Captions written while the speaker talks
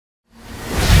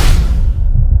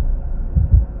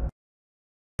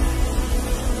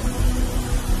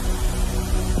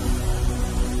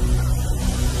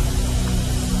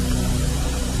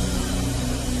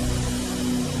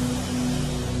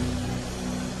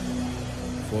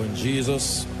For in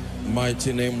Jesus'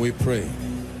 mighty name we pray.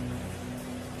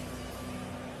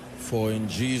 For in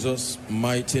Jesus'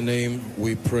 mighty name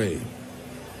we pray.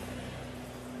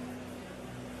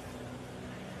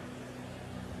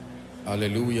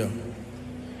 Hallelujah.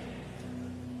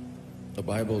 The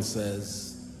Bible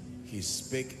says, he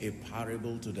spake a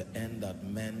parable to the end that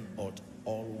men ought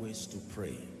always to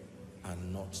pray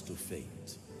and not to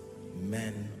faint.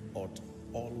 Men ought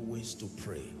always to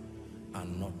pray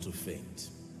and not to faint.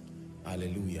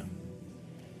 Hallelujah.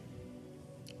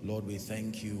 Lord, we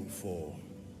thank you for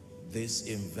this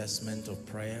investment of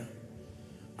prayer,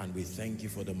 and we thank you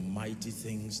for the mighty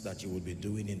things that you will be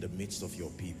doing in the midst of your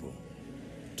people.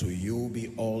 To you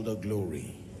be all the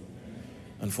glory.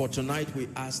 And for tonight, we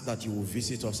ask that you will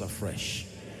visit us afresh.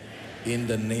 In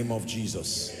the name of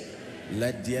Jesus,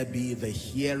 let there be the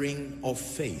hearing of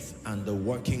faith and the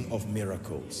working of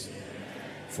miracles.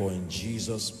 For in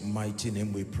Jesus' mighty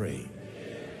name we pray.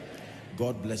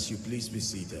 God bless you. Please be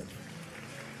seated.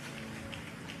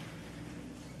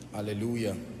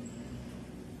 Hallelujah.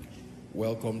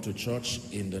 Welcome to church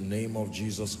in the name of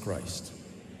Jesus Christ.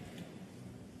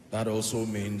 That also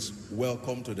means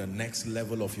welcome to the next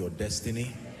level of your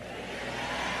destiny.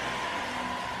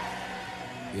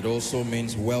 It also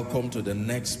means welcome to the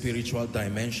next spiritual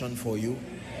dimension for you.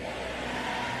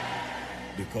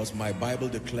 Because my Bible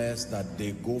declares that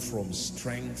they go from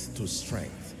strength to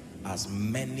strength, as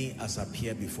many as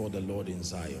appear before the Lord in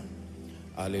Zion.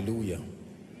 Hallelujah.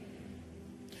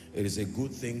 It is a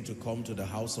good thing to come to the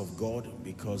house of God,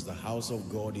 because the house of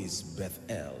God is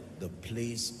Bethel, the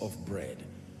place of bread,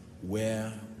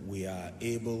 where we are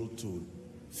able to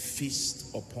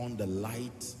feast upon the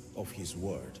light of his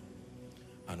word.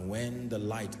 And when the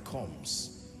light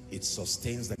comes, it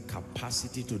sustains the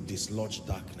capacity to dislodge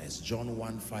darkness. John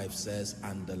 1:5 says,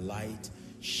 and the light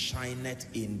shineth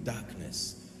in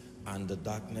darkness, and the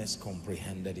darkness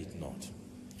comprehended it not.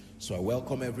 So I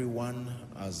welcome everyone,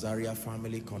 our Zaria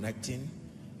family connecting,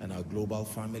 and our global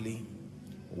family.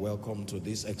 Welcome to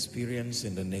this experience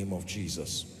in the name of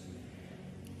Jesus.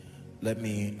 Let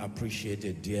me appreciate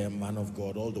a dear man of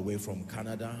God all the way from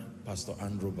Canada, Pastor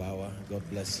Andrew Bauer. God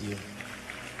bless you.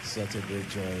 Such a great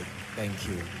joy. Thank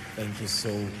you. Thank you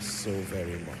so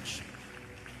very much.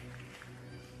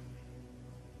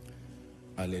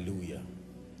 Hallelujah.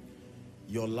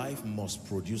 Your life must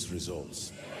produce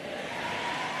results.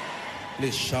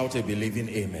 Please shout a believing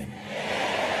amen.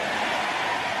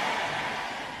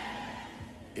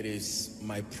 It is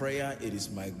my prayer, it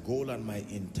is my goal and my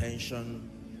intention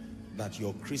that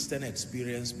your Christian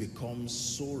experience becomes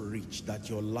so rich, that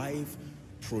your life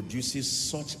produces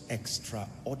such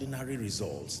extraordinary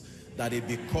results that it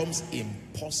becomes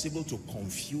impossible to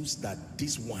confuse that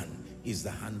this one is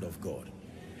the hand of God.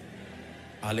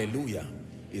 Hallelujah.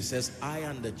 It says, I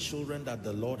and the children that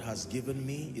the Lord has given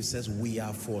me, it says, we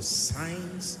are for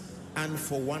signs and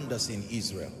for wonders in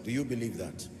Israel. Do you believe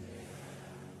that?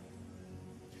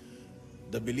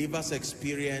 The believer's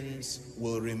experience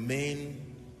will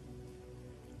remain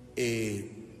a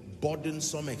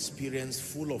burdensome experience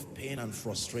full of pain and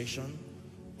frustration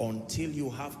until you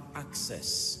have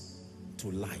access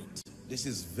to light. This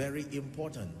is very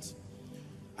important.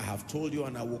 I have told you,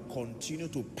 and I will continue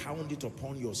to pound it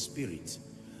upon your spirit,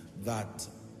 that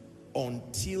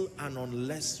until and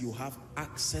unless you have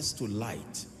access to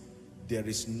light, there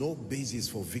is no basis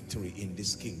for victory in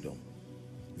this kingdom.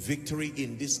 Victory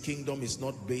in this kingdom is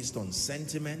not based on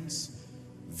sentiments.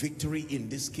 Victory in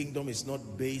this kingdom is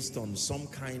not based on some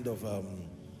kind of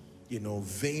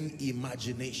vain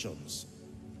imaginations.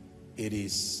 It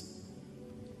is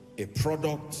a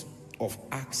product of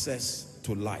access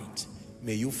to light.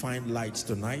 May you find light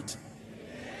tonight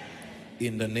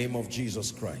in the name of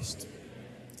Jesus Christ.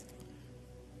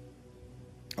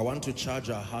 I want to charge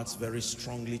our hearts very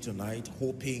strongly tonight,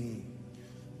 hoping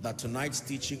that tonight's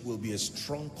teaching will be a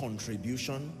strong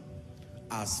contribution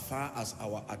as far as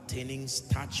our attaining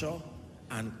stature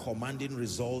and commanding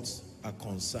results are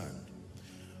concerned.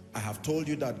 I have told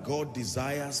you that God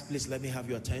desires, please let me have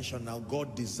your attention now,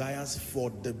 God desires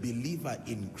for the believer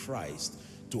in Christ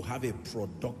to have a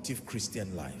productive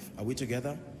Christian life. Are we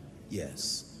together?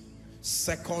 Yes.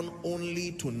 Second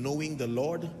only to knowing the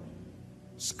Lord,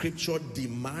 Scripture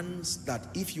demands that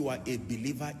if you are a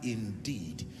believer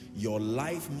indeed, your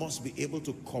life must be able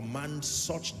to command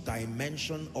such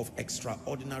dimension of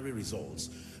extraordinary results,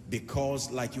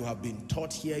 because like you have been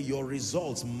taught here, your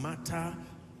results matter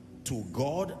to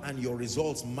God and your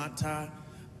results matter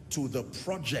to the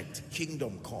project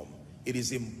Kingdom Come. It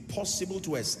is impossible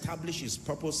to establish his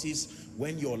purposes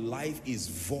when your life is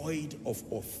void of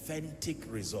authentic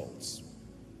results.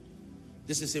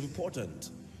 This is important.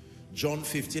 John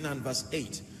 15 and verse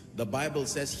 8, the Bible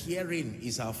says, herein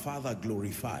is our Father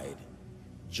glorified.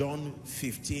 John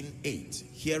 15:8.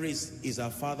 Here is our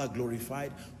Father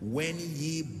glorified, when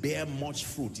ye bear much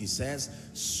fruit, he says,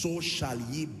 so shall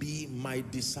ye be my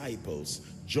disciples.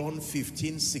 John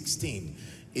 15:16.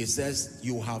 It says,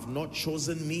 you have not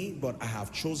chosen me, but I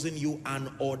have chosen you and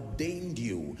ordained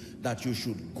you that you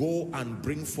should go and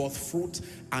bring forth fruit,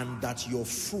 and that your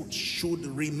fruit should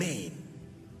remain.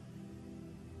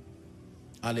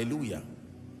 Hallelujah.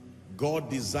 God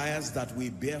desires that we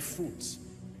bear fruit.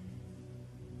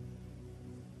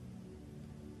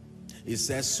 It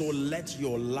says, so let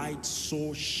your light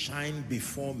so shine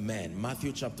before men.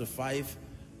 Matthew chapter 5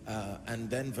 and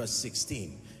then verse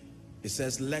 16. It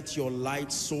says, let your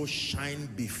light so shine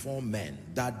before men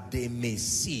that they may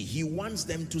see. He wants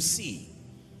them to see.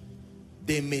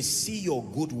 They may see your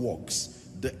good works,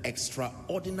 the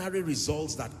extraordinary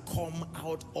results that come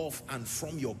out of and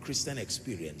from your Christian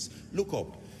experience. Look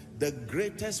up. The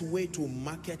greatest way to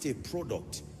market a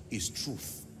product is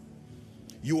truth.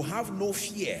 You have no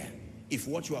fear if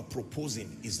what you are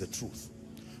proposing is the truth.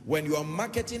 When you are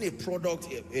marketing a product,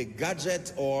 a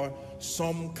gadget or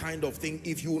some kind of thing,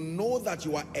 if you know that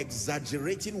you are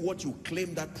exaggerating what you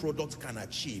claim that product can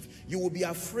achieve, you will be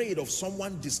afraid of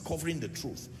someone discovering the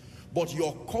truth. But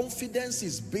your confidence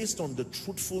is based on the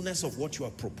truthfulness of what you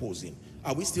are proposing.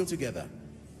 Are we still together?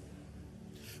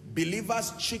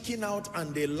 Believers chicken out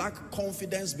and they lack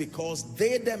confidence because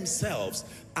they themselves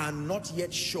are not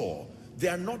yet sure. They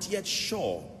are not yet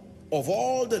sure of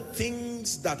all the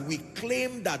things that we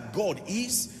claim that God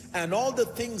is, and all the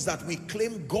things that we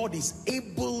claim God is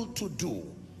able to do.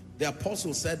 The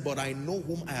apostle said, but I know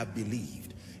whom I have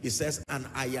believed. He says, and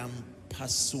I am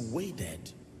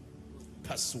persuaded.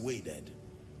 Persuaded.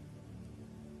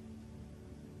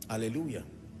 Hallelujah.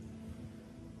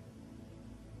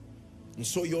 And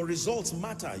so your results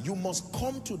matter. You must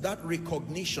come to that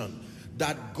recognition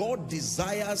that God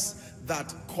desires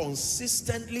that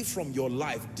consistently from your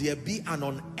life there be an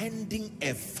unending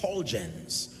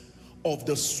effulgence of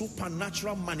the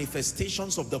supernatural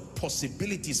manifestations of the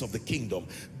possibilities of the kingdom.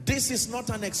 This is not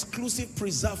an exclusive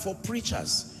preserve for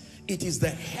preachers. It is the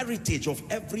heritage of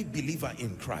every believer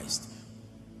in Christ.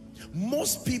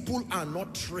 Most people are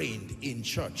not trained in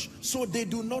church, so they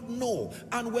do not know.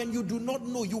 And when you do not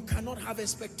know, you cannot have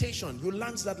expectation. You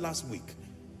learned that last week.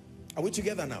 Are we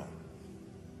together now?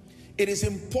 It is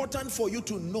important for you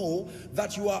to know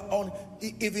that you are on,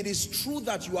 if it is true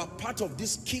that you are part of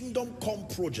this kingdom come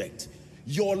project,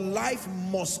 your life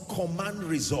must command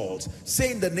results.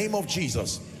 Say in the name of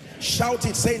Jesus. Shout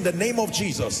it, say in the name of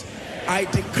Jesus. I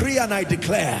decree and I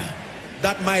declare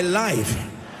that my life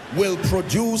will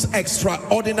produce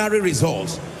extraordinary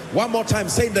results. One more time,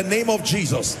 say in the name of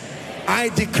Jesus. I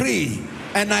decree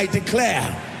and I declare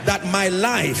that my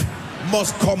life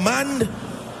must command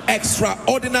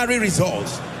extraordinary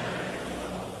results.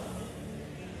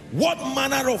 What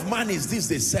manner of man is this,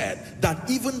 they said, that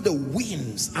even the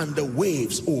winds and the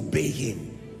waves obey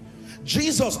him?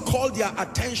 Jesus called their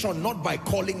attention not by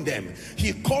calling them.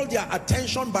 He called their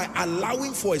attention by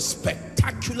allowing for a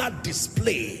spectacular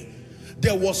display.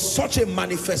 There was such a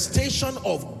manifestation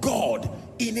of God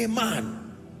in a man.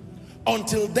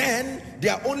 Until then,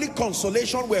 their only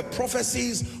consolation were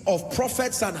prophecies of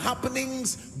prophets and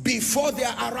happenings before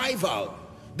their arrival.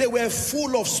 They were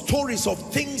full of stories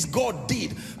of things God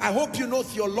did. I hope you know,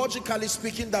 theologically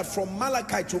speaking, that from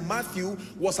Malachi to Matthew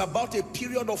was about a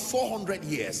period of 400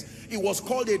 years. It was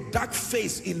called a dark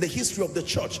phase in the history of the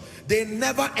church. They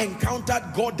never encountered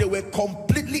God. They were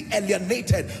completely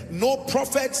alienated. No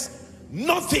prophets,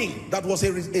 nothing that was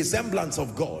a semblance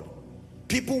of God.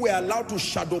 People were allowed to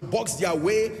shadow box their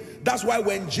way. That's why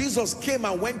when Jesus came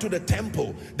and went to the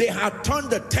temple, they had turned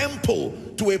the temple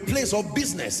to a place of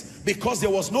business because there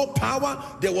was no power,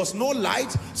 there was no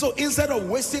light. So instead of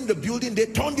wasting the building, they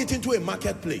turned it into a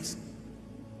marketplace.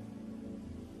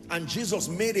 And Jesus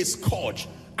made a scourge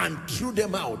and threw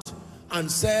them out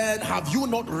and said, have you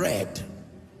not read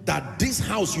that this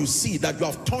house you see, that you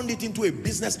have turned it into a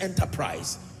business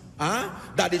enterprise,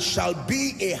 that it shall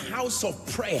be a house of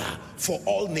prayer for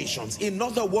all nations? In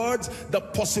other words, the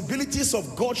possibilities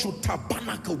of God should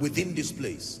tabernacle within this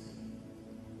place.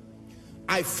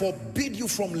 I forbid you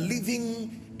from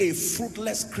living a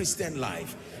fruitless Christian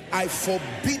life. I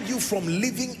forbid you from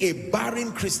living a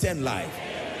barren Christian life,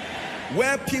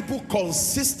 where people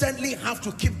consistently have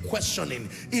to keep questioning,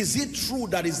 is it true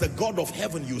that is the God of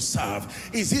heaven you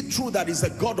serve? Is it true that is the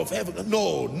God of heaven?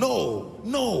 No, no,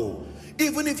 no.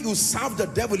 Even if you serve the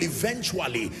devil,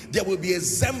 eventually there will be a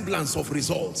semblance of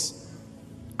results.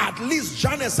 At least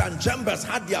Jannes and Jambres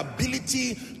had the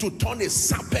ability to turn a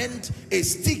serpent, a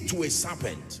stick to a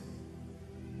serpent.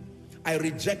 I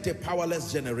reject a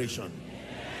powerless generation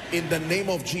in the name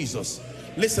of Jesus.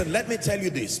 Listen, let me tell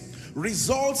you this.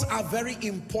 Results are very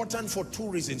important for two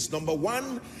reasons. Number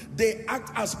one, they act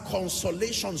as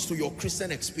consolations to your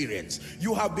Christian experience.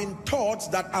 You have been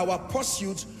taught that our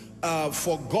pursuit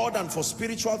for God and for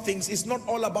spiritual things is not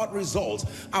all about results.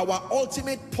 Our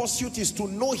ultimate pursuit is to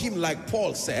know him, like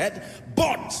Paul said,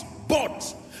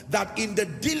 but that in the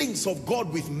dealings of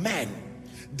God with men,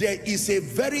 there is a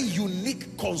very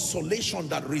unique consolation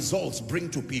that results bring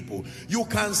to people. You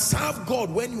can serve God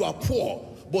when you are poor,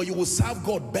 but you will serve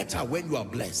God better when you are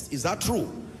blessed. Is that true?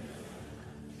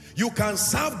 You can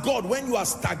serve God when you are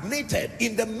stagnated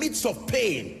in the midst of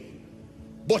pain,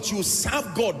 but you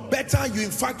serve God better. In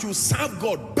fact, you serve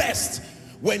God best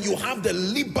when you have the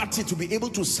liberty to be able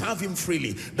to serve him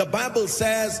freely. The Bible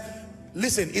says,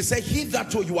 listen, it says,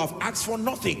 hitherto you have asked for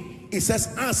nothing. It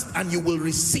says, ask and you will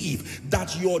receive,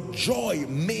 that your joy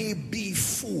may be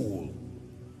full.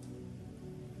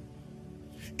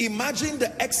 Imagine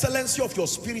the excellency of your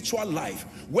spiritual life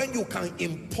when you can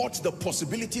import the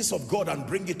possibilities of God and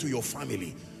bring it to your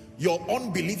family. Your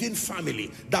unbelieving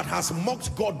family that has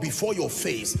mocked God before your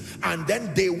face, and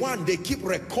then day one they keep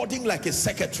recording like a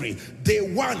secretary.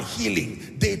 Day one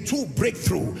healing, day two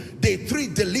breakthrough, day three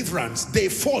deliverance, day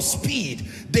four speed,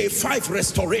 day five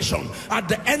restoration. At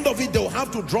the end of it, they'll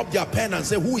have to drop their pen and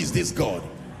say, who is this God?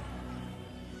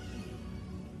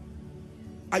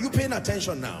 Are you paying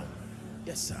attention now?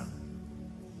 Yes, sir.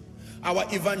 Our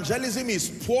evangelism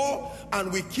is poor,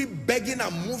 and we keep begging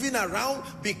and moving around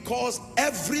because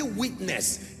every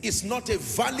witness is not a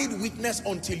valid witness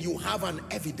until you have an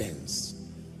evidence.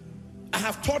 I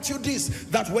have taught you this,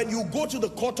 that when you go to the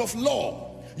court of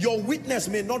law, your witness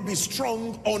may not be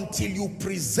strong until you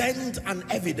present an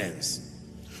evidence.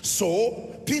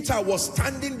 So Peter was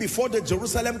standing before the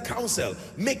Jerusalem council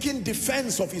making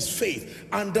defense of his faith,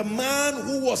 and the man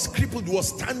who was crippled was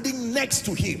standing next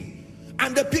to him.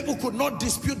 And the people could not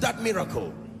dispute that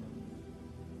miracle.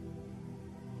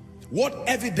 What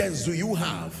evidence do you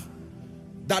have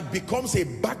that becomes a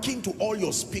backing to all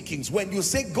your speakings? When you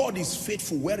say God is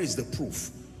faithful, where is the proof?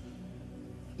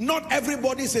 Not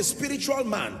everybody is a spiritual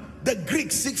man. The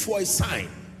Greeks seek for a sign.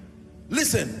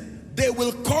 Listen, they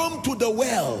will come to the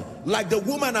well like the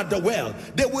woman at the well.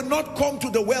 They will not come to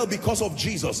the well because of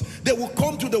Jesus. They will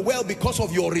come to the well because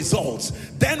of your results.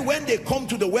 Then when they come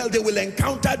to the well, they will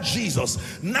encounter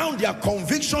Jesus. Now their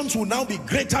convictions will now be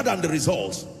greater than the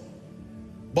results.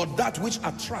 But that which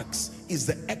attracts is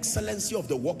the excellency of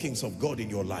the workings of God in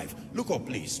your life. Look up,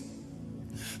 please.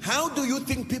 How do you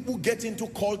think people get into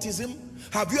cultism?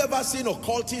 Have you ever seen a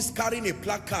cultist carrying a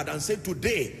placard and say,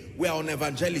 today we are on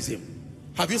evangelism?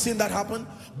 Have you seen that happen?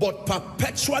 But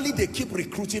perpetually they keep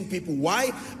recruiting people.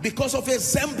 Why? Because of a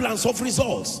semblance of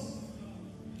results.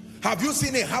 Have you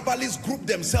seen a herbalist group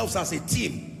themselves as a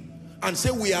team and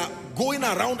say, we are going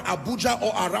around Abuja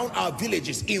or around our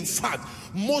villages? In fact,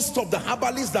 most of the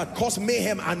herbalists that cause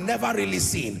mayhem are never really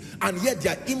seen, and yet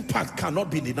their impact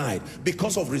cannot be denied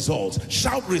because of results.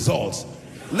 Shout results.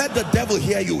 Let the devil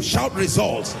hear you. Shout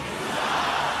results.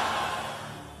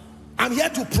 I'm here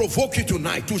to provoke you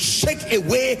tonight to shake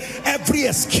away every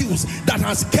excuse that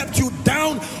has kept you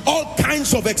down, all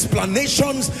kinds of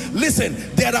explanations. Listen,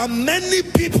 there are many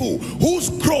people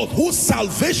whose growth, whose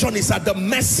salvation is at the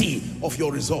mercy of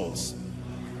your results.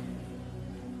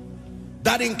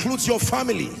 That includes your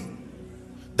family.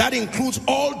 That includes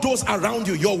all those around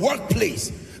you, your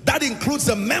workplace. That includes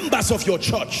the members of your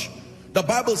church. The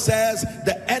Bible says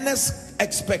the earnest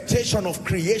expectation of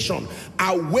creation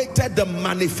awaited the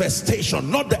manifestation,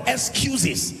 not the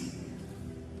excuses.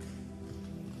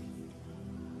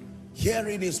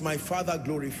 Herein is my Father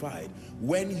glorified,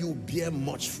 when you bear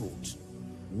much fruit.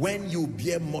 When you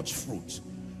bear much fruit.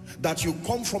 That you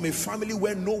come from a family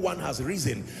where no one has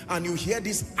risen, and you hear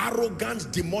these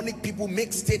arrogant demonic people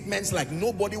make statements like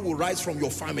nobody will rise from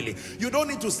your family. You don't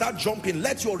need to start jumping.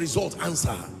 Let your results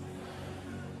answer.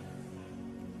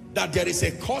 That there is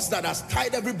a curse that has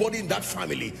tied everybody in that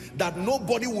family, that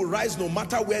nobody will rise no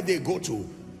matter where they go to.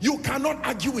 You cannot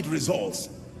argue with results.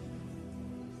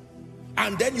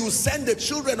 And then you send the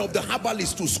children of the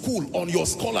herbalist to school on your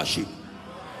scholarship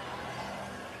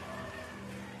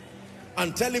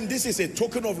and tell him this is a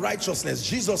token of righteousness.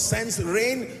 Jesus sends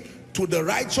rain to the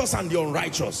righteous and the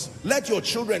unrighteous. Let your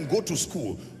children go to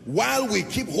school while we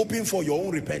keep hoping for your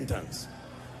own repentance.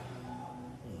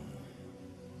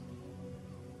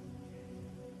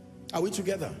 Are we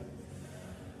together?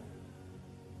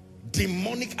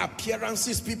 Demonic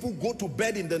appearances. People go to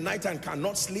bed in the night and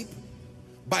cannot sleep.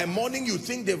 By morning you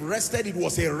think they've rested. It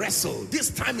was a wrestle. This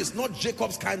time is not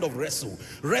Jacob's kind of wrestle.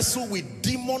 Wrestle with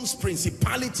demons,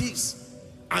 principalities,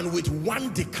 and with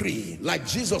one decree, like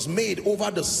Jesus made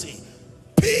over the sea.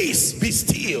 Peace, be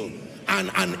still. And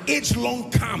an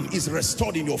age-long calm is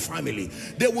restored in your family.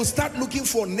 They will start looking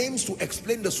for names to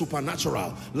explain the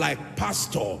supernatural, like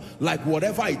pastor, like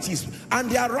whatever it is.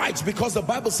 And they are right, because the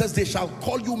Bible says they shall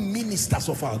call you ministers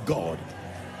of our God.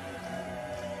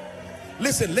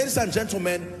 Listen, ladies and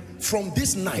gentlemen, from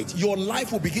this night, your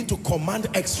life will begin to command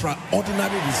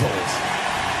extraordinary results.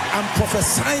 I'm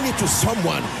prophesying it to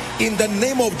someone in the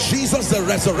name of Jesus, the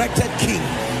resurrected King.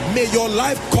 May your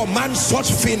life command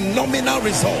such phenomenal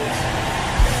results.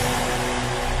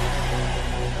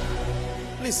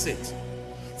 Listen,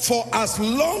 for as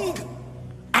long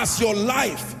as your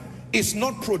life is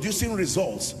not producing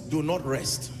results, do not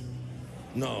rest.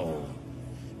 No.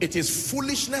 It is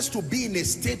foolishness to be in a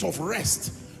state of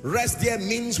rest. Rest there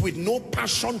means with no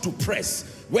passion to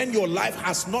press, when your life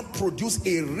has not produced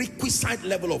a requisite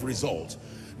level of result.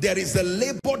 There is the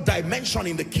labor dimension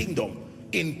in the kingdom,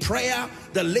 in prayer,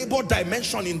 the labor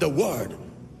dimension in the word,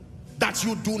 that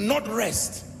you do not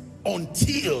rest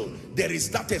until there is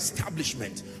that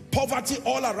establishment. Poverty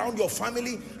all around your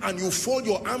family, and you fold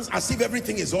your arms as if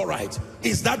everything is all right.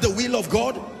 Is that the will of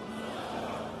God?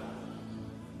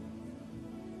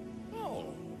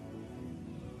 No.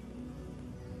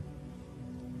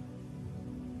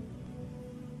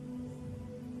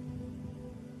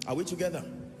 Are we together?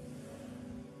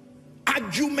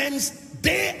 Arguments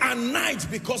day and night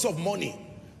because of money.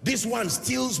 This one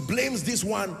steals, blames this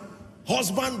one.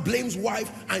 Husband blames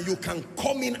wife, and you can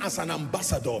come in as an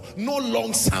ambassador. No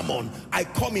long sermon. I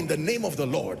come in the name of the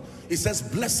Lord. It says,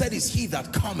 blessed is he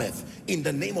that cometh in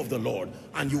the name of the Lord.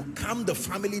 And you calm the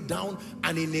family down,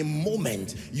 and in a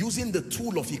moment, using the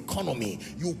tool of economy,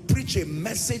 you preach a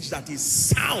message that is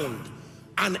sound,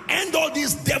 and end all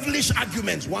these devilish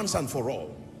arguments once and for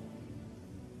all.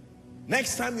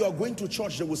 Next time you are going to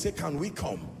church, they will say, can we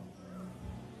come?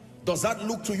 Does that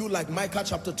look to you like Micah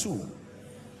chapter 2?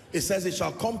 It says, it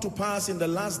shall come to pass in the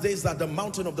last days that the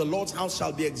mountain of the Lord's house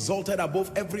shall be exalted above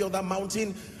every other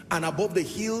mountain and above the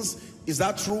hills. Is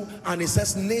that true? And it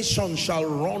says, nations shall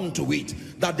run to it,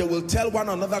 that they will tell one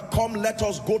another, come, let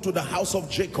us go to the house of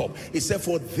Jacob. It said,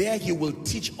 for there he will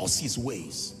teach us his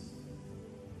ways.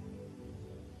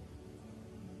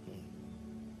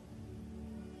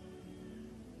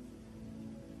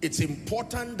 It's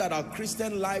important that our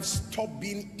Christian lives stop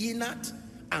being inert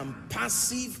and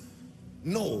passive.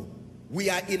 No,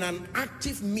 we are in an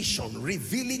active mission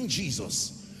revealing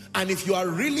Jesus. And if you are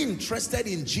really interested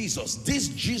in Jesus, this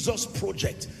Jesus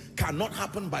project cannot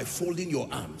happen by folding your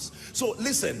arms. So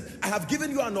listen, I have given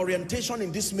you an orientation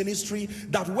in this ministry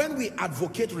that when we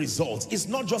advocate results, it's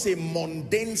not just a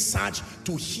mundane search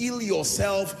to heal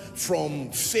yourself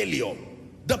from failure.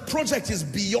 The project is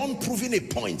beyond proving a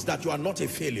point that you are not a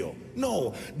failure.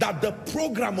 No, that the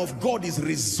program of God is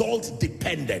result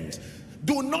dependent.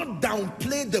 Do not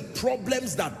downplay the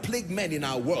problems that plague men in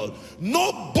our world.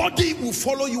 Nobody will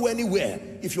follow you anywhere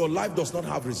if your life does not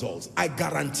have results. I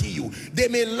guarantee you. They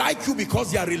may like you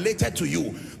because they are related to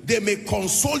you. They may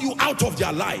console you out of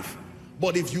their life.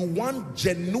 But if you want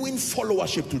genuine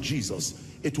followership to Jesus,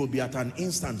 it will be at an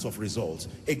instance of results.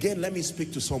 Again, let me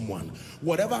speak to someone.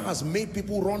 Whatever has made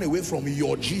people run away from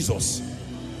your Jesus,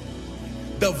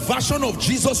 the version of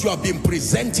Jesus you have been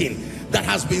presenting that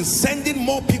has been sending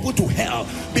more people to hell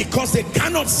because they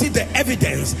cannot see the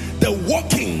evidence, the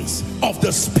workings of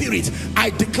the Spirit,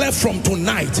 I declare from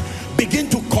tonight, begin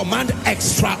to command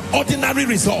extraordinary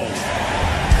results.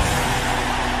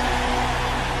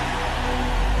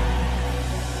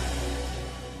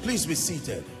 Please be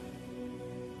seated.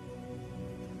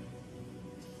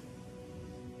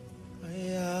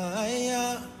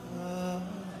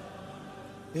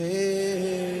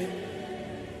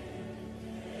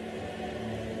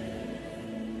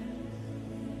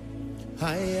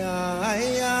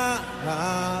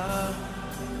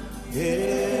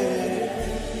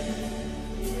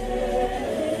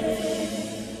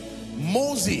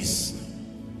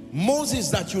 Moses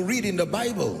that you read in the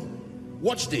Bible,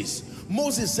 watch this.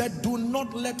 Moses said, do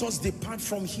not let us depart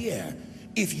from here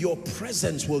if your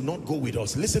presence will not go with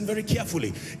us. Listen very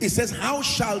carefully. It says, how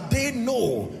shall they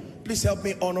know? Please help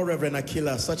me honor Reverend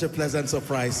Aquila. Such a pleasant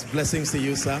surprise. Blessings to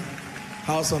you, sir.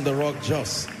 House on the Rock,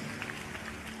 Jos.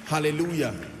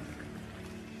 Hallelujah.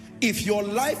 If your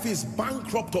life is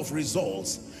bankrupt of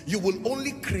results, you will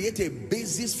only create a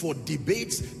basis for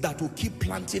debates that will keep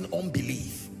planting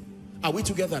unbelief. Are we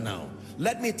together now?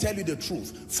 Let me tell you the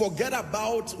truth. Forget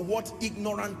about what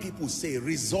ignorant people say.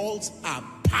 Results are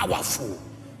powerful.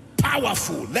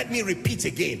 powerful. Let me repeat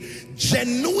again.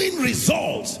 Genuine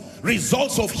results.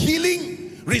 Results of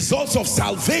healing, results of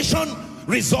salvation,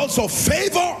 results of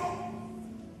favor.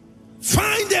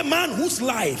 Find a man whose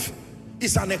life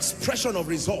is an expression of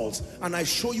results, and I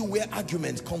show you where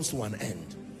argument comes to an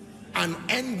end. An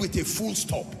end with a full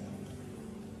stop.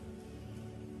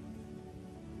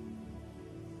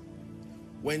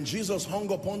 When Jesus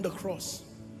hung upon the cross,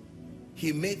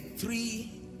 he made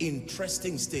three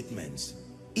interesting statements.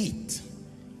 It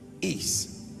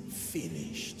is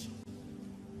finished.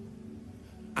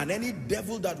 And any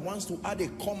devil that wants to add a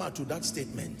comma to that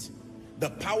statement, the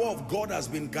power of God has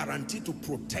been guaranteed to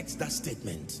protect that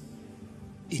statement.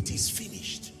 It is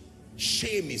finished.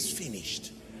 Shame is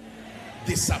finished.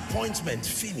 Disappointment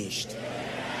finished.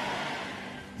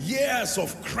 Years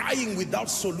of crying without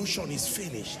solution is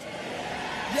finished.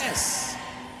 Yes.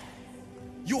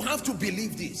 You have to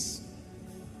believe this.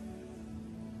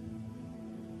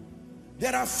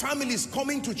 There are families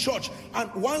coming to church,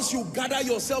 and once you gather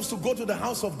yourselves to go to the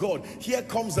house of God, here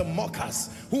comes the mockers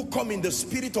who come in the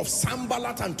spirit of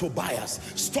Sanballat and Tobias,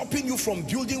 stopping you from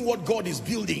building what God is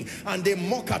building, and they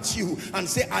mock at you and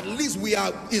say, at least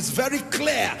it's very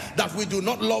clear that we do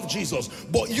not love Jesus.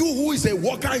 But you who is a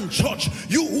worker in church,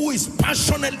 you who is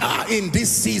passionate in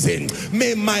this season,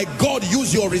 may my God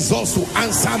use your results to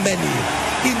answer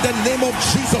many in the name of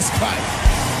Jesus Christ.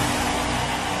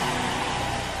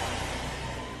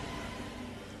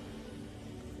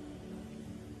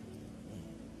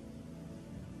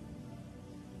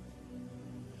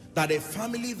 That a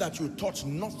family that you thought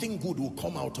nothing good will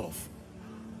come out of,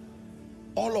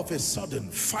 all of a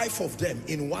sudden 5 of them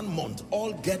in 1 month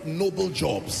all get noble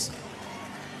jobs.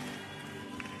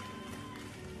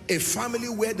 A family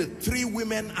where the 3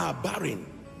 women are barren,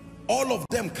 all of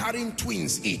them carrying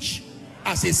twins each,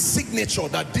 as a signature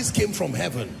that this came from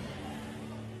heaven.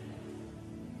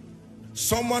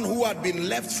 Someone who had been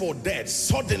left for dead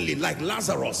suddenly, like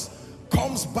Lazarus,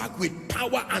 comes back with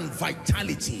power and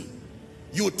vitality.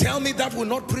 You tell me that will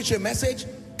not preach a message?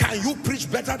 Can you preach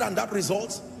better than that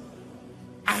result?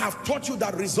 I have taught you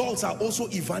that results are also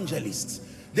evangelists.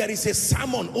 There is a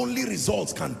sermon only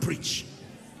results can preach.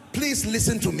 Please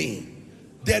listen to me.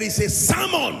 There is a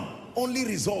sermon only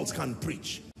results can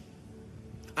preach.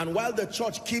 And while the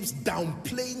church keeps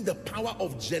downplaying the power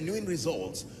of genuine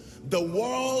results, the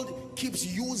world keeps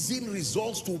using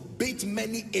results to bait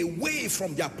many away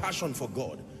from their passion for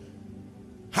God.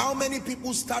 How many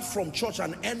people start from church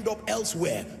and end up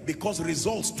elsewhere because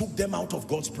results took them out of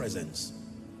God's presence?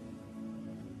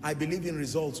 I believe in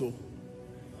results. Oh,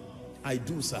 I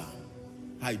do, sir.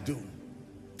 I do.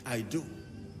 I do.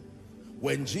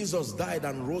 When Jesus died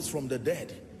and rose from the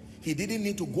dead, he didn't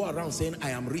need to go around saying,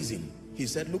 I am risen. He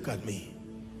said, look at me.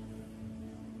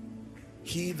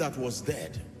 He that was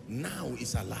dead now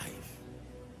is alive.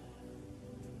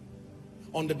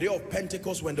 On the day of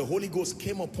Pentecost, when the Holy Ghost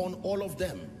came upon all of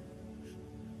them,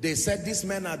 they said, these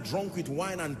men are drunk with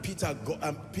wine, and Peter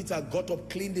got up,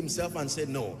 cleaned himself and said,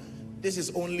 no, this is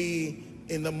only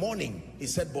in the morning. He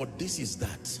said, but this is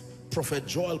that. Prophet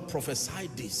Joel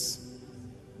prophesied this.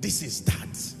 This is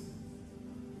that.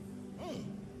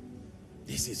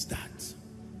 This is that.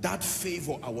 That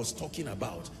favor I was talking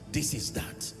about, this is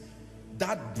that.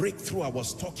 That breakthrough I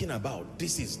was talking about,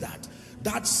 this is that.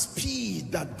 That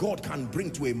speed that God can bring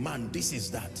to a man, this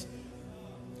is that.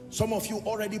 Some of you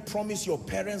already promised your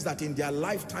parents that in their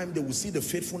lifetime they will see the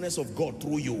faithfulness of God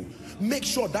through you. Make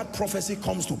sure that prophecy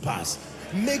comes to pass.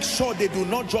 Make sure they do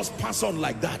not just pass on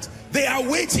like that. They are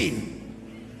waiting.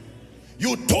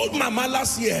 You told Mama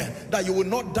last year that you will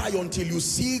not die until you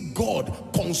see God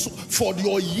for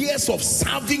your years of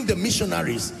serving the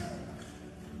missionaries.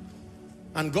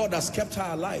 And God has kept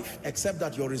her alive, except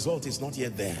that your result is not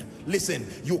yet there. Listen,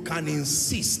 you can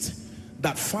insist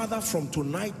that, Father, from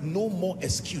tonight, no more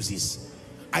excuses.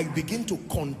 I begin to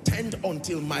contend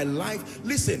until my life.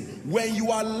 Listen, when you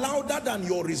are louder than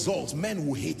your results, men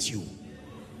will hate you.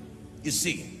 You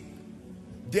see,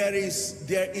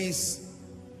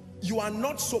 you are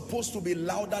not supposed to be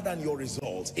louder than your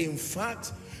results. In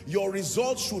fact, your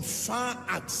results should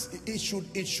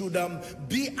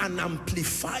be an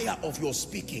amplifier of your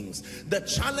speakings. The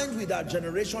challenge with our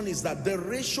generation is that the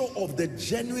ratio of the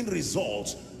genuine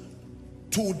results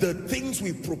to the things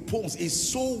we propose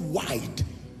is so wide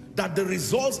that the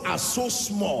results are so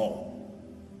small.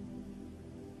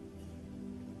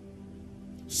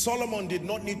 Solomon did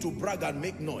not need to brag and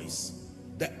make noise.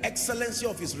 The excellency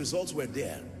of his results were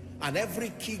there. And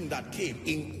every king that came,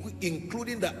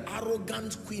 including the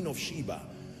arrogant Queen of Sheba,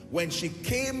 when she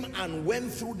came and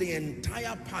went through the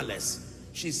entire palace,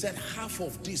 she said, half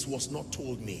of this was not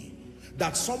told me.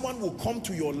 That someone will come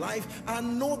to your life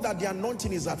and know that the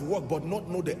anointing is at work, but not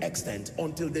know the extent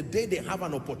until the day they have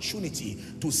an opportunity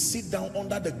to sit down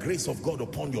under the grace of God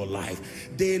upon your life.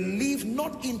 They live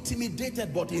not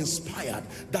intimidated but inspired,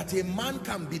 that a man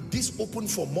can be this open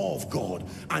for more of God,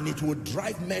 and it will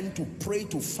drive men to pray,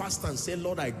 to fast and say,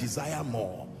 Lord, I desire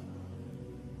more.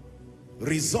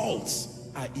 Results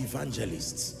are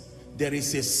evangelists. There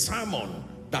is a sermon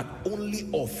that only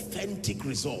authentic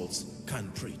results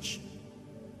can preach.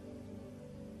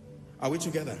 Are we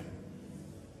together?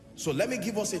 So let me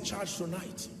give us a charge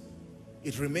tonight.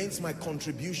 It remains my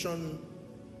contribution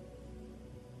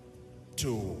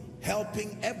to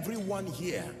helping everyone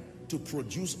here to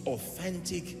produce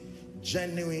authentic,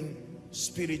 genuine,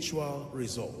 spiritual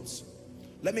results.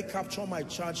 Let me capture my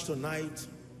charge tonight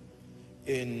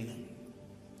in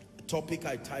a topic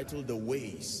I titled The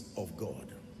Ways of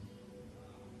God.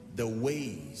 The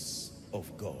Ways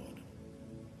of God.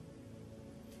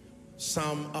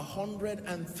 Psalm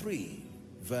 103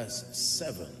 verse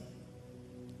 7.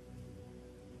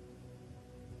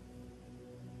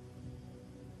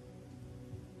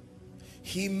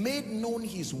 He made known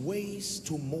his ways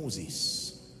to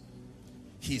Moses,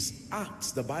 his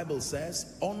acts, the Bible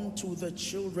says, unto the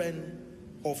children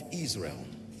of Israel.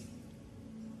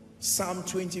 Psalm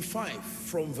 25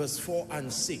 from verse 4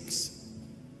 and 6.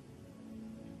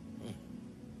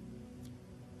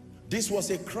 This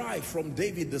was a cry from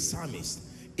David the psalmist.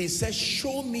 It says,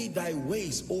 show me thy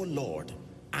ways, O Lord,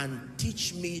 and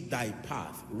teach me thy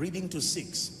path. Reading to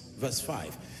 6, verse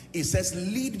 5. It says,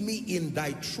 lead me in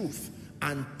thy truth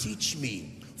and teach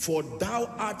me, for thou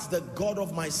art the God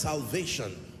of my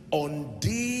salvation. On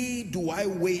thee do I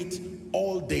wait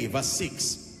all day. Verse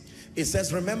 6. It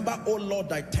says, remember, O Lord,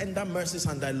 thy tender mercies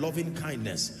and thy loving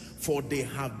kindness, for they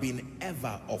have been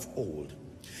ever of old.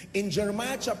 In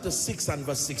Jeremiah chapter 6 and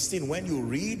verse 16, when you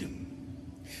read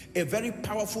a very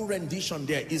powerful rendition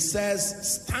there, it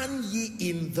says, stand ye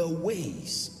in the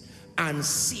ways and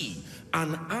see,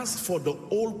 and ask for the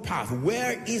old path,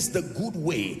 where is the good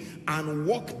way, and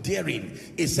walk therein.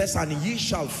 It says, and ye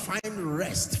shall find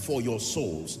rest for your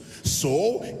souls.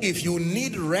 So if you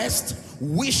need rest,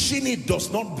 wishing it does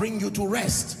not bring you to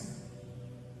rest.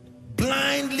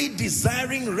 Blindly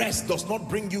desiring rest does not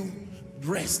bring you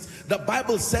rest. The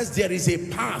Bible says there is a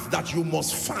path that you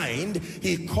must find.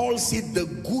 He calls it the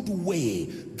good way.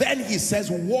 Then he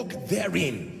says, walk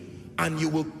therein, and you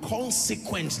will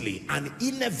consequently and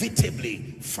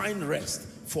inevitably find rest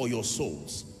for your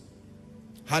souls.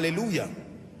 Hallelujah.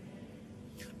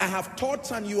 I have taught,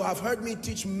 and you have heard me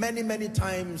teach many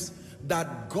times,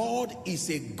 that God is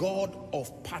a God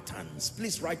of patterns.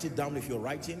 Please write it down if you're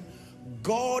writing.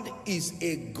 God is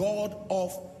a God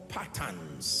of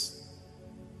patterns.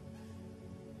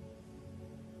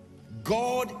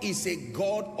 God is a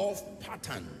God of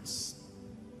patterns.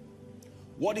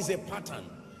 What is a pattern?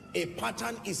 A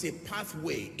pattern is a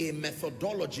pathway, a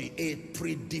methodology, a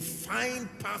predefined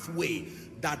pathway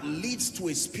that leads to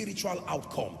a spiritual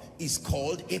outcome is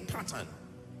called a pattern.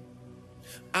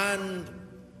 And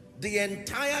the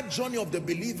entire journey of the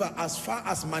believer, as far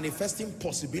as manifesting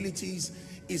possibilities,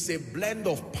 is a blend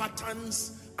of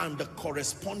patterns and the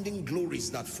corresponding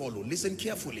glories that follow. Listen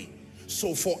carefully.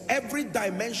 So for every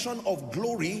dimension of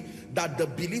glory that the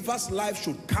believer's life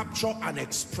should capture and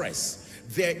express,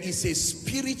 there is a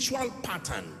spiritual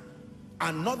pattern,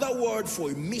 another word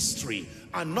for a mystery,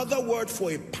 another word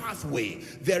for a pathway.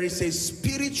 There is a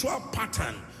spiritual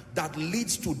pattern that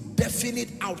leads to definite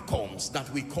outcomes that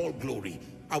we call glory.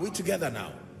 Are we together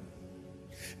now?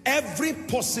 Every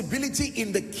possibility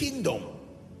in the kingdom,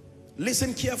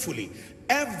 listen carefully,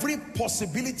 every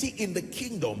possibility in the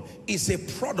kingdom is a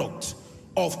product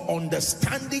of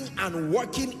understanding and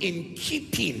working in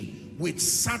keeping with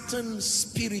certain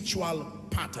spiritual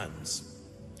patterns.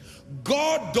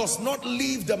 God does not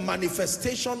leave the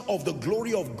manifestation of the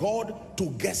glory of God to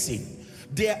guessing.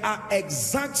 There are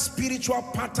exact spiritual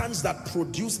patterns that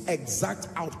produce exact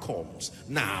outcomes.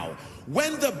 Now,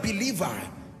 when the believer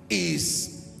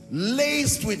is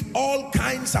laced with all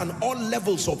kinds and all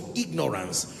levels of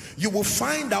ignorance, you will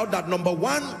find out that number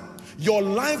one, your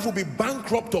life will be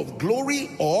bankrupt of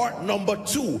glory, or number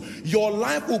two, your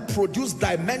life will produce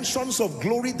dimensions of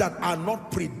glory that are not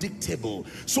predictable.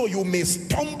 So you may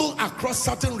stumble across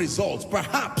certain results,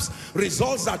 perhaps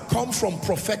results that come from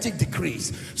prophetic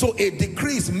decrees. So a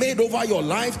decree is made over your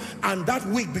life, and that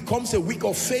week becomes a week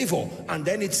of favor, and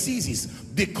then it ceases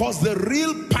because the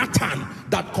real pattern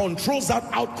that controls that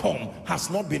outcome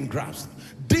has not been grasped.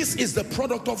 This is the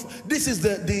product of, this is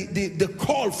the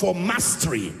call for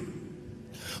mastery.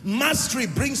 Mastery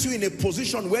brings you in a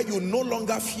position where you no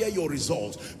longer fear your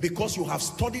results because you have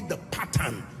studied the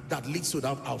pattern that leads to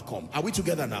that outcome. Are we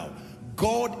together now?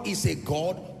 God is a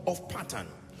God of pattern.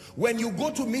 When you go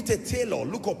to meet a tailor,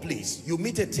 look up please, you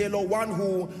meet a tailor, one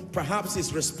who perhaps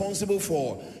is responsible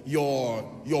for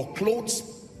your clothes.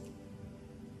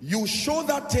 You show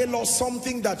that tailor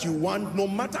something that you want, no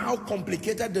matter how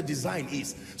complicated the design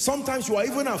is. Sometimes you are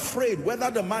even afraid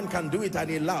whether the man can do it, and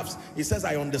he laughs. He says,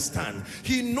 I understand.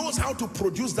 He knows how to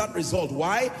produce that result.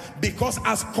 Why? Because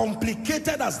as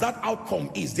complicated as that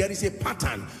outcome is, there is a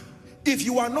pattern. If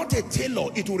you are not a tailor,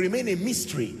 it will remain a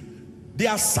mystery. The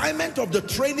assignment of the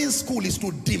training school is to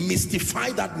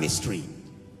demystify that mystery.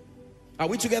 Are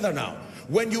we together now?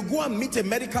 When you go and meet a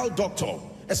medical doctor,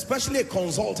 especially a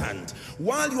consultant,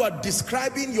 while you are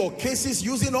describing your cases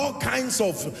using all kinds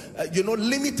of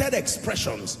limited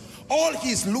expressions, all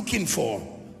he's looking for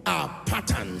are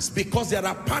patterns, because there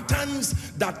are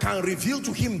patterns that can reveal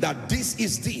to him that this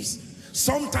is this.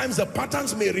 Sometimes the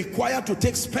patterns may require to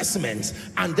take specimens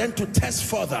and then to test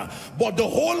further, but the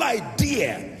whole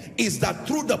idea is that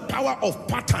through the power of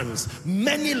patterns,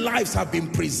 many lives have been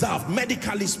preserved,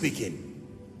 medically speaking.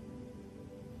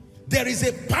 There is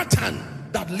a pattern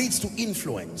that leads to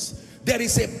influence. There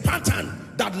is a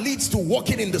pattern that leads to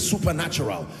walking in the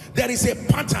supernatural. There is a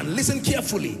pattern, listen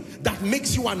carefully, that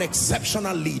makes you an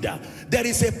exceptional leader. There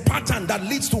is a pattern that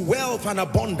leads to wealth and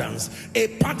abundance, a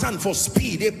pattern for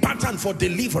speed, a pattern for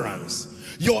deliverance.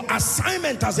 Your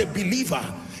assignment as a believer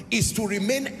is to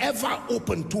remain ever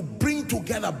open to bring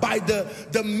together by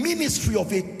the ministry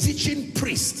of a teaching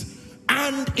priest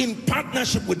and in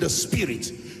partnership with the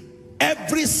Spirit.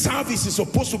 Every service is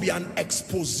supposed to be an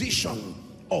exposition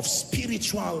of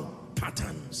spiritual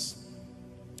patterns,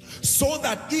 so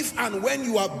that if and when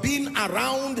you have been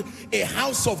around a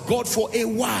house of God for a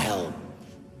while,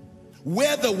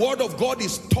 where the word of God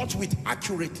is taught with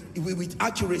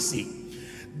accuracy,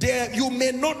 there you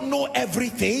may not know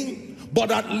everything,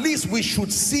 but at least we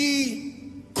should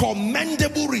see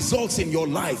commendable results in your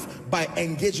life by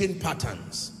engaging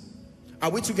patterns. Are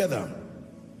we together?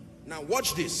 Now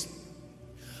watch this.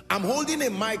 I'm holding a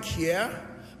mic here,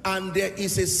 and there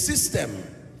is a system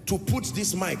to put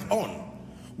this mic on.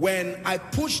 When I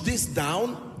push this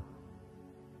down,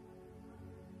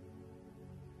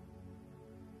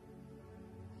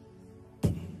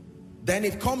 then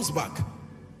it comes back.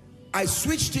 I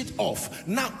switched it off.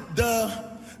 Now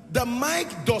the mic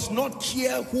does not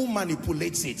care who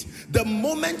manipulates it. The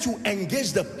moment you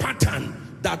engage the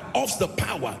pattern that offs the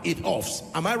power, it offs.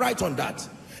 Am I right on that?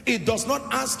 It does not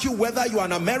ask you whether you are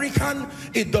an American.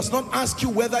 It does not ask you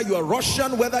whether you are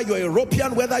Russian, whether you are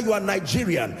European, whether you are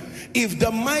Nigerian. If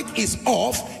the mic is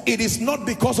off, it is not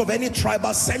because of any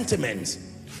tribal sentiment.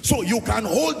 So you can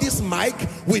hold this mic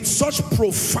with such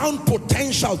profound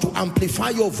potential to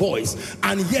amplify your voice,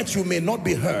 and yet you may not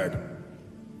be heard.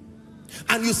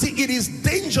 And you see, it is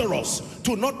dangerous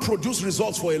to not produce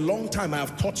results for a long time. I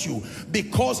have taught you,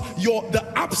 because the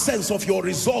absence of your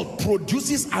result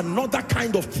produces another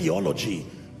kind of theology.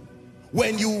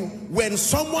 When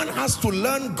someone has to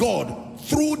learn God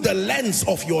through the lens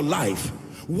of your life,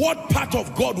 what part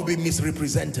of God will be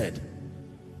misrepresented?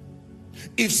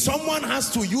 If someone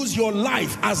has to use your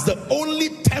life as the only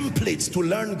template to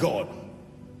learn God,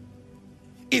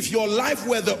 if your life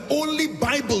were the only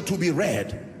Bible to be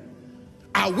read,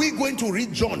 are we going to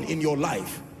read John in your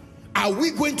life? Are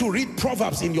we going to read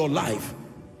Proverbs in your life?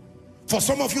 For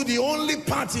some of you, the only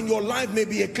part in your life may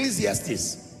be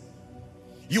Ecclesiastes.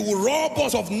 You will rob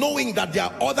us of knowing that there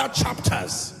are other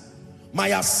chapters. My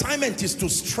assignment is to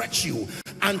stretch you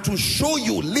and to show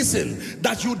you, listen,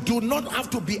 that you do not have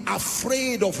to be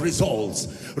afraid of results.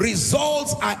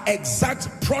 Results are exact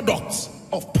products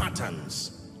of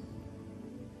patterns.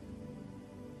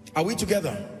 Are we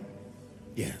together?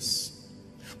 Yes.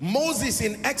 Moses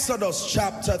in Exodus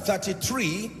chapter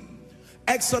 33,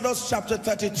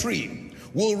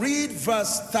 we'll read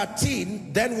verse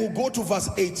 13, then we'll go to verse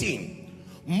 18.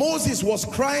 Moses was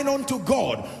crying unto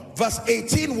God. Verse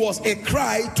 18 was a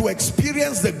cry to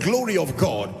experience the glory of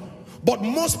God. But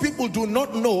most people do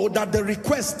not know that the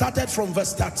request started from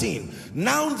verse 13.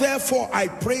 Now therefore I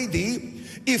pray thee,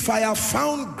 if I have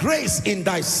found grace in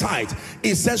thy sight,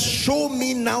 it says, show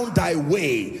me now thy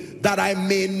way, that I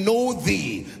may know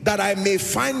thee, that I may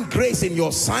find grace in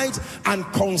your sight, and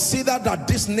consider that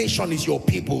this nation is your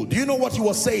people. Do you know what he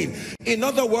was saying? In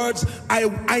other words,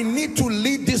 I need to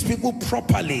lead these people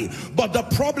properly, but the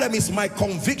problem is my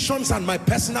convictions and my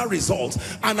personal results,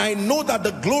 and I know that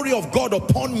the glory of God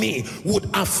upon me would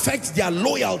affect their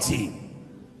loyalty.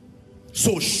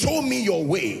 So show me your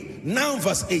way. Now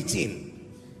verse 18,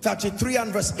 33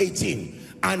 and verse 18.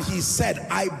 And he said,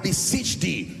 I beseech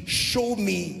thee, show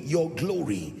me your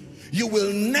glory. You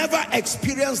will never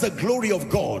experience the glory of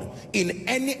God in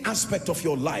any aspect of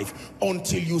your life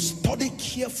until you study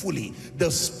carefully the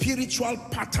spiritual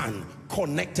pattern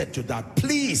connected to that.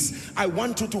 Please, I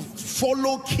want you to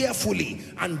follow carefully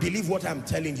and believe what I'm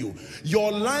telling you. Your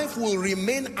life will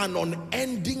remain an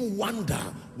unending wonder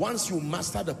once you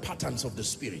master the patterns of the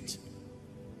Spirit.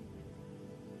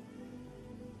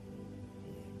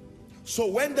 So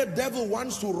when the devil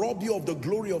wants to rob you of the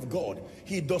glory of God,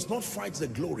 he does not fight the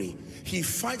glory. He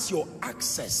fights your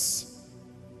access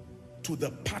to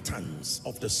the patterns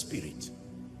of the Spirit.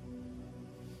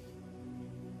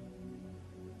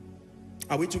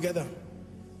 Are we together?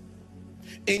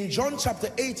 In John chapter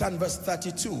 8 and verse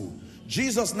 32,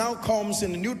 Jesus now comes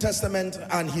in the New Testament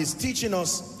and he's teaching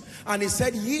us, and he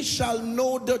said, ye shall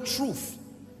know the truth.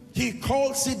 He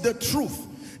calls it the truth.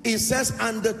 He says,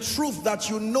 and the truth that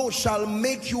you know shall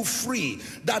make you free.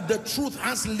 That the truth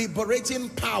has liberating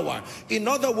power. In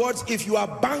other words, if you are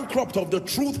bankrupt of the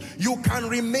truth, you can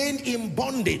remain in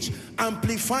bondage.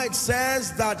 Amplified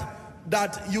says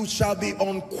that you shall be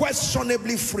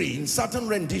unquestionably free in certain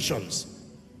renditions.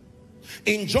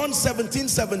 In John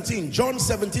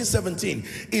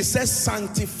 17:17, it says,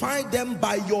 sanctify them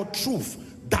by your truth.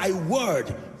 Thy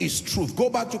word is truth. Go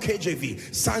back to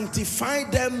KJV. Sanctify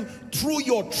them through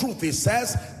your truth. It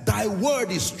says, thy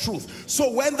word is truth. So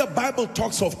when the Bible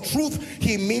talks of truth,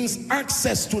 he means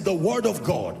access to the word of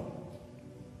God.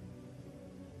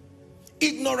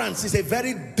 Ignorance is a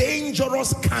very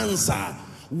dangerous cancer,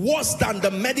 worse than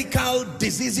the medical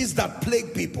diseases that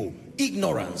plague people.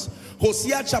 Ignorance.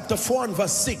 Hosea chapter 4 and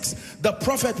verse 6, the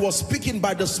prophet was speaking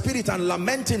by the Spirit and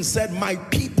lamenting, said, my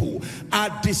people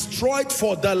are destroyed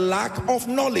for the lack of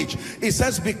knowledge. It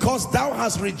says, because thou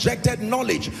hast rejected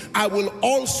knowledge, I will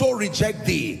also reject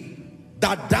thee,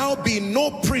 that thou be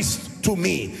no priest to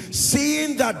me.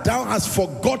 Seeing that thou hast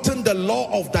forgotten the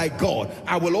law of thy God,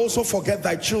 I will also forget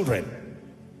thy children.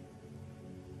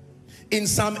 In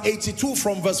Psalm 82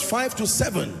 from verse 5 to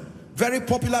 7, very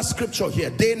popular scripture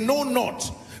here, they know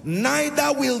not,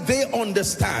 neither will they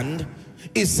understand.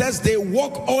 It says they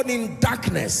walk on in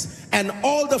darkness, and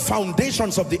all the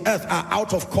foundations of the earth are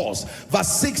out of course. Verse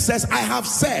 6 says, I have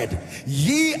said,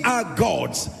 ye are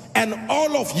gods, and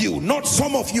all of you, not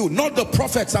some of you, not the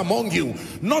prophets among you,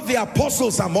 not the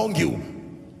apostles among you,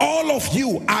 all of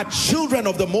you are children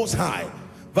of the Most High.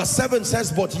 Verse 7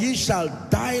 says, but ye shall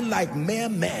die like mere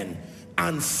men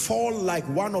and fall like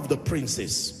one of the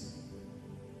princes.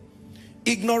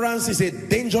 Ignorance is a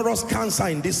dangerous cancer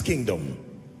in this kingdom.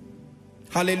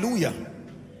 Hallelujah.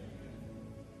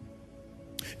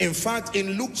 In fact,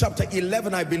 in Luke chapter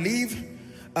 11, I believe,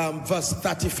 verse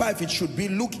 35, it should be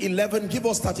Luke 11, give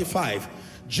us 35.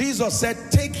 Jesus said,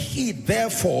 take heed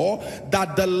therefore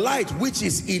that the light which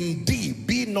is in thee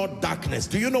be not darkness.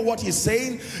 Do you know what he's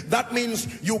saying? That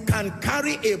means you can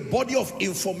carry a body of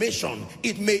information.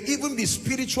 It may even be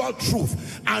spiritual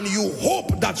truth, and you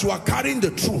hope that you are carrying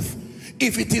the truth.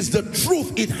 If it is the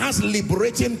truth, it has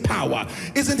liberating power.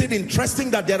 Isn't it interesting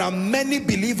that there are many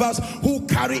believers who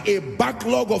carry a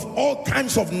backlog of all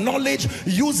kinds of knowledge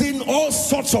using all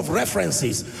sorts of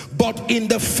references, but in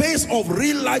the face of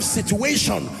real life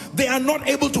situation, they are not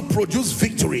able to produce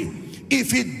victory.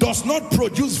 If it does not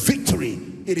produce victory,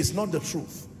 it is not the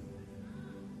truth.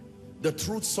 The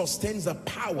truth sustains the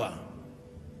power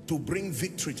to bring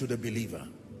victory to the believer.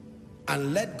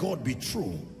 And let God be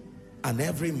true and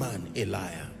every man a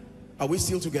liar. Are we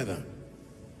still together?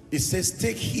 It says,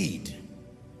 take heed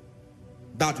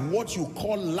that what you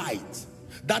call light,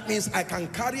 that means I can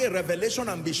carry a revelation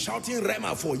and be shouting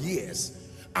Rema for years,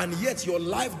 and yet your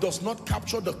life does not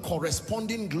capture the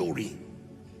corresponding glory.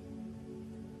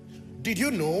 Did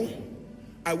you know?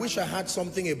 I wish I had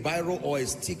something, a biro or a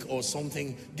stick or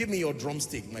something. Give me your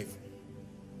drumstick.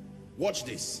 Watch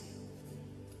this.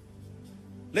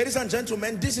 Ladies and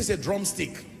gentlemen, this is a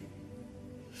drumstick.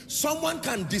 Someone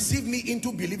can deceive me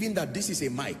into believing that this is a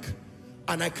mic,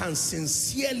 and I can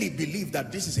sincerely believe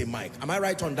that this is a mic. Am I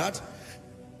right on that?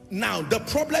 Now, the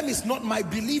problem is not my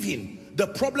believing. The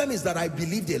problem is that I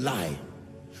believed a lie.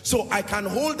 So I can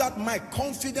hold that mic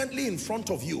confidently in front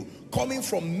of you, coming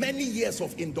from many years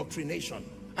of indoctrination.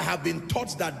 I have been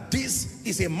taught that this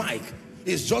is a mic.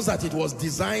 It's just that it was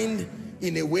designed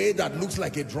in a way that looks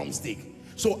like a drumstick.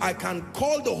 So I can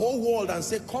call the whole world and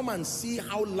say, come and see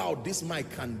how loud this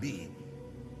mic can be.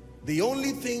 The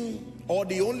only thing, or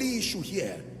the only issue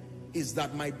here, is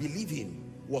that my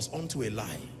believing was unto a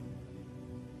lie.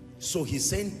 So he's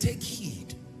saying, take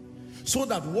heed, so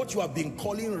that what you have been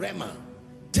calling Rema,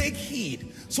 take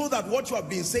heed, so that what you have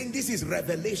been saying, this is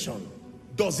revelation,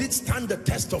 Does it stand the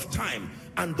test of time?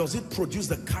 And does it produce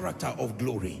the character of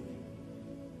glory?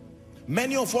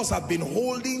 Many of us have been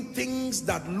holding things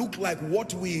that look like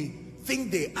what we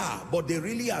think they are, but they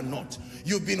really are not.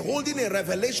 You've been holding a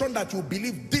revelation that you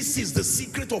believe this is the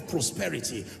secret of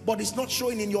prosperity, but it's not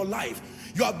showing in your life.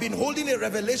 You have been holding a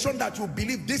revelation that you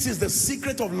believe this is the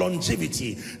secret of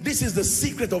longevity, this is the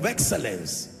secret of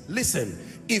excellence. Listen,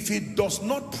 if it does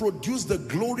not produce the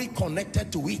glory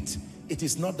connected to it, it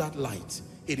is not that light.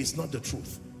 It is not the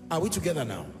truth. Are we together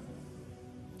now?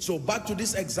 So back to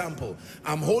this example.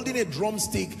 I'm holding a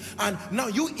drumstick, and now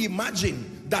you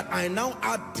imagine that I now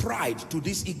add pride to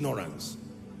this ignorance.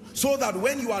 So that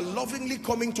when you are lovingly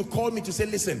coming to call me to say,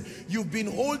 listen, you've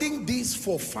been holding this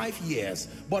for 5 years,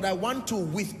 but I want to,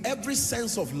 with every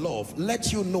sense of love,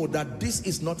 let you know that this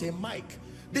is not a mic.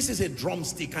 This is a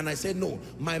drumstick. And I say, no,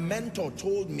 my mentor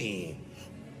told me,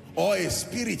 or a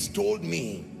spirit told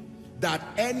me, that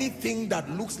anything that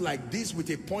looks like this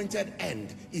with a pointed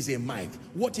end is a mic.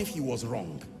 What if he was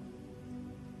wrong?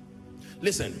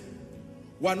 Listen,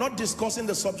 we're not discussing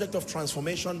the subject of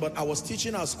transformation, but I was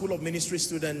teaching our School of Ministry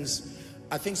students.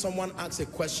 I think someone asked a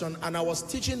question, and I was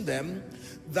teaching them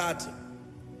that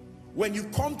when you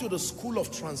come to the School of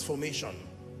Transformation,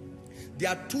 there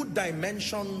are 2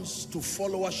 dimensions to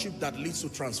followership that leads to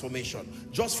transformation.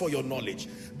 Just for your knowledge,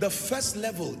 the first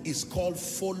level is called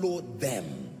follow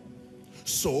them.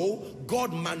 So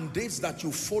God mandates that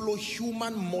you follow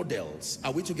human models.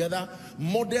 Are we together?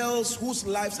 Models whose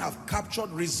lives have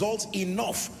captured results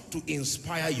enough to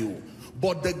inspire you.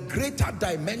 But the greater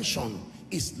dimension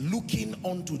is looking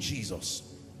unto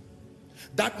Jesus.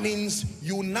 That means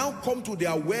you now come to the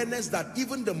awareness that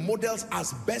even the models,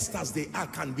 as best as they are,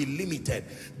 can be limited.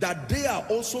 That they are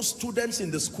also students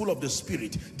in the school of the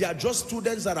Spirit. They are just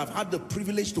students that have had the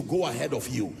privilege to go ahead of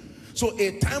you. So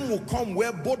a time will come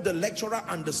where both the lecturer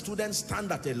and the student stand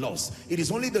at a loss. It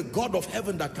is only the God of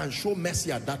heaven that can show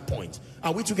mercy at that point.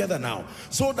 Are we together now?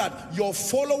 So that your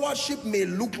followership may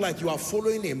look like you are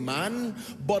following a man,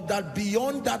 but that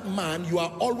beyond that man, you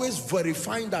are always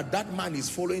verifying that that man is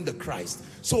following the Christ.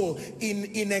 So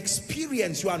in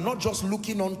experience, you are not just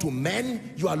looking on to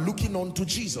men, you are looking on to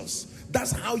Jesus.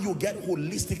 That's how you get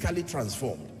holistically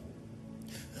transformed.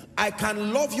 I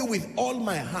can love you with all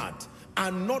my heart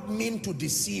and not mean to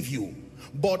deceive you,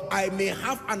 but I may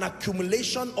have an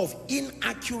accumulation of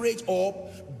inaccurate or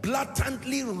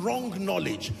blatantly wrong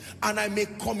knowledge, and I may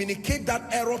communicate that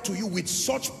error to you with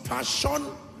such passion,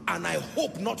 and I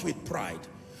hope not with pride,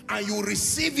 and you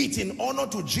receive it in honor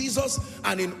to Jesus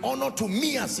and in honor to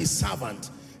me as his servant,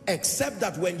 except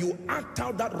that when you act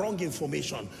out that wrong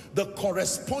information, the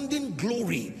corresponding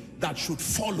glory that should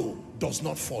follow does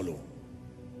not follow.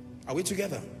 Are we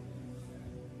together?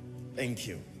 Thank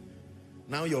you.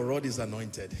 Now your rod is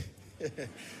anointed.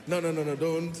 No,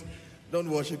 don't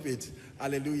worship it.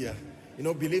 Hallelujah. You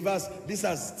know, believers, these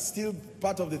are still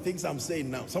part of the things I'm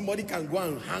saying now. Somebody can go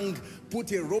and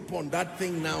put a rope on that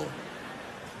thing now.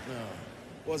 No,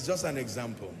 it was just an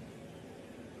example.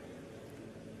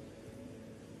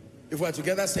 If we're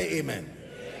together, say amen.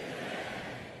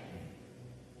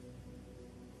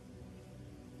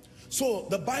 So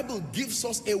the Bible gives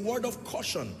us a word of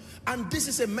caution, and this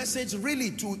is a message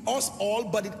really to us all,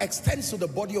 but it extends to the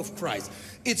body of Christ.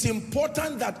 It's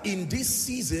important that in this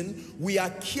season we are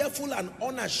careful and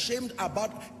unashamed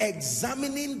about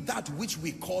examining that which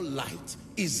we call light.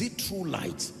 Is it true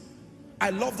light?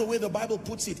 I love the way the Bible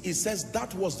puts it. It says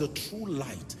that was the true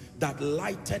light that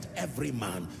lighted every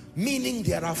man, meaning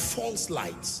there are false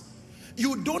lights.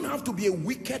 You don't have to be a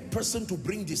wicked person to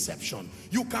bring deception.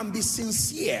 You can be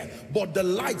sincere, but the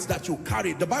lights that you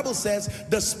carry, the Bible says,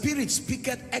 the Spirit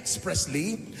speaketh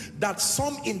expressly that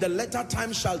some in the latter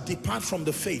time shall depart from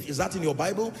the faith. Is that in your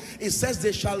Bible? It says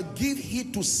they shall give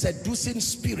heed to seducing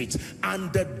spirits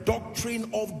and the doctrine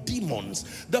of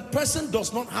demons. The person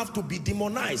does not have to be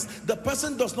demonized. The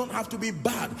person does not have to be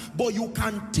bad, but you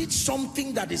can teach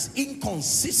something that is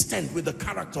inconsistent with the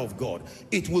character of God.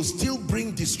 It will still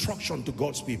bring destruction to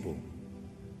God's people.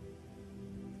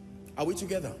 Are we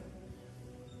together?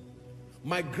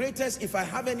 My greatest, if I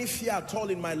have any fear at all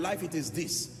in my life, it is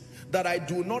this: that I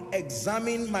do not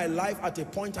examine my life at a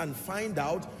point and find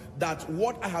out that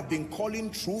what I have been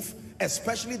calling truth,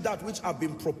 especially that which I've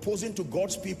been proposing to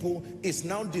God's people, is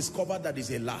now discovered that is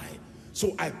a lie.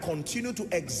 So I continue to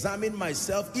examine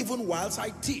myself even whilst I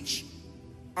teach.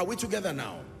 Are we together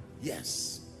now?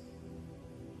 Yes.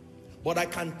 But I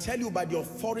can tell you by the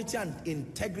authority and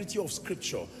integrity of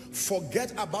Scripture,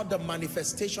 forget about the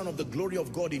manifestation of the glory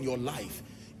of God in your life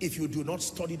if you do not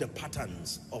study the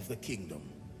patterns of the kingdom.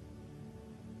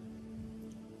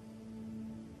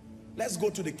 Let's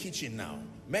go to the kitchen now.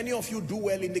 Many of you do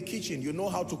well in the kitchen. You know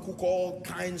how to cook all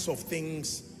kinds of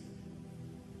things.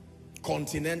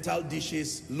 Continental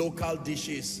dishes, local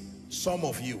dishes, some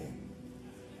of you.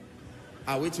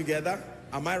 Are we together?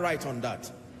 Am I right on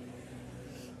that?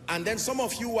 And then some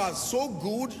of you are so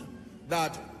good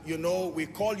that, you know, we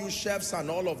call you chefs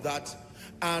and all of that.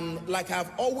 And like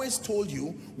I've always told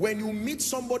you, when you meet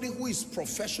somebody who is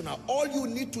professional, all you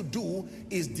need to do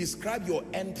is describe your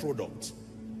end product.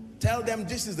 Tell them,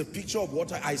 this is the picture of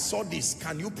what I saw this.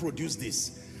 Can you produce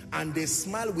this? And they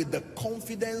smile with the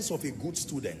confidence of a good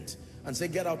student and say,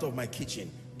 get out of my kitchen.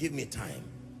 Give me time.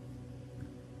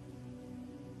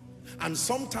 And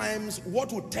sometimes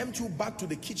what will tempt you back to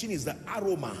the kitchen is the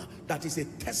aroma that is a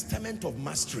testament of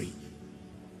mastery.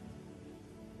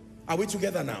 Are we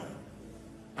together now?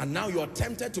 And now you are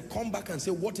tempted to come back and say,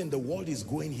 what in the world is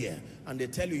going here? And they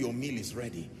tell you your meal is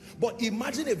ready. But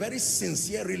imagine a very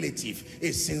sincere relative,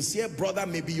 a sincere brother,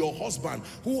 maybe your husband,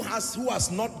 who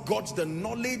has not got the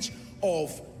knowledge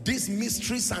of these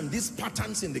mysteries and these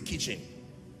patterns in the kitchen.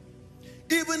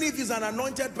 Even if he's an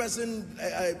anointed person,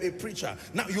 a preacher,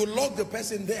 now you lock the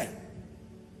person there.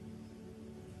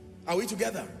 Are we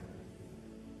together?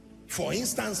 For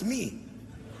instance, me.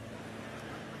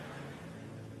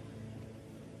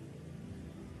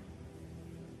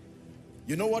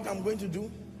 You know what I'm going to do?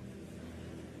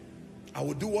 I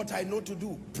will do what I know to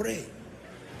do. Pray.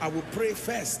 I will pray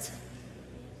first.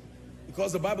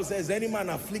 Because the Bible says, any man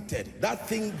afflicted, that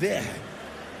thing there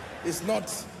is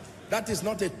not, that is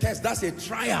not a test, that's a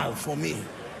trial for me.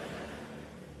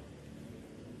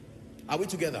 Are we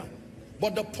together?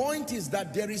 But the point is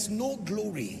that there is no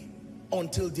glory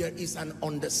until there is an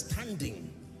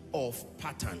understanding of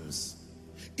patterns.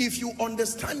 If you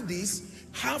understand this,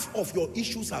 half of your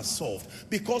issues are solved,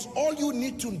 because all you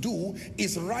need to do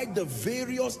is write the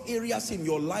various areas in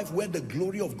your life where the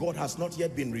glory of God has not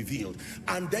yet been revealed,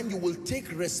 and then you will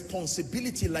take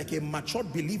responsibility like a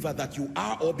matured believer that you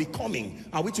are or becoming.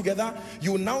 Are we together?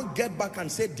 You now get back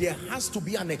and say, there has to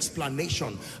be an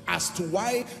explanation as to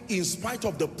why, in spite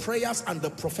of the prayers and the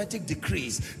prophetic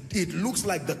decrees, it looks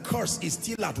like the curse is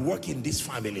still at work in this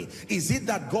family. Is it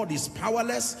that God is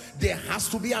powerless? There has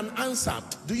to be an answer.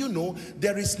 Do you know,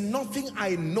 there is nothing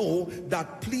I know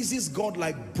that pleases God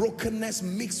like brokenness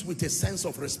mixed with a sense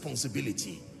of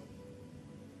responsibility.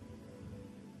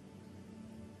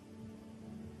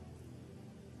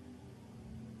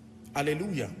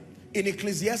 Hallelujah. In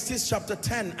Ecclesiastes chapter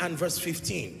 10 and verse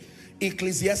 15,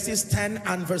 Ecclesiastes 10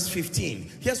 and verse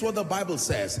 15, here's what the Bible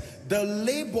says: the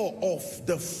labor of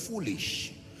the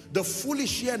foolish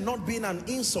here not being an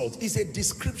insult, is a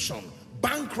description,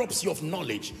 bankruptcy of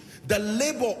knowledge. The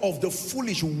labor of the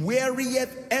foolish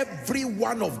wearieth every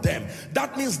one of them.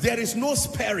 That means there is no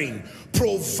sparing,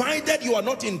 provided you are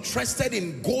not interested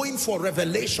in going for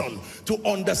revelation to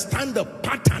understand the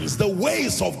patterns, the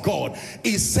ways of God.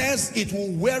 It says it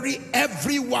will weary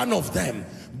every one of them,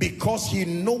 because he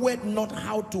knoweth not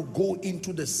how to go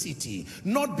into the city.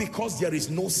 Not because there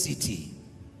is no city,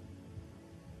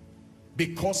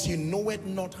 because he knoweth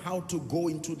not how to go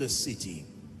into the city.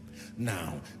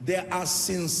 Now, there are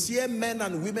sincere men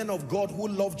and women of God who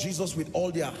love Jesus with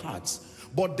all their hearts,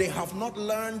 but they have not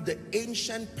learned the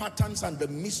ancient patterns and the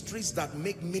mysteries that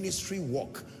make ministry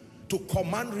work, to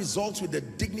command results with the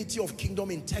dignity of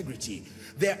kingdom integrity.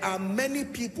 There are many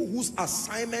people whose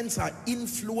assignments are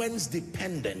influence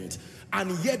dependent,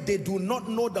 and yet they do not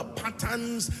know the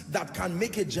patterns that can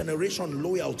make a generation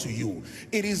loyal to you.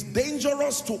 It is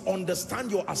dangerous to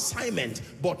understand your assignment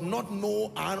but not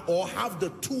know or have the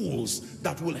tools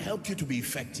that will help you to be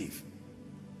effective.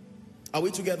 Are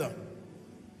we together?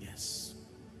 Yes.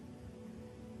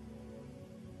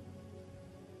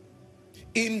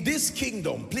 In this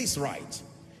kingdom, please write,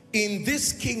 in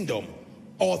this kingdom,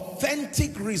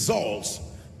 authentic results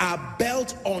are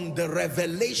built on the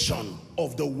revelation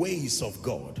of the ways of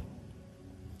God.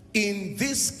 In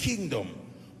this kingdom,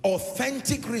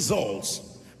 authentic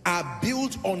results are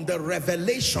built on the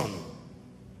revelation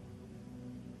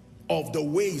of the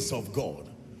ways of God.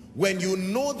 When you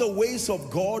know the ways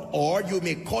of God, or you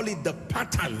may call it the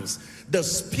patterns, the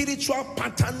spiritual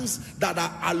patterns that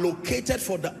are allocated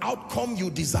for the outcome you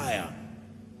desire,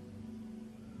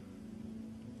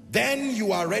 then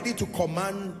you are ready to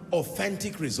command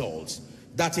authentic results.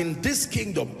 That in this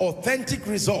kingdom, authentic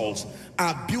results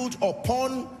are built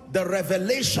upon the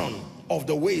revelation of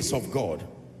the ways of God.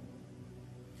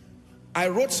 I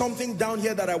wrote something down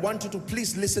here that I want you to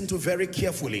please listen to very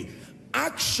carefully.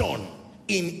 Action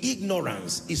in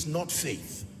ignorance is not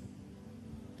faith.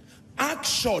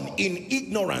 Action in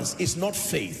ignorance is not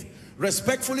faith.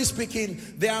 Respectfully speaking,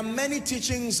 there are many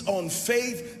teachings on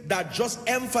faith that just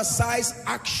emphasize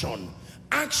action.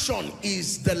 Action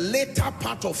is the later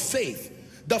part of faith.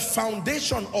 The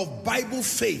foundation of Bible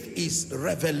faith is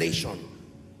revelation,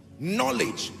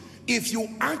 knowledge. If you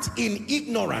act in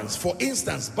ignorance, for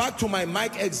instance, back to my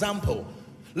mic example,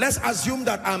 let's assume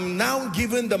that I'm now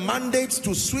given the mandate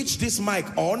to switch this mic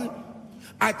on.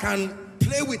 I can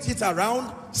play with it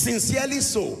around, sincerely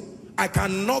so. I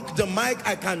can knock the mic,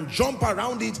 I can jump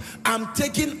around it. I'm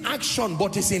taking action,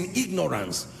 but it's in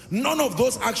ignorance. None of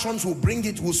those actions will bring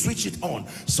it, will switch it on.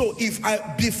 So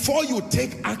before you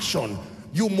take action,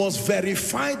 you must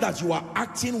verify that you are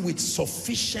acting with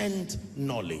sufficient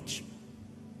knowledge.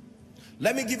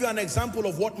 Let me give you an example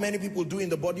of what many people do in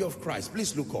the body of Christ.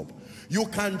 Please look up. You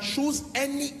can choose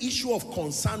any issue of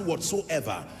concern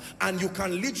whatsoever, and you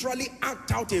can literally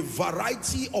act out a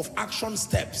variety of action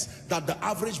steps that the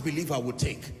average believer would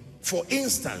take. For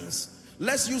instance,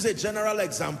 let's use a general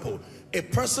example. A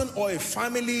person or a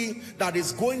family that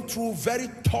is going through very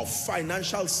tough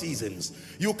financial seasons.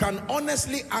 You can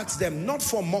honestly ask them, not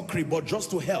for mockery, but just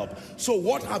to help. So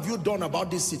what have you done about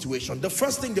this situation? The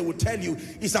first thing they will tell you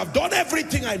is, I've done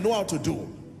everything I know how to do.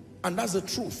 And that's the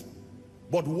truth.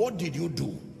 But what did you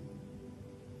do?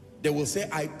 They will say,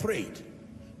 I prayed.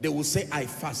 They will say, I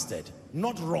fasted.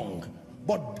 Not wrong.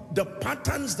 But the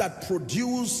patterns that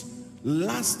produce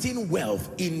lasting wealth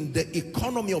in the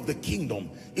economy of the kingdom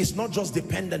is not just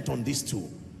dependent on these two.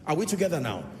 Are we together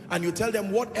now? And you tell them,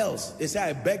 what else? They say,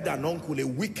 I begged an uncle, a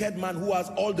wicked man who has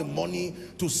all the money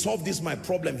to solve this my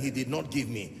problem, he did not give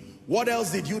me. What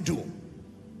else did you do?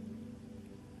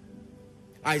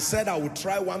 I said I would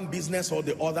try one business or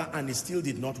the other, and it still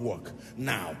did not work.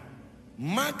 Now,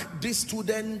 mark this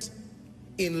student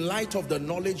in light of the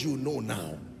knowledge you know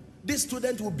now. This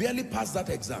student will barely pass that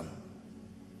exam.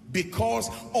 Because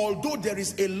although there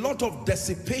is a lot of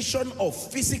dissipation of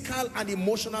physical and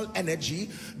emotional energy,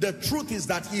 the truth is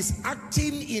that he's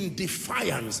acting in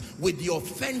defiance with the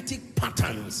authentic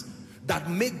patterns that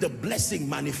make the blessing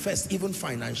manifest even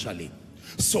financially.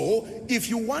 So if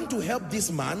you want to help this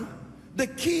man, the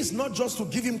key is not just to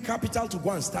give him capital to go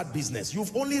and start business.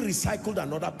 You've only recycled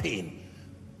another pain.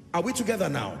 Are we together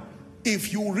now?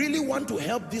 If you really want to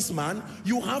help this man,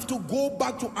 you have to go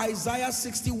back to Isaiah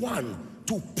 61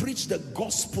 to preach the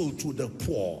gospel to the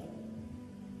poor.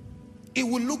 It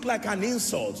will look like an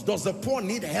insult. Does the poor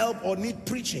need help or need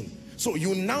preaching? So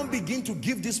you now begin to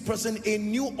give this person a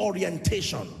new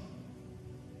orientation.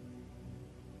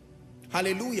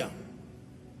 Hallelujah.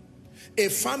 A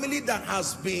family that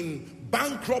has been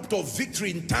bankrupt of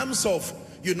victory in terms of,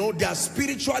 their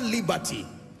spiritual liberty.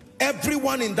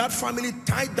 Everyone in that family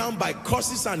tied down by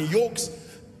curses and yokes.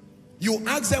 You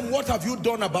ask them, what have you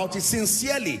done about it?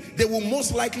 Sincerely, they will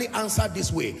most likely answer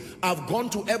this way. I've gone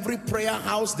to every prayer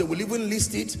house. They will even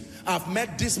list it. I've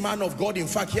met this man of God. In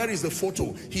fact, here is the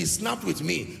photo. He snapped with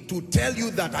me to tell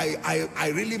you that I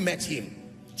really met him.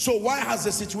 So why has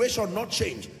the situation not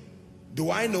changed? Do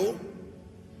I know?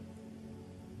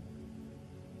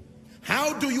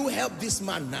 How do you help this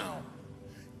man now?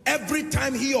 Every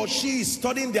time he or she is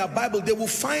studying their Bible, they will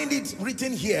find it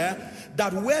written here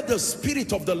that where the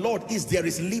Spirit of the Lord is, there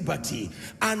is liberty.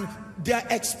 And their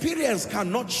experience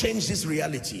cannot change this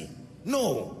reality.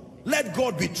 No. Let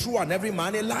God be true and every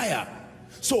man a liar.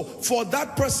 So for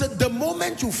that person, the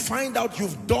moment you find out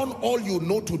you've done all you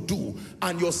know to do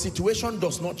and your situation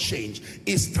does not change,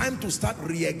 it's time to start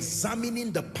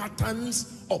re-examining the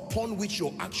patterns upon which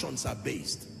your actions are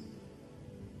based.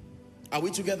 Are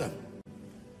we together?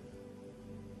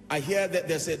 I hear that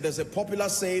there's a popular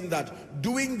saying that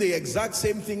doing the exact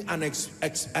same thing and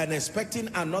expecting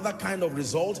another kind of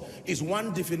result is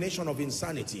one definition of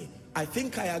insanity. I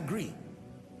think I agree.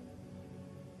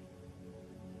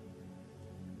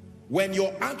 When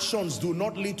your actions do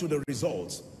not lead to the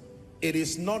results, it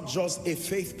is not just a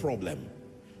faith problem.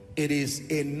 It is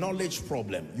a knowledge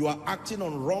problem. You are acting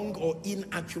on wrong or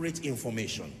inaccurate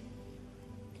information.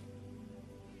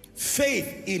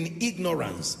 Faith in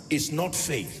ignorance is not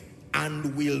faith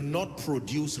and will not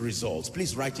produce results.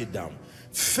 Please write it down.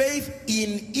 Faith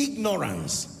in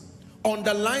ignorance.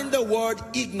 Underline the word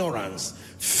ignorance.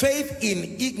 Faith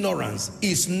in ignorance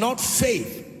is not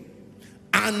faith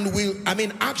and will,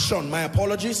 action, my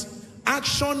apologies.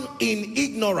 Action in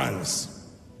ignorance.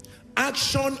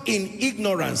 Action in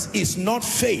ignorance is not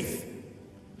faith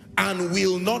and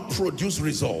will not produce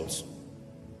results.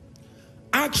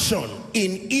 Action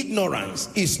in ignorance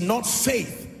is not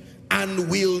faith and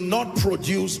will not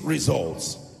produce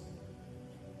results.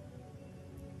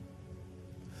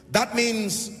 That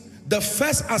means the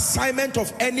first assignment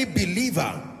of any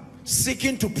believer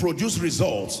seeking to produce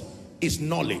results is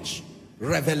knowledge,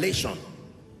 revelation,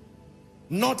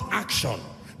 not action.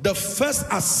 The first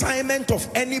assignment of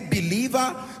any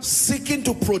believer seeking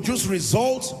to produce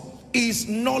results is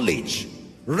knowledge,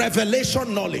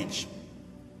 revelation knowledge.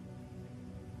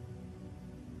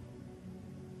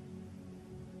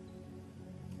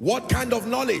 What kind of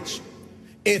knowledge?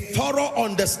 A thorough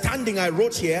understanding, I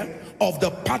wrote here, of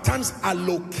the patterns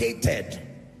allocated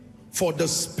for the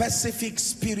specific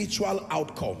spiritual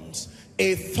outcomes.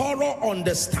 A thorough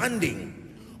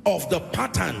understanding of the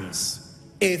patterns,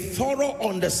 a thorough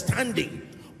understanding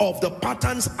of the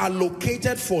patterns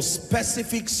allocated for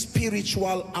specific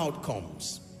spiritual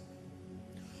outcomes.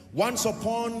 Once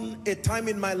upon a time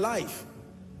in my life,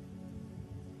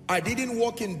 I didn't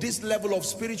walk in this level of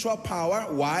spiritual power.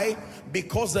 Why?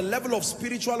 Because the level of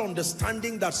spiritual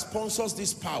understanding that sponsors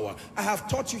this power. I have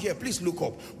taught you here, please look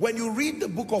up. When you read the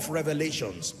book of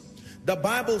Revelations, the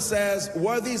Bible says,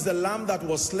 worthy is the lamb that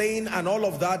was slain and all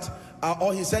of that.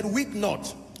 Or he said, weep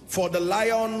not, for the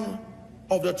Lion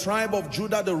of the tribe of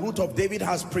Judah, the root of David,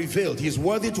 has prevailed. He is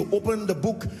worthy to open the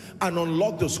book and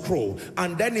unlock the scroll.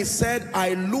 And then he said,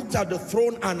 I looked at the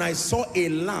throne and I saw a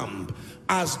lamb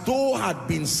as though had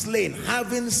been slain,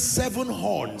 having 7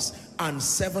 horns and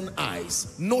 7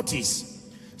 eyes. Notice,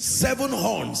 7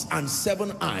 horns and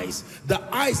 7 eyes. The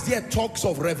eyes there talks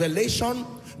of revelation.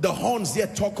 The horns there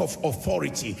talk of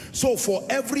authority. So for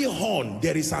every horn,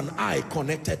 there is an eye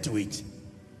connected to it.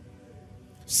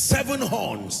 7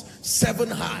 horns,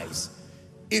 7 eyes.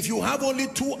 If you have only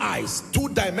 2 eyes, 2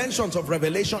 dimensions of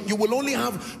revelation, you will only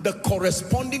have the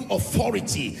corresponding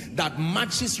authority that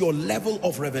matches your level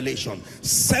of revelation.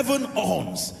 7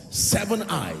 horns, 7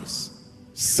 eyes.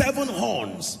 7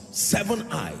 horns, 7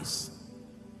 eyes.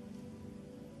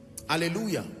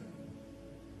 Hallelujah.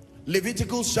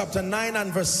 Leviticus chapter 9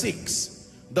 and verse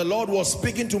 6. The Lord was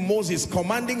speaking to Moses,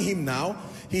 commanding him now.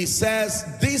 He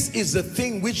says, this is the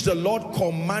thing which the Lord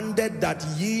commanded that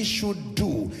ye should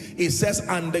do. He says,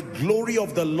 and the glory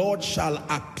of the Lord shall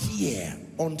appear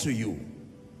unto you.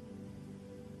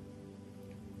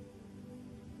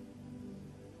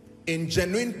 In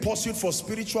genuine pursuit for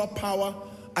spiritual power,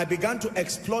 I began to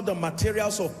explore the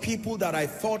materials of people that I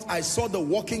thought I saw the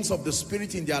workings of the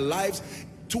Spirit in their lives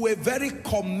to a very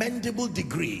commendable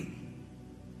degree.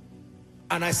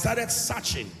 And I started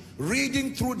searching,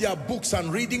 reading through their books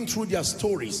and reading through their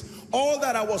stories. All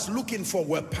that I was looking for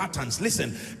were patterns.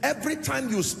 Listen, every time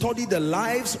you study the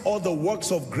lives or the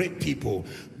works of great people,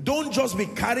 don't just be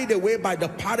carried away by the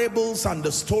parables and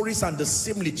the stories and the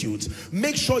similitudes.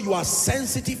 Make sure you are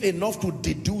sensitive enough to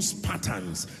deduce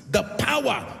patterns. The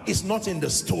power is not in the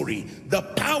story. The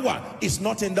power is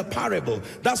not in the parable.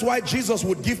 That's why Jesus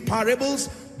would give parables,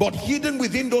 but hidden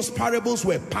within those parables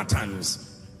were patterns.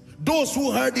 Those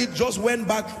who heard it just went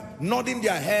back nodding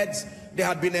their heads. They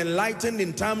had been enlightened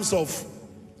in terms of,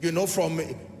 you know, from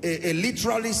a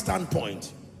literary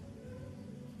standpoint.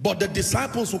 But the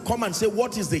disciples will come and say,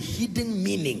 what is the hidden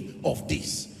meaning of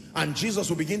this? And Jesus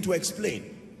will begin to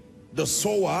explain. The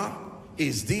sower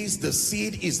is this, the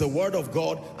seed is the word of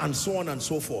God, and so on and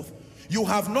so forth. You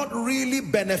have not really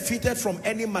benefited from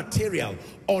any material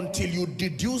until you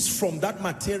deduce from that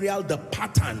material the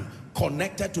pattern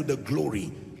connected to the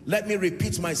glory. Let me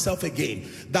repeat myself again,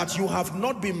 that you have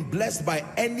not been blessed by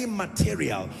any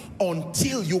material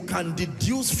until you can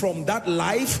deduce from that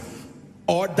life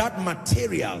or that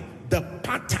material the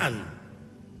pattern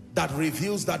that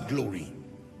reveals that glory.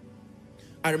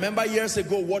 I remember years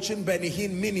ago watching Benny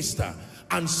Hinn minister,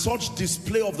 and such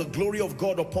display of the glory of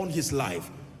God upon his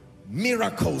life.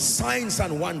 Miracles, signs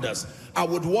and wonders. I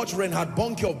would watch Reinhard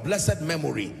Bonnke of blessed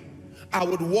memory. I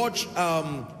would watch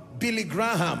Billy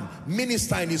Graham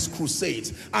minister in his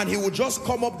crusades, and he would just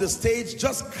come up the stage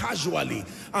just casually,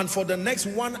 and for the next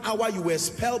 1 hour you were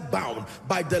spellbound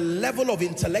by the level of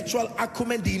intellectual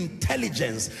acumen, the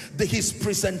intelligence. His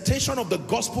presentation of the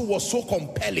gospel was so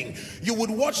compelling. You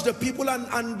would watch the people,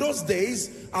 and those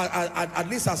days, at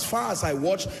least as far as I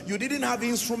watched, you didn't have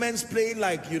instruments playing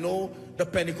like, you know, the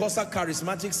Pentecostal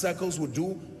charismatic circles would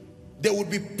do. There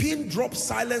would be pin drop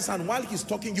silence, and while he's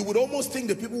talking, you would almost think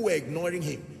the people were ignoring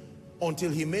him.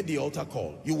 Until he made the altar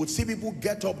call, you would see people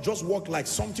get up, just walk like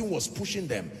something was pushing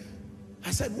them. I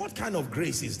said, what kind of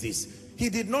grace is this? He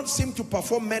did not seem to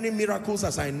perform many miracles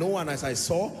as I know and as I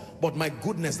saw, but my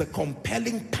goodness, the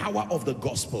compelling power of the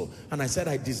gospel. And I said,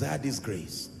 I desire this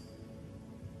grace.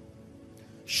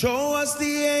 Show us the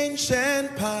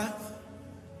ancient path.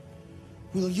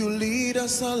 Will you lead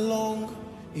us along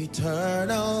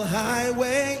eternal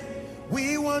highway?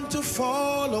 We want to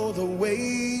follow the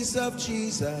ways of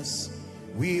Jesus.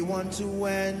 We want to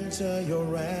enter your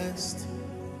rest.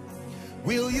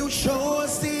 Will you show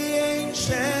us the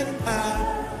ancient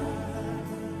path?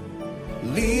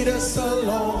 Lead us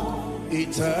along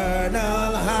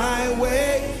eternal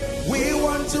highway. We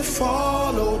want to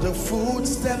follow the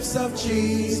footsteps of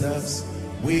Jesus.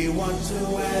 We want to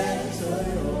enter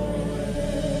your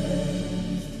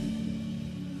rest.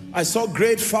 I saw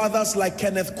great fathers like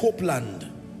Kenneth Copeland,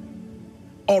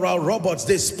 Oral Roberts.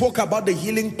 They spoke about the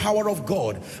healing power of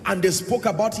God, and they spoke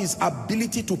about his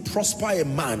ability to prosper a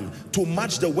man, to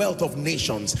match the wealth of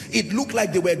nations. It looked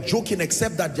like they were joking,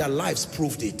 except that their lives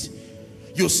proved it.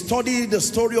 You study the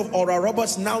story of Oral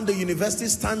Roberts, now the university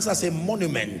stands as a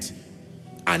monument,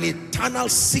 an eternal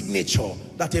signature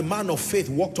that a man of faith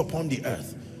walked upon the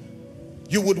earth.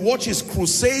 You would watch his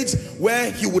crusades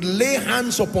where he would lay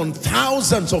hands upon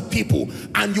thousands of people,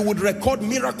 and you would record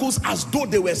miracles as though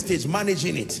they were stage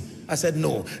managing it. I said,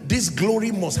 no, this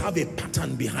glory must have a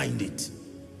pattern behind it.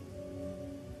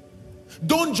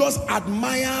 Don't just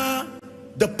admire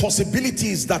the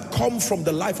possibilities that come from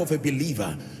the life of a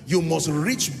believer. You must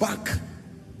reach back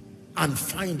and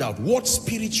find out what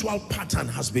spiritual pattern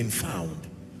has been found.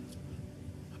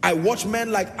 I watch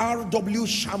men like R.W.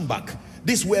 Shambach.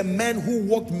 These were men who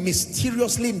walked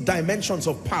mysteriously in dimensions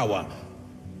of power.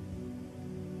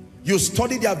 You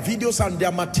study their videos and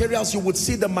their materials, you would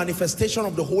see the manifestation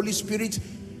of the Holy Spirit.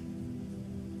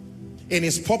 In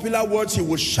his popular words, he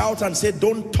would shout and say,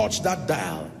 don't touch that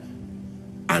dial.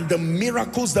 And the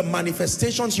miracles, the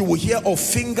manifestations you will hear of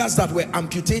fingers that were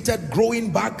amputated,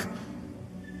 growing back.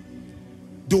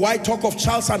 Do I talk of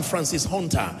Charles and Francis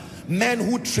Hunter? Men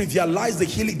who trivialized the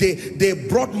healing. They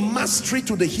brought mastery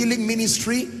to the healing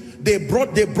ministry. They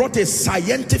brought a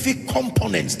scientific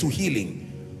component to healing.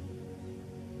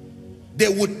 They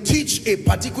would teach a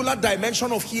particular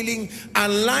dimension of healing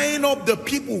and line up the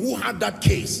people who had that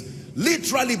case,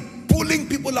 literally pulling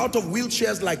people out of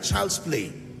wheelchairs like child's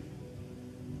play.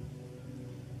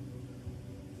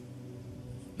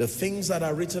 The things that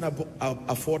are written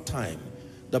aforetime,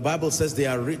 the Bible says they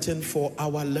are written for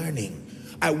our learning.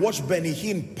 I watched Benny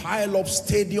Hinn pile up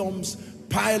stadiums,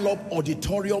 pile up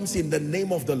auditoriums in the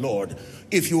name of the Lord.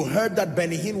 If you heard that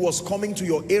Benny Hinn was coming to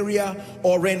your area,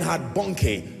 or Reinhard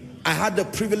Bonnke, I had the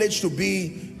privilege to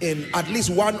be in at least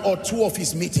one or two of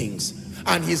his meetings.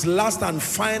 And his last and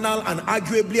final, and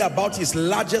arguably about his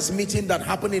largest meeting that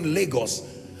happened in Lagos.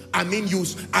 I mean,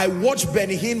 I watched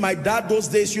Benny Hinn. My dad those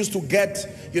days used to get,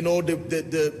 you know,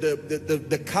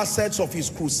 the cassettes of his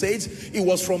crusades. It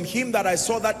was from him that I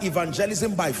saw that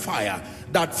evangelism by fire.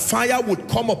 That fire would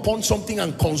come upon something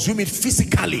and consume it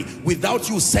physically without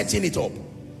you setting it up.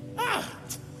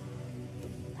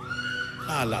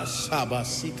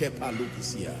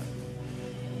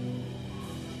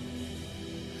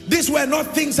 These were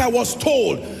not things I was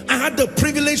told. I had the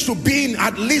privilege to be in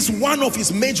at least one of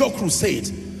his major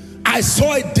crusades. I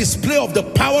saw a display of the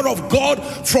power of God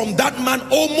from that man,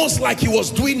 almost like he was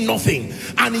doing nothing.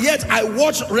 And yet I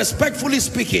watched, respectfully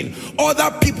speaking,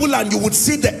 other people, and you would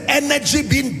see the energy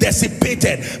being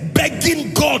dissipated,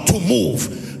 begging God to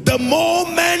move. The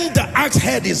moment the axe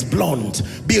head is blunt,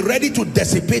 be ready to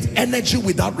dissipate energy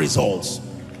without results.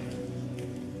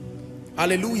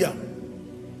 Hallelujah.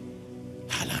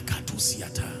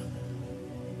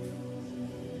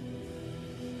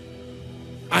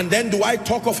 And then do I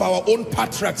talk of our own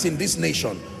patriarchs in this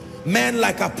nation? Men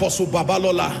like Apostle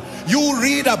Babalola. You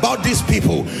read about these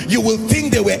people, you will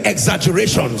think they were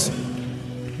exaggerations.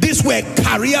 These were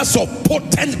carriers of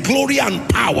potent glory and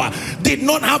power. Did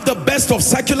not have the best of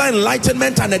secular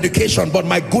enlightenment and education, but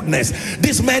my goodness,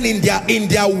 these men in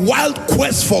their wild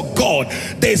quest for God,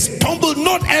 they stumbled,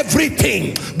 not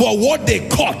everything, but what they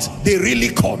caught, they really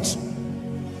caught.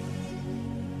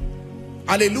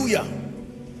 Hallelujah.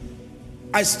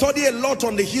 I study a lot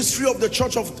on the history of the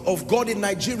Church of God in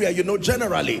Nigeria, you know,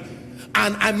 generally.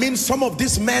 And I mean, some of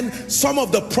these men, some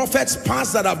of the prophets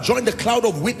past that have joined the cloud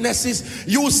of witnesses,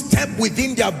 you step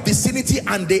within their vicinity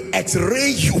and they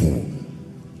x-ray you.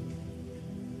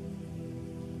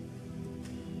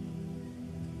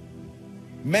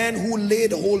 Men who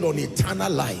laid hold on eternal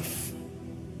life,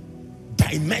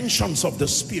 dimensions of the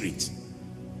Spirit.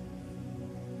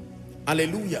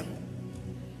 Hallelujah.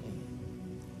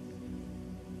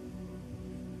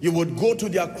 You would go to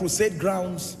their crusade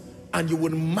grounds and you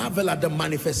would marvel at the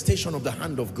manifestation of the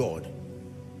hand of God.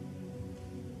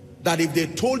 That if they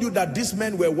told you that these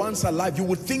men were once alive, you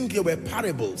would think they were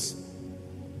parables.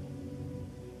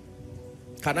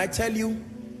 Can I tell you,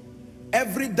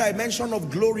 every dimension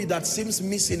of glory that seems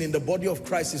missing in the body of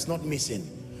Christ is not missing,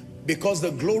 because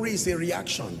the glory is a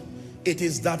reaction. It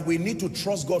is that we need to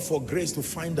trust God for grace to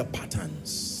find the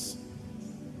patterns.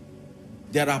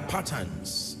 There are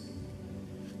patterns.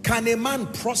 Can a man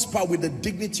prosper with the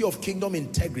dignity of kingdom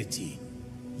integrity?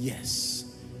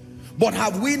 Yes. But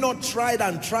have we not tried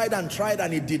and tried and tried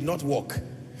and it did not work?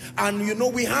 And you know,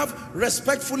 we have,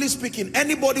 respectfully speaking,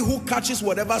 anybody who catches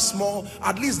whatever small,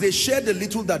 at least they share the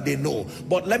little that they know.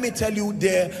 But let me tell you,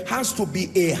 there has to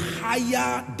be a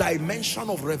higher dimension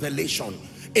of revelation,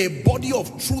 a body of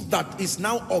truth that is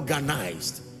now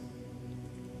organized.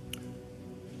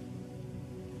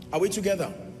 Are we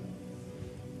together?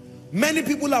 Many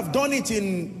people have done it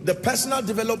in the personal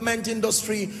development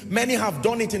industry. Many have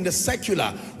done it in the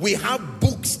secular. We have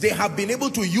books. They have been able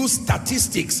to use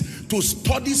statistics to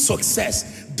study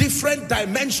success, different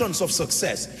dimensions of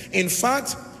success. In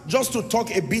fact, just to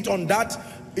talk a bit on that,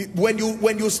 when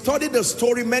you study the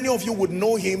story, many of you would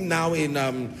know him now in,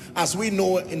 as we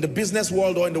know, in the business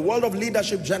world or in the world of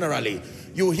leadership generally.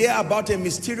 You hear about a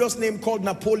mysterious name called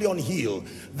Napoleon Hill.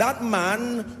 That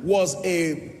man was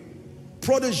a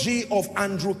protege of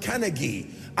Andrew Carnegie,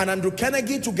 and Andrew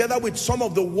Carnegie, together with some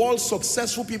of the world's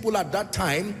successful people at that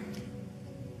time,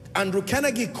 Andrew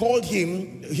Carnegie called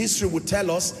him, history would tell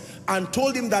us, and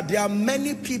told him that there are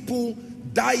many people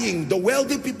dying. The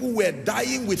wealthy people were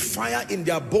dying with fire in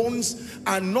their bones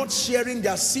and not sharing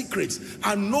their secrets,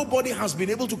 and nobody has been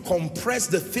able to compress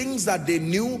the things that they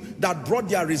knew that brought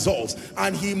their results.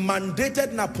 And he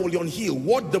mandated Napoleon Hill,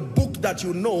 what the book that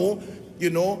you know,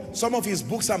 some of his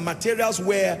books and materials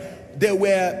where they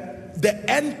were the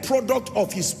end product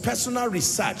of his personal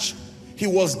research. He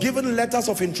was given letters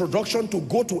of introduction to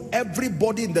go to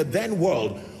everybody in the then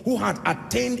world who had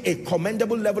attained a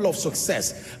commendable level of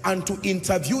success and to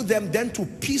interview them, then to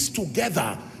piece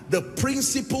together the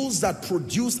principles that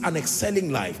produced an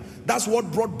excelling life. That's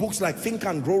what brought books like Think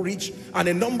and Grow Rich and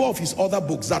a number of his other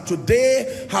books that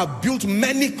today have built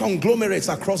many conglomerates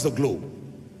across the globe.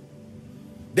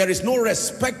 There is no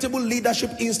respectable leadership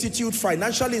institute,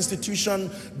 financial institution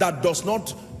that does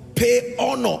not pay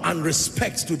honor and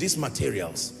respect to these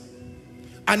materials.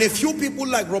 And a few people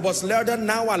like Robert Slerdon,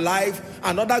 now alive,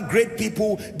 and other great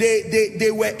people, they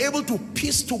were able to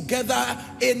piece together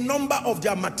a number of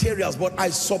their materials. But I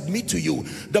submit to you,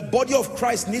 the body of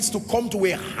Christ needs to come to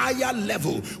a higher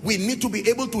level. We need to be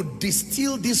able to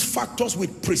distill these factors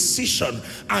with precision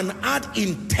and add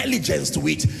intelligence to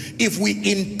it. If we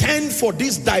intend for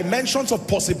these dimensions of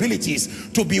possibilities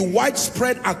to be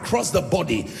widespread across the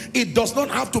body, it does not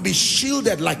have to be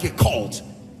shielded like a cult.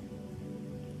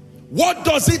 What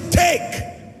does it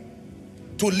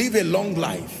take to live a long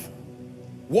life?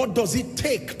 What does it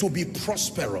take to be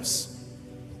prosperous?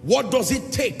 What does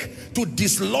it take to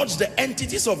dislodge the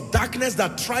entities of darkness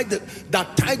that tie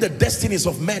the destinies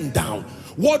of men down?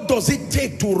 What does it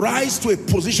take to rise to a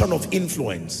position of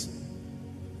influence?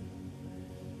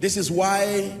 This is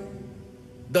why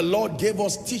the Lord gave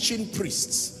us teaching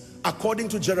priests, according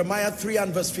to Jeremiah 3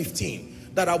 and verse 15.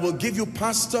 That I will give you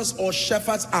pastors or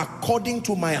shepherds according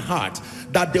to my heart,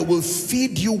 that they will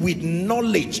feed you with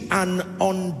knowledge and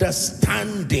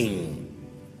understanding.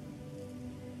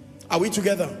 Are we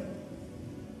together?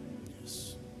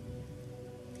 Yes.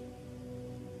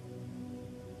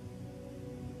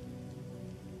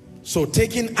 So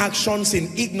taking actions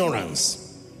in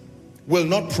ignorance will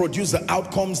not produce the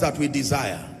outcomes that we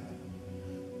desire.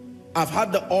 I've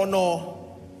had the honor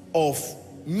of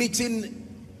meeting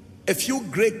a few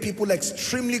great people,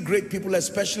 extremely great people,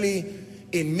 especially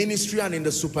in ministry and in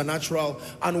the supernatural,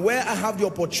 and where I have the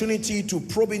opportunity to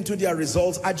probe into their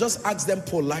results, I just ask them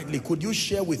politely, could you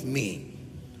share with me,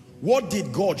 what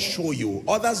did God show you?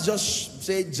 Others just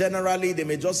say generally, they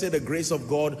may just say the grace of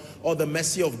God or the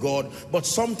mercy of God, but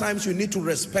sometimes you need to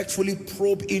respectfully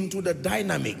probe into the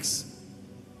dynamics.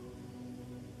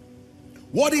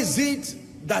 What is it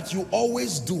that you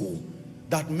always do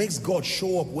that makes God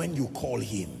show up when you call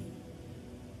him?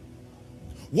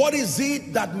 What is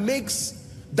it that makes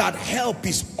that help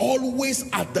is always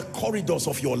at the corridors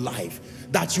of your life,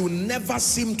 that you never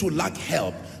seem to lack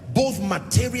help, both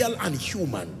material and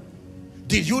human?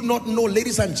 Did you not know,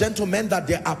 ladies and gentlemen, that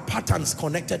there are patterns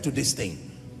connected to this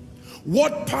thing?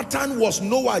 What pattern was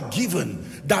Noah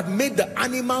given that made the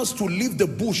animals to leave the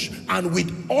bush and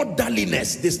with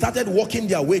orderliness they started walking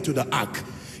their way to the ark?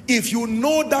 If you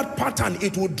know that pattern,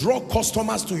 it will draw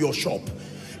customers to your shop.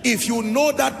 If you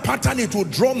know that pattern, it will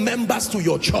draw members to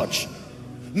your church.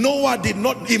 Noah did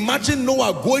not imagine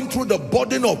Noah going through the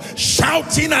burden of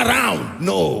shouting around.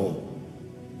 No.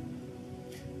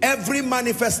 Every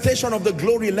manifestation of the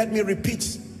glory, let me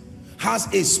repeat,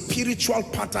 has a spiritual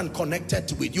pattern connected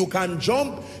to it. You can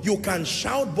jump, you can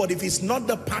shout, but if it's not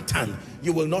the pattern,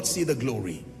 you will not see the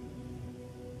glory.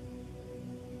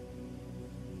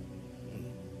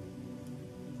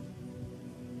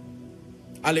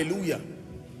 Hallelujah.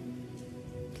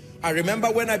 I remember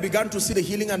when I began to see the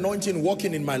healing anointing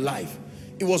working in my life.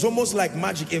 It was almost like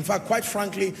magic. In fact, quite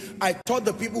frankly, I thought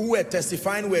the people who were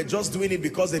testifying were just doing it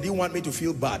because they didn't want me to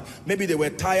feel bad. Maybe they were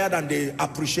tired and they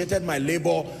appreciated my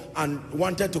labor and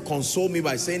wanted to console me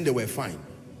by saying they were fine.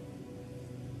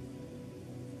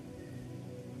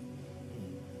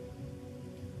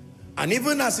 And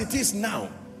even as it is now,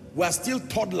 we are still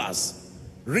toddlers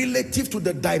relative to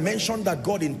the dimension that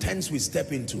God intends we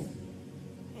step into.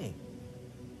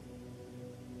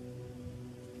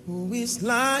 Who is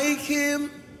like him,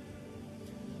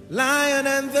 Lion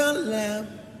and the Lamb,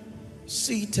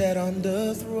 seated on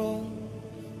the throne.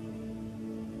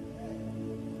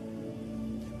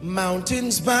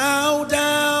 Mountains bow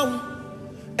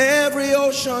down, every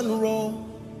ocean roar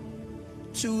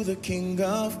to the King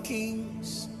of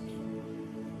Kings.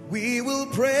 We will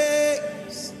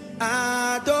praise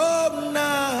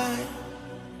Adonai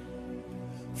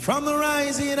from the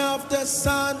rising of the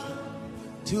sun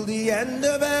till the end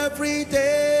of every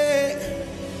day.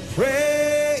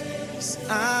 Praise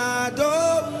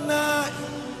Adonai.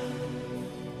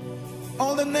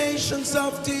 All the nations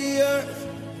of the earth,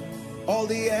 all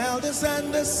the elders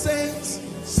and the saints,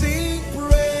 sing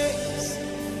praise.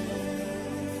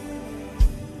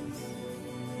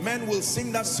 Men will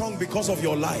sing that song because of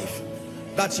your life.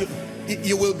 That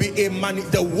you will be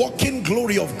the walking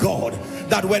glory of God.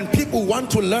 That when people want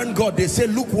to learn God, they say,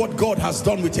 look what God has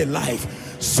done with a life.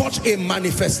 Such a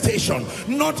manifestation,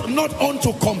 not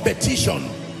unto competition.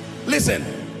 Listen,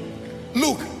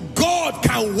 look, God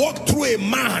can walk through a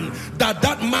man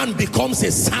that man becomes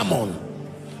a sermon.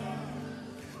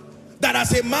 That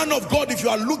as a man of God, if you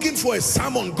are looking for a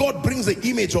sermon, God brings the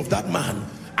image of that man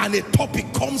and a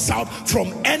topic comes out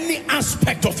from any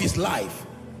aspect of his life.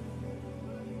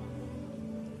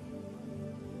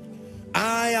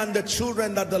 I and the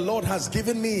children that the Lord has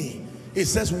given me, it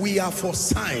says we are for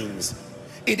signs.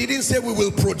 It didn't say we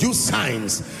will produce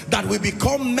signs, that we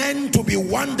become men to be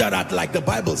wondered at, like the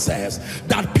Bible says.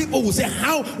 That people will say,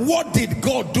 what did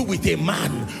God do with a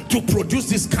man to produce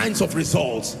these kinds of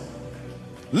results?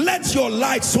 Let your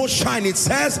light so shine, it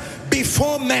says,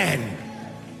 before men.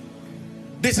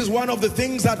 This is one of the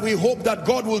things that we hope that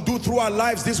God will do through our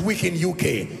lives this week in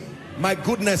UK. My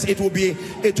goodness, it will be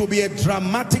a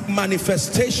dramatic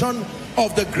manifestation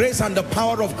of the grace and the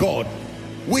power of God.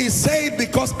 We say it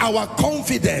because our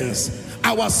confidence,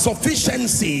 our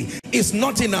sufficiency is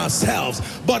not in ourselves.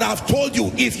 But I've told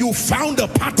you, if you found a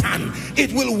pattern,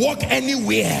 it will work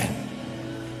anywhere.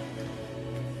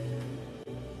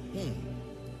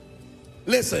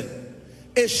 Listen,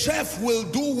 a chef will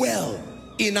do well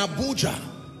in Abuja.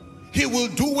 He will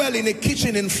do well in a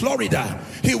kitchen in Florida.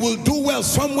 He will do well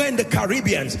somewhere in the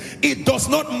Caribbean. It does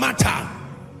not matter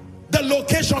the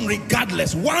location,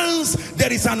 regardless. Once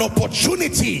there is an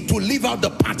opportunity to live out the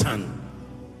pattern,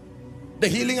 the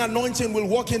healing anointing will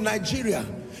work in Nigeria.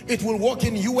 It will work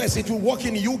in US. It will work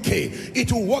in UK.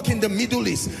 It will work in the Middle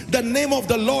East. The name of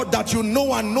the Lord that you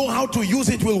know and know how to use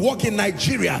it will work in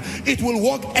Nigeria. It will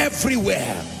work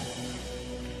everywhere.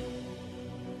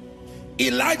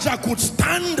 Elijah could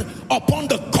stand upon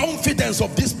the confidence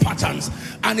of these patterns,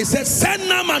 and he said, send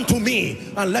Naaman to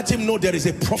me and let him know there is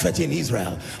a prophet in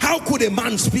Israel. How could a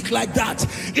man speak like that?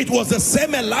 It was the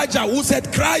same Elijah who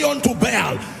said, cry unto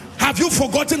Baal. Have you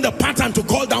forgotten the pattern to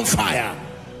call down fire?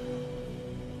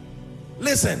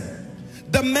 Listen,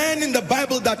 the men in the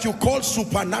Bible that you call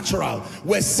supernatural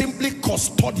were simply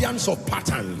custodians of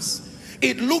patterns.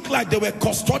 It looked like they were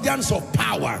custodians of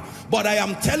power, but I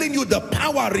am telling you, the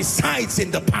power resides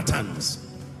in the patterns.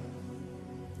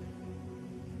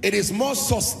 It is more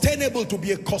sustainable to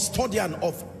be a custodian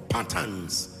of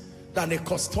patterns than a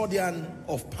custodian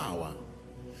of power.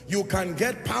 You can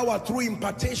get power through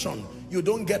impartation. You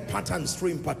don't get patterns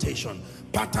through impartation.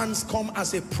 Patterns come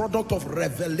as a product of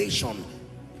revelation.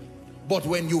 But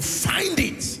when you find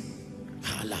it,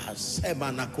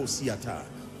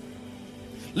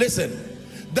 listen,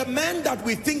 the men that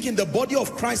we think in the body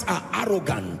of Christ are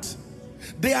arrogant.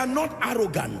 They are not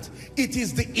arrogant. It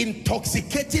is the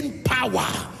intoxicating power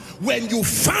when you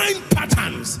find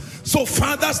patterns. So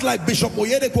fathers like Bishop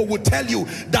Oyedeko would tell you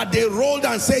that they rolled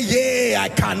and say, yeah, I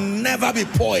can never be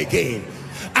poor again.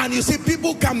 And you see,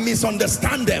 people can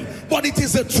misunderstand them, but it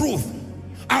is the truth.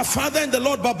 Our father in the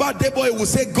Lord, Baba Deboy, will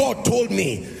say, God told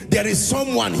me there is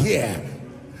someone here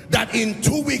that in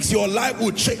 2 weeks your life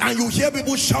will change. And you hear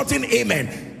people shouting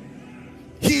amen.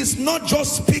 He is not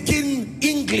just speaking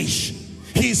English,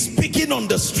 he is speaking on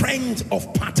the strength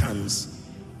of patterns.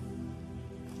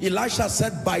 Elisha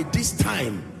said, by this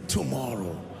time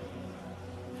tomorrow.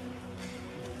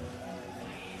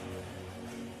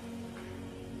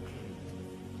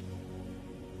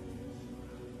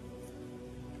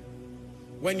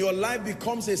 When your life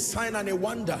becomes a sign and a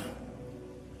wonder,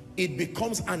 it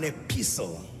becomes an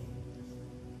epistle.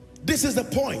 This is the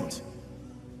point.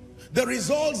 The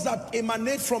results that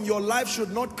emanate from your life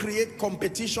should not create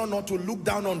competition or to look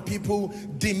down on people,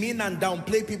 demean and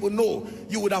downplay people. No,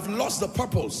 you would have lost the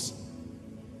purpose.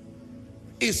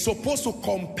 It's supposed to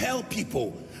compel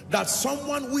people that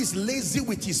someone who is lazy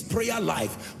with his prayer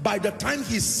life, by the time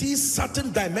he sees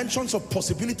certain dimensions of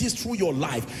possibilities through your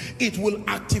life, it will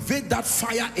activate that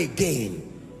fire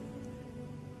again.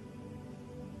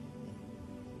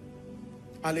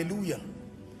 Hallelujah.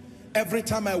 Every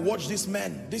time I watch this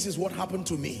man, this is what happened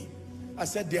to me. I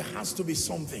said, there has to be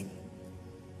something.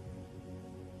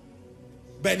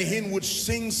 Benny Hinn would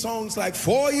sing songs like,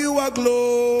 for you are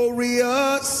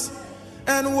glorious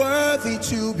and worthy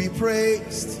to be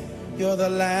praised. You're the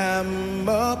Lamb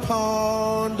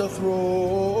upon the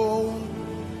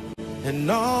throne, and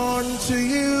unto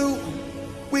you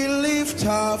we lift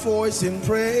our voice in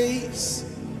praise.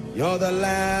 You're the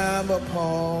Lamb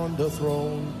upon the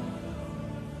throne.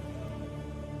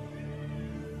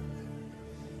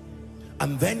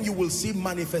 And then you will see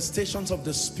manifestations of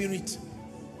the Spirit,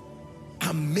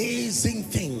 amazing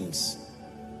things.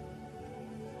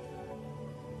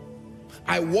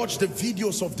 I watched the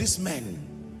videos of this man,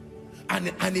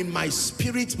 and in my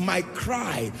spirit, my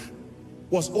cry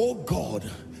was, oh God,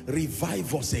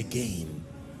 revive us again.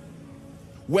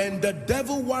 When the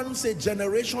devil wants a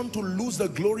generation to lose the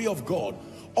glory of God,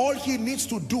 all he needs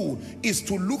to do is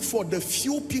to look for the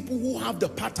few people who have the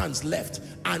patterns left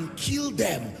and kill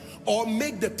them, or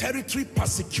make the territory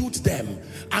persecute them,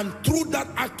 and through that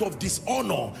act of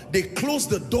dishonor, they close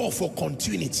the door for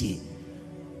continuity.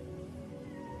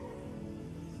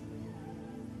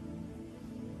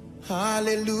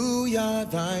 Hallelujah,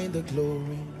 thine the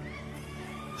glory.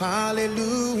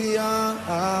 Hallelujah,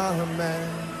 amen.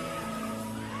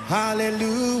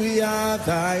 Hallelujah,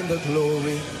 thine the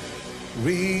glory.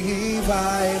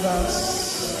 Revive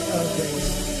us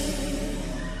again.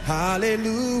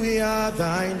 Hallelujah,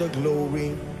 thine the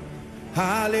glory.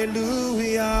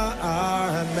 Hallelujah,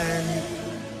 amen.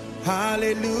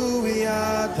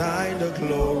 Hallelujah, thine the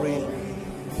glory.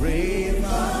 Revive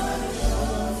us.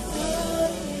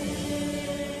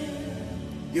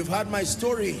 You've heard my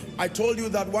story. I told you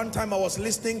that one time I was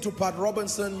listening to Pat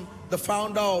Robinson, the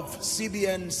founder of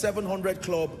CBN 700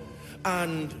 Club,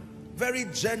 and very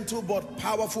gentle but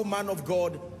powerful man of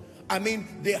God. I mean,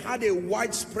 they had a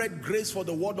widespread grace for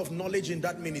the word of knowledge in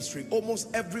that ministry. Almost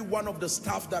every one of the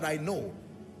staff that I know,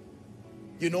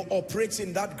 you know, operates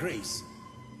in that grace.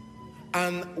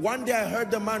 And one day I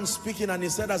heard the man speaking, and he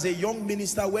said, as a young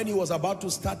minister, when he was about to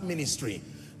start ministry,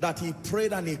 that he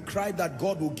prayed and he cried that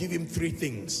God will give him three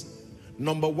things.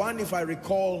 Number one, if I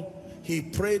recall, he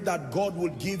prayed that God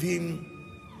would give him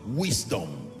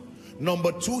wisdom.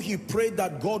 Number two, he prayed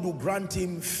that God will grant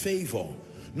him favor.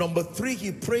 Number three,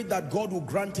 he prayed that God will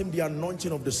grant him the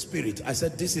anointing of the Spirit. I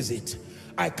said, this is it.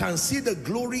 I can see the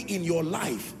glory in your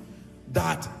life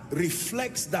that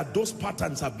reflects that those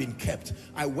patterns have been kept.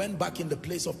 I went back in the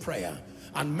place of prayer,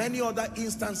 and many other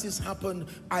instances happened.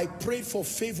 I prayed for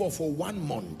favor for 1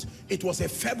 month. It was a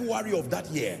February of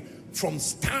that year, from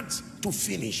start to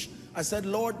finish. I said,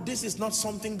 Lord, this is not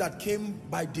something that came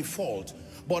by default,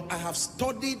 but I have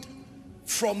studied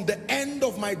from the end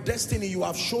of my destiny. You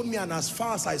have shown me, and as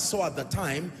far as I saw at the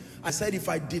time, I said, if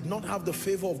I did not have the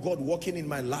favor of God working in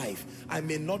my life, I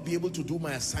may not be able to do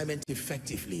my assignment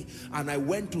effectively. And I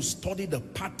went to study the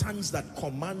patterns that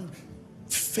command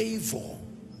favor.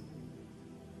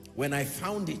 When I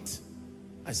found it,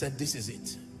 I said, this is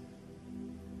it.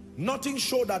 Nothing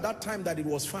showed at that time that it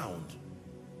was found.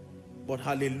 But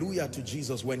hallelujah to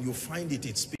Jesus, when you find it,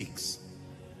 it speaks.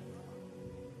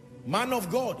 Man of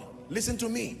God, listen to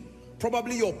me.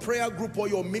 Probably your prayer group or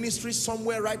your ministry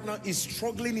somewhere right now is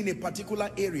struggling in a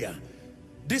particular area.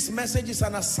 This message is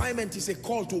an assignment, is a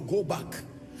call to go back.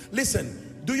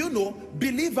 Listen, do you know,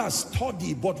 believers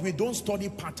study, but we don't study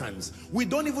patterns. We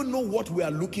don't even know what we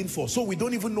are looking for, so we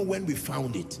don't even know when we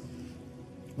found it.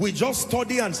 We just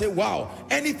study and say, wow,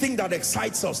 anything that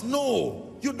excites us.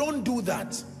 No, you don't do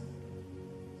that.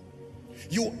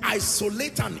 You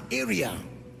isolate an area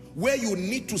where you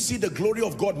need to see the glory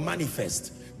of God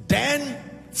manifest. Then,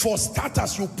 for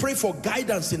starters, you pray for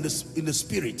guidance in the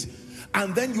Spirit.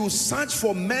 And then you search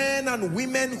for men and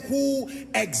women who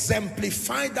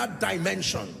exemplify that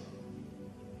dimension.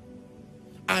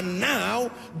 And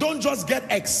now, don't just get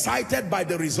excited by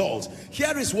the results.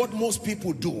 Here is what most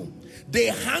people do. They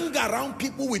hang around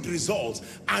people with results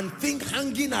and think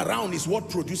hanging around is what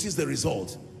produces the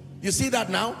result. You see that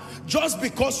now? Just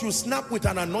because you snap with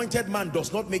an anointed man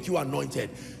does not make you anointed.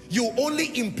 You only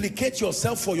implicate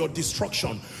yourself for your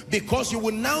destruction, because you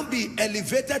will now be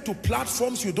elevated to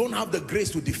platforms you don't have the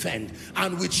grace to defend,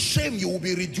 and with shame you will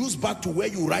be reduced back to where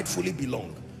you rightfully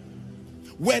belong.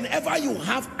 Whenever you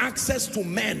have access to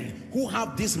men who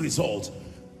have this result,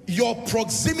 your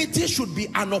proximity should be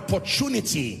an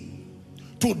opportunity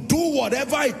to do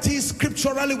whatever it is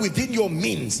scripturally within your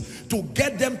means to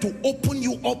get them to open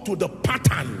you up to the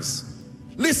patterns.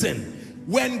 Listen,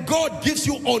 when God gives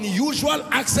you unusual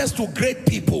access to great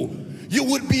people, you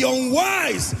would be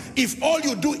unwise if all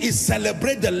you do is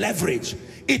celebrate the leverage.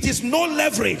 It is no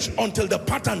leverage until the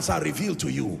patterns are revealed to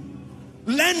you.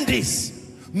 Learn this.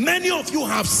 Many of you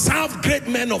have served great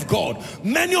men of God.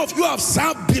 Many of you have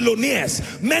served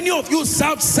billionaires. Many of you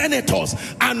served senators.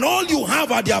 And all you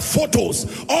have are their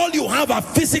photos. All you have are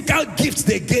physical gifts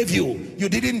they gave you. You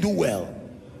didn't do well.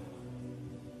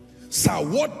 Sir,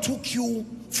 what took you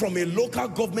from a local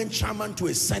government chairman to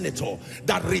a senator,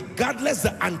 that regardless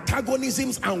the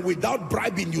antagonisms and without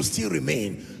bribing you still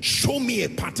remain? Show me a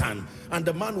pattern. And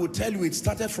the man will tell you, it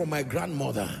started from my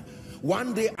grandmother.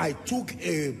 One day I took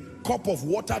a cup of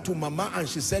water to mama and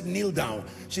she said, kneel down.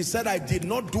 She said, I did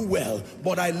not do well,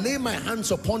 but I lay my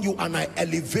hands upon you and I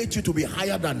elevate you to be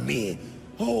higher than me.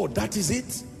 Oh, that is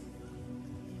it.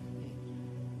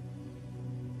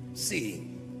 See,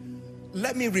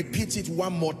 let me repeat it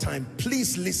one more time.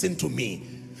 Please listen to me.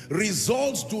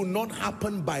 Results do not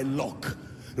happen by luck.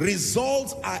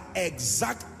 Results are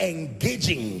exact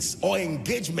engagings or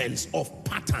engagements of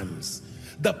patterns.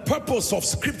 The purpose of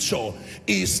scripture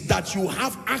is that you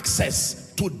have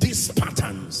access to these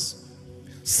patterns.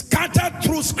 Scattered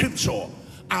through scripture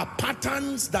are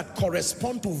patterns that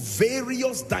correspond to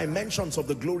various dimensions of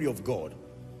the glory of God.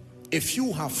 A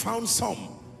few have found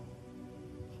some.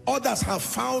 Others have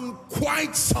found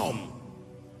quite some.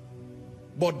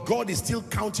 But God is still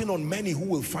counting on many who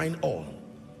will find all.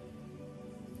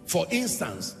 For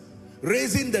instance,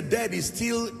 raising the dead is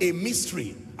still a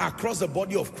mystery across the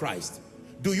body of Christ.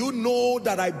 Do you know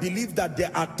that I believe that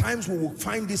there are times we will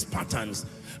find these patterns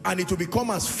and it will become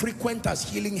as frequent as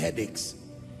healing headaches?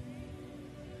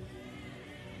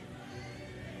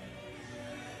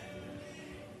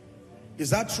 Is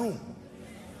that true?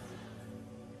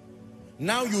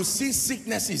 Now you see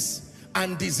sicknesses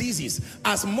and diseases.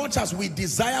 As much as we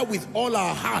desire with all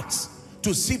our hearts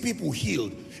to see people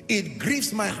healed, it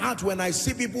grieves my heart when I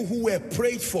see people who were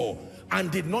prayed for and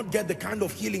did not get the kind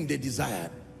of healing they desired.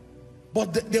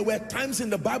 But there were times in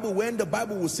the Bible when the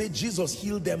Bible would say Jesus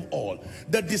healed them all.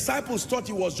 The disciples thought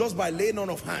it was just by laying on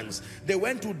of hands. They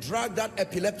went to drag that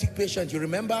epileptic patient, you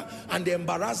remember? And they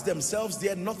embarrassed themselves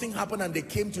there. Nothing happened and they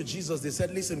came to Jesus. They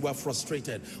said, listen, we're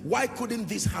frustrated. Why couldn't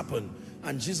this happen?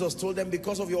 And Jesus told them,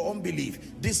 because of your unbelief.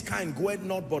 This kind goeth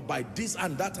not but by this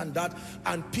and that and that.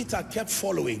 And Peter kept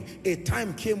following. A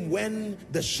time came when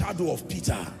the shadow of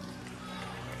Peter.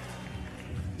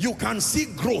 You can see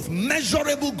growth,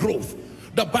 measurable growth.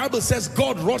 The Bible says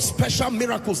God wrought special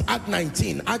miracles,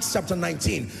 Acts chapter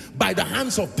 19, by the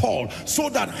hands of Paul, so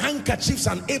that handkerchiefs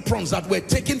and aprons that were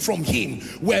taken from him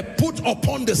were put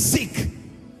upon the sick.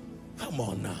 Come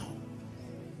on now.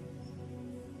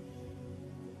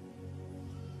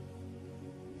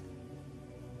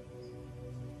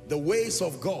 The ways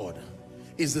of God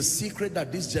is the secret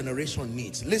that this generation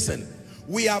needs. Listen,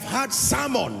 we have had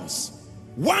sermons,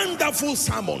 wonderful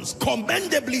sermons,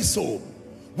 commendably so.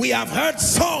 We have heard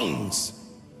songs,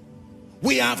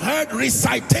 we have heard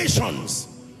recitations,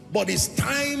 but it's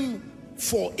time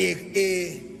for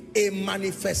a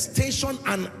manifestation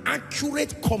and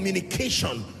accurate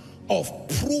communication of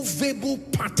provable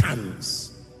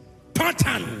patterns.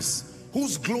 Patterns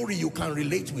whose glory you can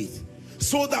relate with,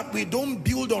 so that we don't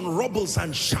build on rubbles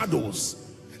and shadows,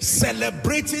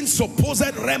 celebrating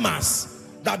supposed remas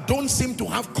that don't seem to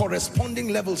have corresponding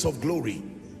levels of glory.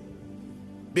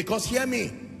 Because hear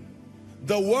me,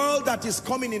 the world that is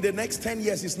coming in the next 10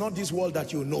 years is not this world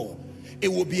that you know. It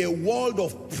will be a world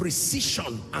of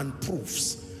precision and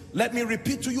proofs. Let me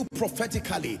repeat to you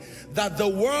prophetically that the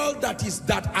world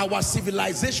that our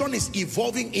civilization is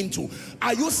evolving into,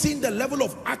 are you seeing the level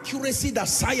of accuracy that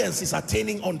science is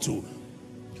attaining onto?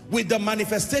 With the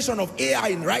manifestation of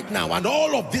AI right now and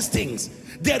all of these things,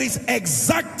 there is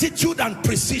exactitude and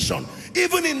precision,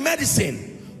 even in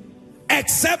medicine,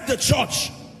 except the church.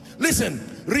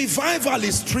 Listen, revival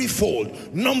is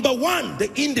threefold. Number one,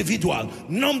 the individual.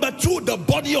 Number two, the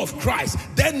body of Christ.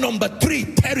 Then number three,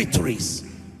 territories.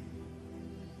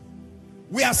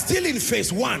 We are still in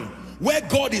phase one, where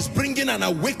God is bringing an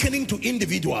awakening to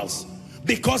individuals,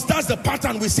 because that's the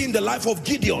pattern we see in the life of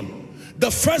Gideon. The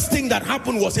first thing that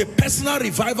happened was a personal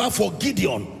revival for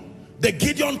Gideon. The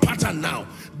Gideon pattern now.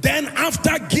 Then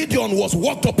after Gideon was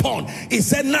walked upon, he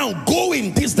said, now go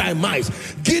in this thy might.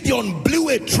 Gideon blew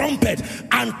a trumpet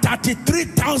and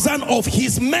 33,000 of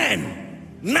his men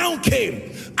now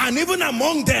came. And even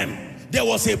among them, there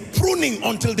was a pruning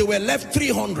until they were left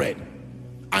 300.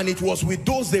 And it was with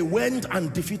those they went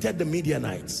and defeated the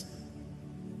Midianites.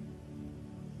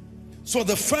 So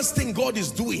the first thing God is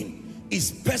doing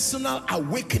is personal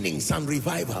awakenings and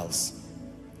revivals.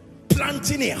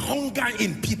 Planting a hunger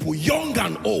in people, young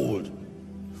and old,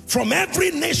 from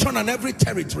every nation and every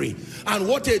territory. And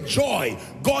what a joy.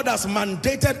 God has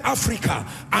mandated Africa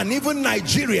and even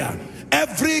Nigeria.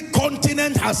 Every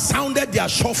continent has sounded their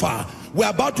shofar. We're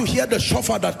about to hear the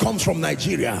shofar that comes from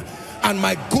Nigeria. And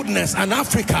my goodness, and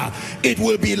Africa, it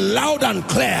will be loud and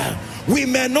clear. We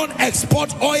may not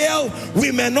export oil,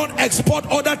 we may not export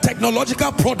other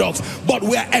technological products, but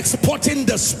we are exporting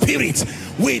the spirit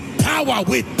with power,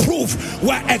 with proof.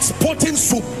 We're exporting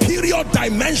superior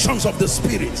dimensions of the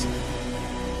spirit.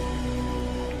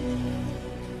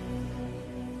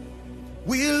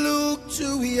 We look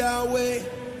to Yahweh,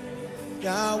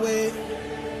 Yahweh.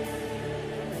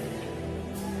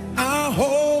 Our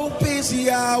hope is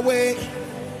Yahweh,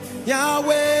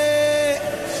 Yahweh.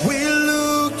 We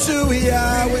look to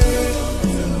Yahweh,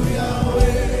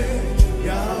 Yahweh,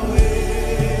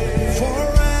 Yahweh.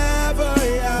 Forever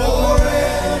Yahweh,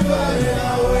 forever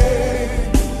Yahweh,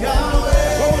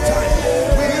 Yahweh. One more time.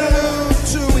 We look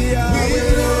to Yahweh, we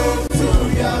look to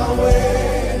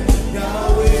Yahweh,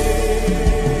 Yahweh.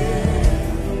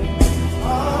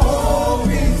 Our hope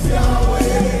is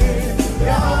Yahweh,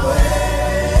 Yahweh.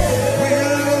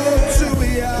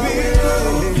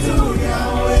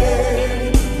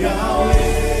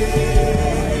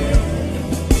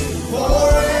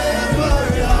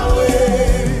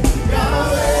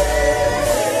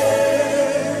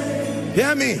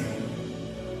 Hear me.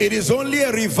 It is only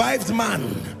a revived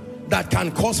man that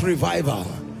can cause revival.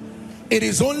 It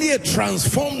is only a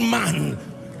transformed man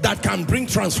that can bring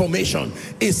transformation.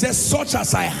 It says, such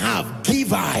as I have,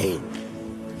 give I.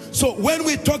 So when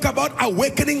we talk about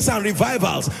awakenings and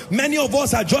revivals, many of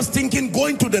us are just thinking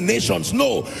going to the nations.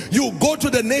 No, you go to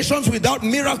the nations without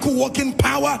miracle working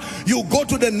power. You go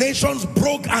to the nations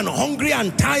broke and hungry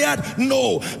and tired.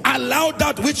 No, allow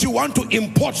that which you want to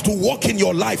import to work in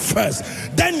your life first.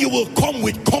 Then you will come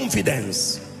with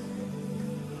confidence.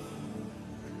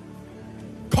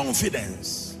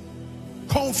 Confidence.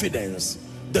 Confidence.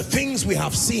 The things we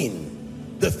have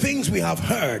seen, the things we have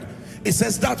heard. It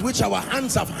says that which our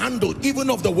hands have handled,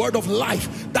 even of the word of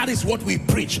life, that is what we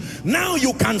preach. Now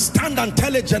you can stand and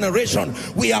tell a generation,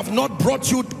 we have not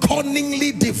brought you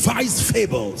cunningly devised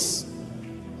fables.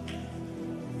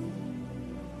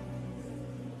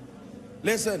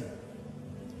 Listen,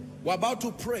 we're about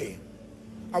to pray.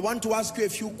 I want to ask you a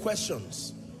few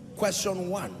questions. Question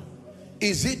 1,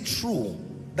 is it true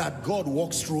that God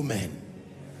walks through men?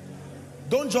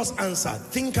 Don't just answer,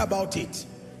 think about it.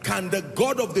 Can the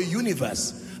God of the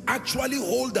universe actually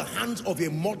hold the hands of a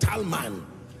mortal man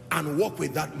and walk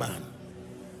with that man?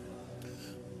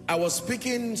 I was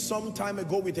speaking some time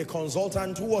ago with a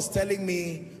consultant who was telling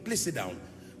me, please sit down.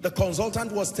 The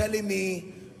consultant was telling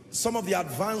me some of the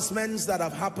advancements that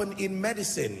have happened in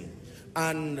medicine.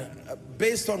 And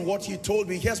based on what he told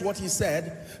me, here's what he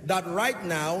said, that right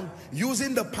now,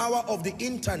 using the power of the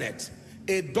internet,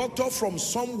 a doctor from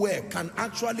somewhere can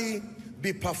actually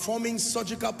be performing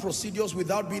surgical procedures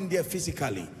without being there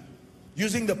physically,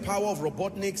 using the power of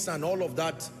robotics and all of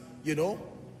that, you know.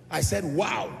 I said,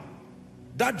 wow,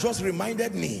 that just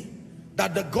reminded me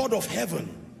that the God of heaven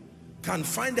can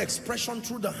find expression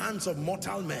through the hands of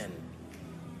mortal men.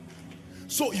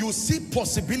 So you see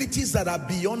possibilities that are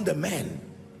beyond the man,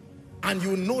 and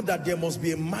you know that there must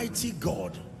be a mighty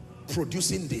God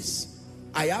producing this.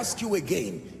 I ask you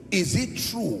again, is it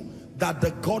true that the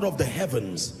God of the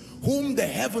heavens, whom the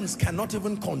heavens cannot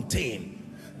even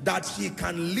contain, that he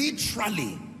can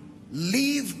literally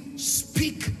live,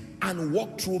 speak, and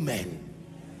walk through men?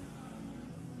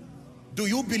 Do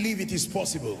you believe it is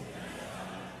possible?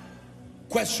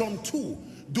 Question 2,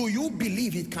 do you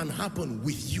believe it can happen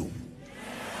with you?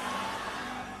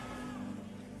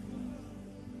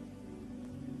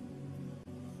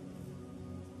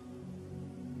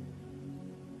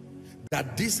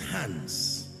 That these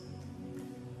hands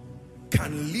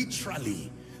can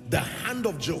literally, the hand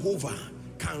of Jehovah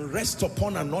can rest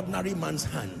upon an ordinary man's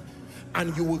hand,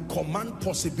 and you will command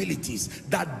possibilities,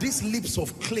 that these lips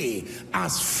of clay,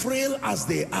 as frail as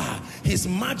they are, his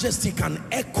majesty can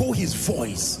echo his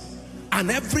voice and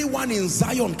everyone in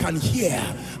Zion can hear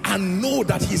and know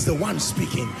that he's the one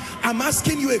speaking. I'm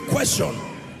asking you a question.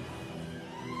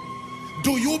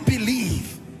 Do you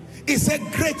believe? He said,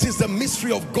 great is the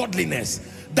mystery of godliness,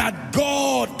 that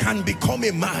God can become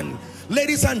a man.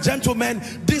 Ladies and gentlemen,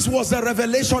 this was the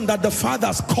revelation that the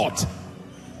fathers caught.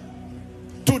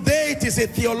 Today it is a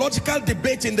theological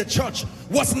debate in the church.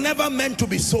 Was never meant to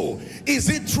be so. Is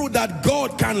it true that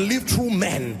God can live through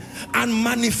men and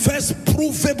manifest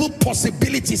provable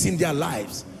possibilities in their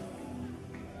lives?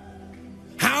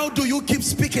 How do you keep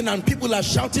speaking and people are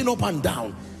shouting up and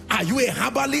down? Are you a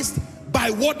herbalist? By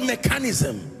what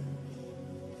mechanism?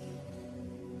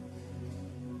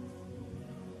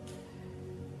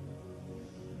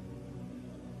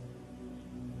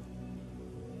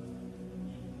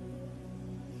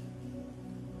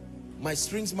 My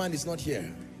strings man is not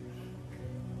here.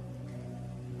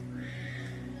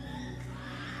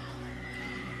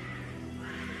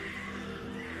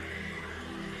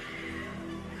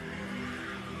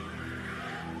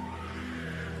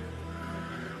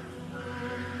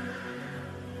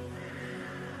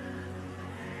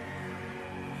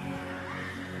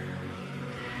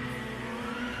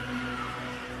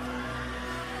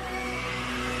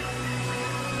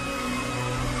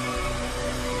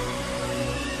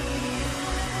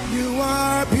 You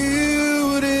are beautiful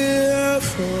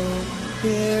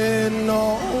in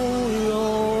all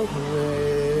your ways,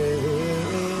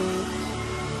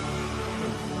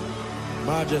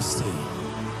 majesty.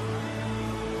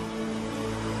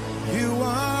 You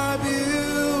are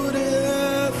beautiful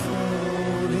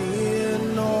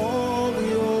in all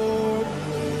your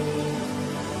ways.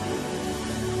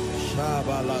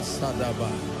 Shabala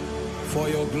Sadaba, for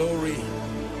your glory.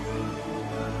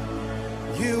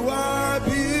 You are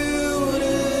beautiful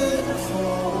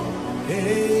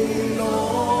in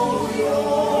all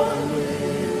your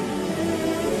ways.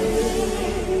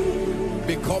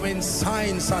 Becoming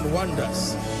signs and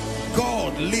wonders.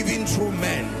 God living through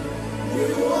men.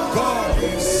 God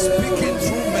speaking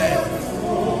through men.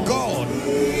 God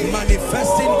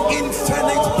manifesting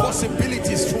infinite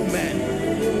possibilities through men.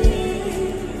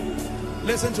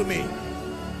 Listen to me.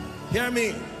 Hear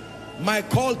me. My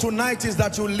call tonight is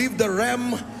that you leave the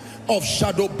realm of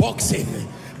shadow boxing.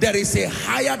 There is a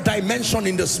higher dimension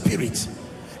in the spirit,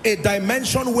 a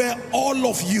dimension where all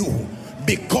of you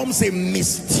becomes a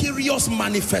mysterious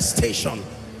manifestation,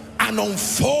 an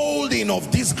unfolding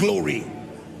of this glory,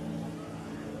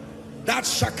 that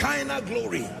Shekinah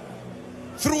glory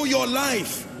through your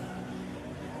life.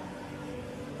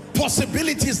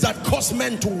 Possibilities that cause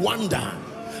men to wonder.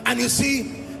 And you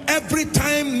see, every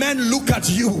time men look at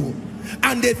you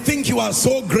and they think you are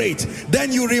so great,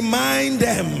 then you remind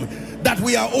them that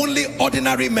we are only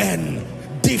ordinary men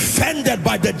defended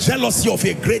by the jealousy of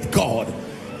a great God,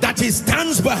 that he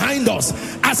stands behind us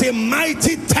as a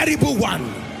mighty, terrible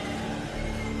one.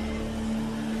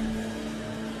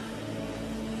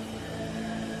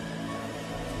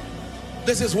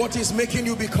 This is what is making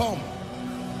you become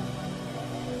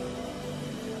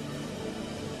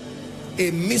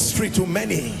a mystery to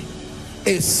many,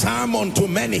 a sermon to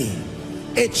many,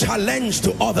 a challenge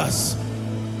to others,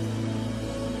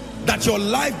 that your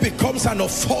life becomes an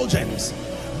effulgence.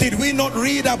 Did we not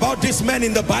read about these men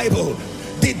in the Bible?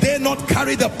 Did they not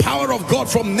carry the power of God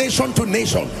from nation to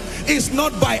nation? It's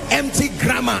not by empty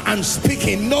grammar and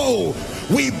speaking. No,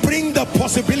 we bring the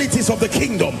possibilities of the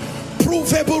kingdom,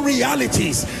 provable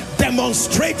realities,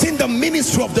 demonstrating the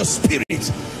ministry of the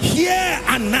Spirit here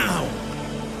and now.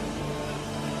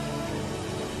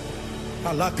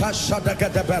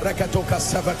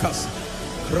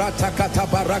 Ratakata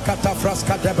barakata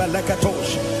fraska de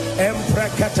belekatos,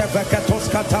 emprekete vekatos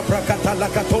kata brakata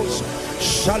lakatos,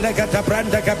 shalegata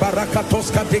brandega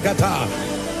barakatos kadigata.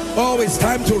 Oh, it's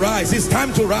time to rise. It's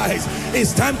time to rise.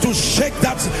 It's time to shake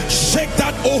that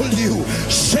old you,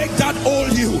 shake that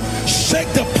old you,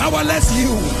 shake the powerless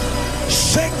you,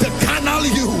 shake the carnal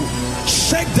you,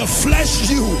 shake the flesh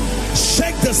you,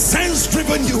 shake the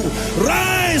sense-driven you.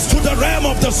 Rise to the realm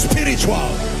of the spiritual.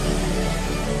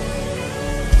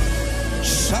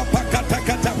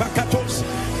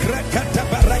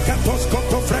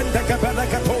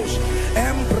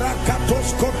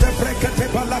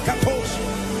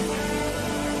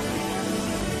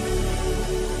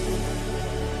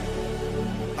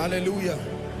 Hallelujah.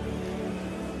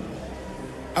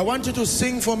 I want you to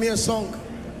sing for me a song.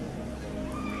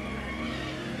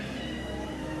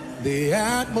 The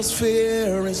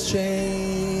atmosphere is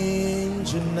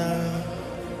changing now,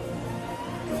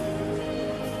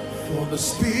 for the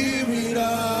Spirit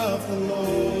of the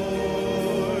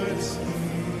Lord's here.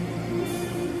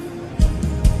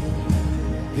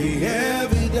 The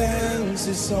evidence presence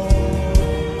is all around.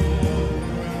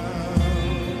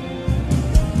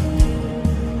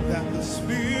 That the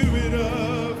Spirit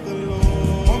of the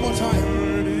Lord, one more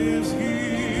time, is here.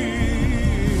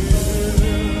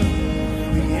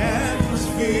 The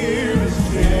atmosphere is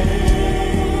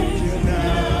changing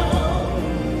now.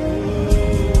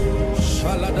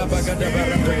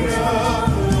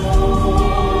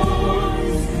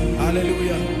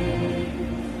 Hallelujah.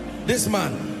 This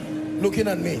man looking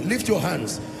at me, lift your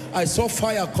hands. I saw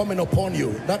fire coming upon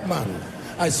you. That man,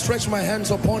 I stretch my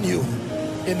hands upon you.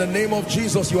 In the name of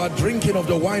Jesus, you are drinking of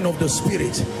the wine of the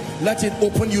Spirit. Let it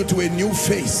open you to a new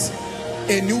face.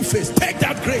 A new face. Take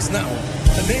that grace now.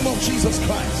 In the name of Jesus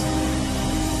Christ.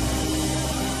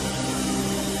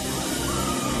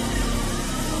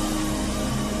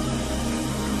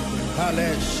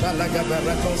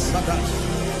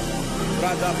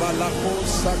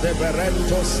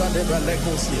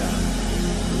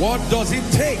 What does it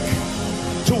take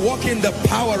to walk in the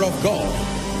power of God?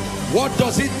 What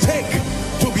does it take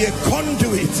to be a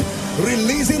conduit,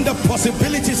 releasing the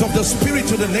possibilities of the Spirit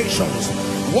to the nations?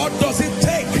 What does it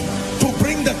take to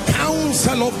bring the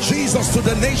counsel of Jesus to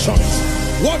the nations?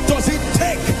 What does it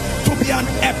take to be an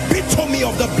epitome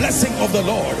of the blessing of the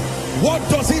Lord? What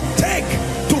does it take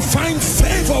to find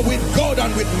favor with God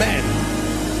and with men?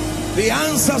 The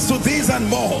answers to these and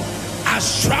more are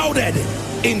shrouded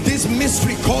in this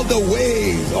mystery called the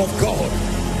ways of God.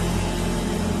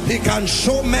 He can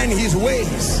show men his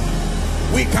ways.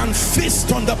 We can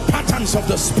feast on the patterns of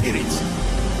the Spirit,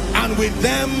 and with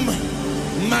them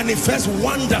manifest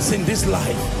wonders in this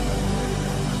life.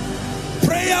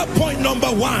 Prayer point number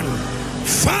one: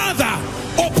 Father,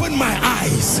 open my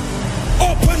eyes.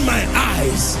 Open my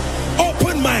eyes.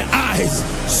 Open my eyes.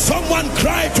 Someone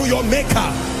cry to your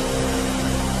maker.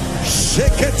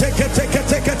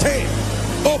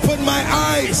 Open my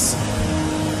eyes.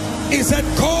 He said,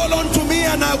 call unto me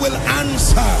and I will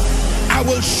answer. I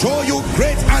will show you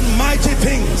great and mighty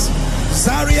things.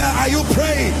 Zaria, are you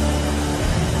praying?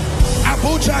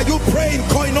 Abuja, are you praying?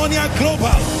 Koinonia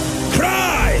Global,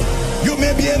 cry. You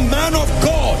may be a man of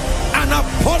God, an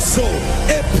apostle,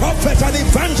 a prophet, an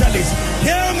evangelist.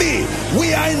 Hear me.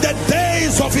 We are in the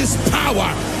days of his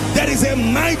power. There is a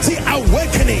mighty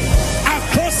awakening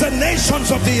across the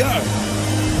nations of the earth.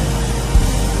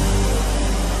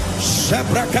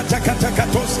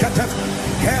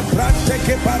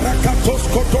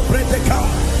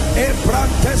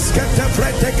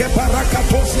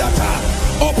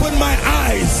 Open my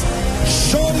eyes.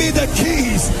 Show me the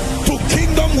keys to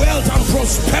kingdom wealth and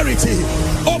prosperity.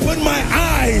 Open my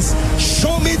eyes.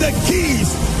 Show me the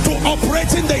keys to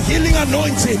operating the healing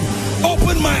anointing.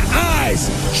 Open my eyes.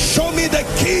 Show me the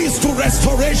keys to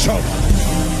restoration.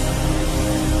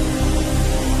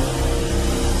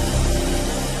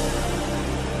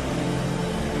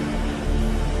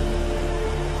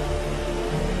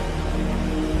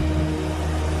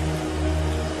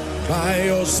 By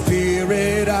your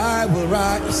Spirit I will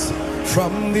rise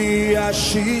from the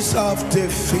ashes of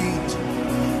defeat.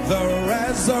 The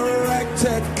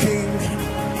resurrected King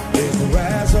is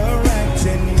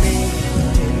resurrecting me.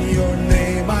 In your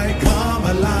name I come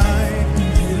alive.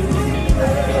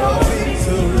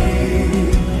 Victory.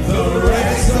 The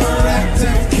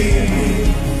resurrected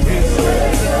King is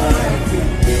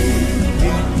resurrecting me.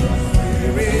 In your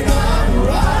Spirit I will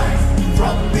rise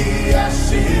from the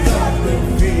ashes of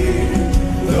defeat.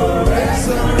 The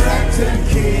resurrected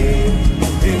King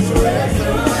is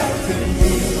resurrecting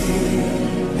me.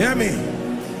 Hear me.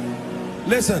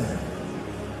 Listen.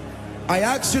 I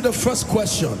asked you the first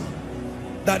question.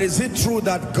 That is it true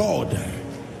that God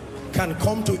can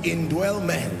come to indwell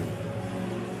men?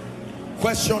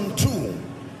 Question 2.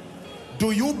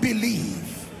 Do you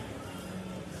believe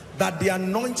that the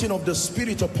anointing of the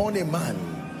Spirit upon a man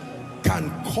can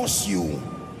cause you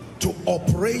to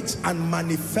operate and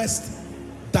manifest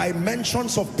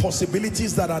dimensions of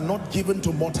possibilities that are not given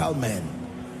to mortal men?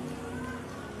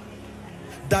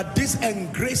 That this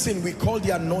engracing we call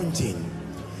the anointing,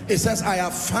 it says, I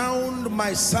have found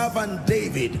my servant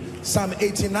David, Psalm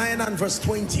 89 and verse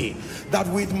 20, that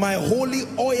with my holy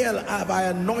oil have I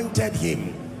anointed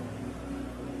him.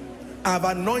 I have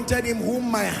anointed him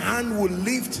whom my hand will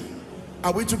lift.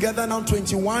 Are we together now?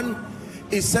 21.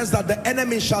 It says that the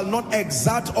enemy shall not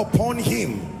exert upon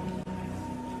him.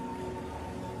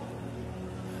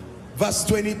 Verse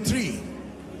 23,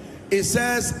 it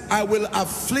says, I will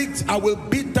afflict, I will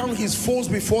beat down his foes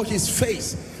before his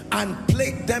face and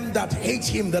plague them that hate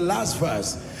him. The last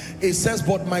verse, it says,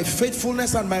 but my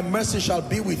faithfulness and my mercy shall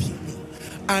be with him,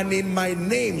 and in my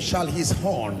name shall his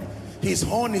horn is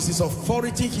his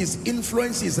authority, his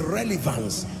influence, his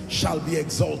relevance shall be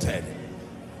exalted.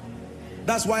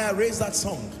 That's why I raised that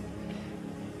song.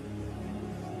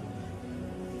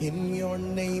 In your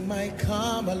name I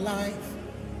come alive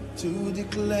to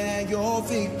declare your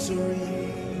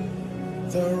victory.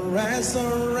 The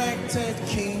resurrected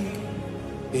King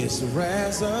is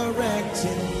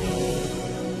resurrecting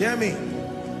me. Hear me?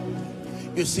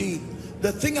 You see,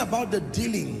 the thing about the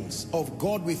dealings of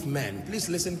God with men, please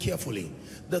listen carefully.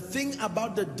 The thing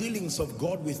about the dealings of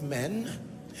God with men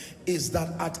is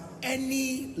that at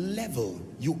any level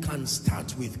you can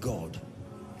start with God.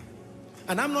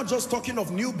 And I'm not just talking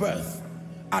of new birth,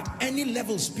 at any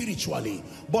level spiritually,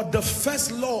 but the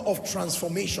first law of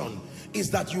transformation is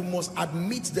that you must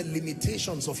admit the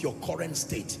limitations of your current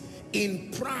state.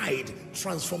 In pride,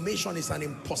 transformation is an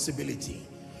impossibility.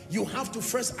 You have to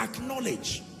first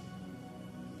acknowledge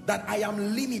that I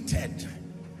am limited.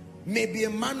 Maybe a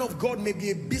man of God,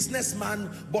 maybe a businessman,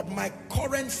 but my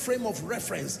current frame of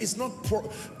reference is not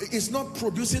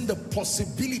producing the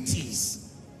possibilities.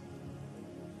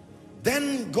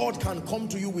 Then God can come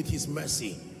to you with his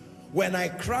mercy. When I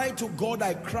cry to God,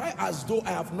 I cry as though I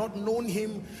have not known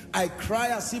him. I cry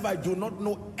as if I do not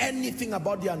know anything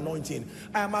about the anointing.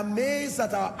 I am amazed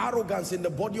at our arrogance in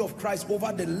the body of Christ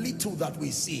over the little that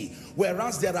we see,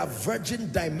 whereas there are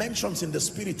virgin dimensions in the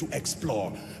spirit to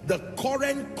explore. The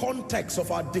current context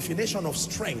of our definition of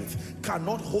strength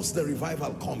cannot host the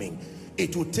revival coming.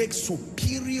 It will take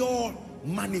superior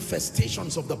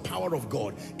manifestations of the power of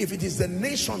God. If it is the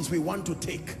nations we want to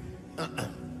take,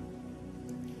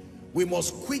 we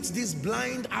must quit this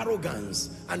blind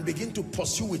arrogance and begin to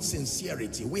pursue with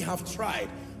sincerity. We have tried,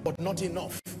 but not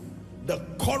enough. The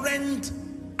current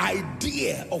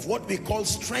idea of what we call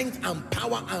strength and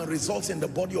power and results in the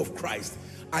body of Christ,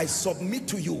 I submit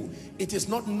to you, it is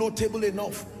not notable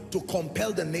enough to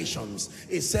compel the nations.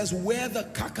 It says where the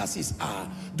carcasses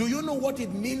are. Do you know what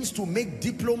it means to make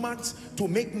diplomats, to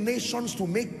make nations, to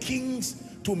make kings,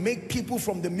 to make people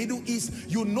from the Middle East?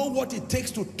 You know what it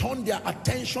takes to turn their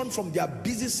attention from their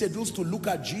busy schedules to look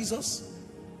at Jesus?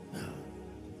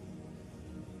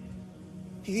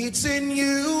 It's in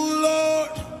you,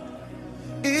 Lord.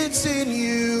 It's in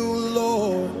you,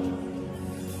 Lord.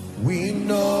 We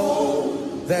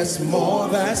know there's more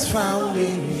that's found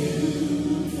in you.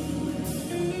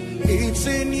 It's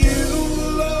in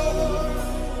you, Lord.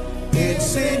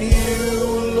 It's in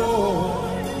you,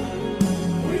 Lord.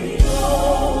 We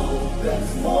know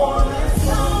there's more that's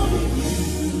found in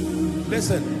you.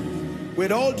 Listen,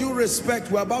 with all due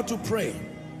respect, we're about to pray.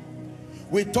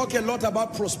 We talk a lot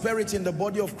about prosperity in the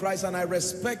body of Christ, and I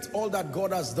respect all that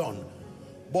God has done.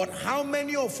 But how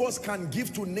many of us can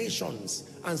give to nations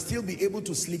and still be able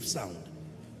to sleep sound?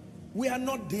 We are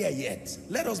not there yet.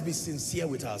 Let us be sincere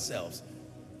with ourselves.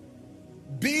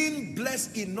 Being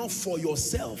blessed enough for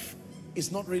yourself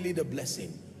is not really the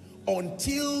blessing.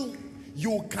 Until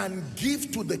you can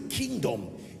give to the kingdom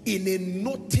in a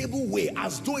notable way,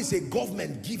 as though it's a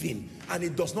government giving, and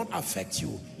it does not affect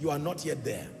you, you are not yet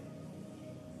there.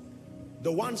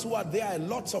 The ones who are there are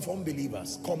lots of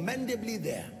unbelievers, commendably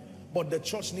there, but the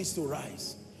church needs to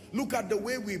rise. Look at the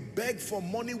way we beg for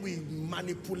money, we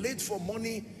manipulate for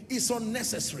money. It's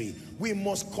unnecessary. We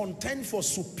must contend for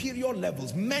superior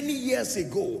levels. Many years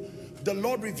ago, the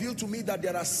Lord revealed to me that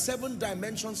there are 7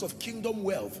 dimensions of kingdom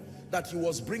wealth that he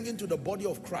was bringing to the body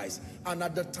of Christ. And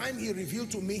at the time he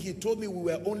revealed to me, he told me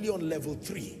we were only on level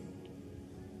 3.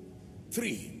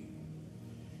 3.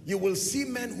 You will see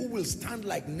men who will stand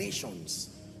like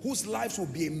nations, whose lives will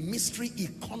be a mystery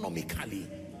economically.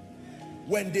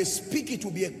 When they speak, it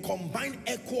will be a combined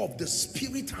echo of the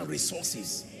spirit and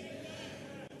resources.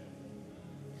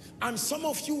 And some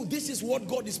of you, this is what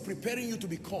God is preparing you to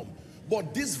become.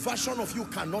 But this version of you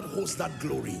cannot host that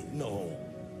glory. No.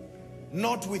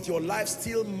 Not with your life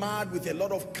still mad with a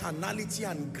lot of carnality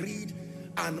and greed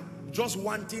and just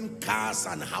wanting cars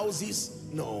and houses.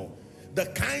 No. The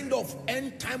kind of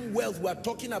end-time wealth we're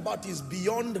talking about is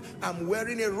beyond, I'm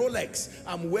wearing a Rolex,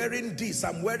 I'm wearing this,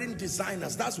 I'm wearing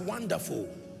designers. That's wonderful.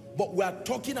 But we're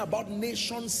talking about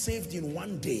nations saved in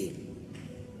one day,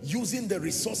 using the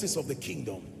resources of the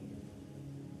kingdom.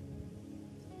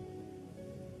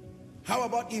 How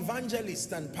about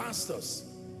evangelists and pastors?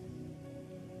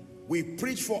 We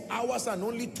preach for hours and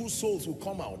only 2 souls will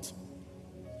come out.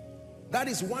 That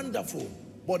is wonderful,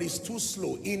 but it's too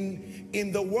slow.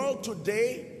 In the world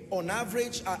today, on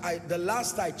average, the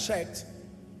last I checked,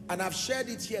 and I've shared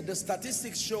it here, the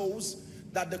statistics shows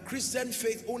that the Christian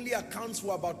faith only accounts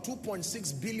for about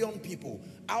 2.6 billion people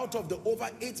out of the over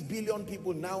 8 billion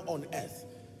people now on earth.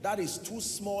 That is too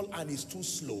small and is too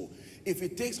slow. If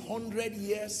it takes 100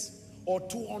 years or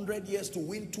 200 years to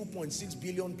win 2.6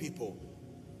 billion people,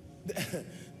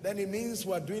 then it means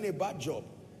we're doing a bad job.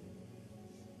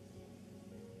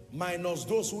 Minus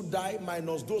those who die,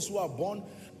 minus those who are born,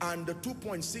 and the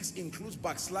 2.6 includes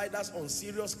backsliders,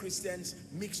 unserious Christians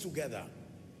mixed together.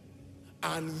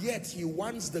 And yet he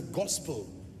wants the gospel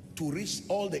to reach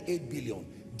all the 8 billion.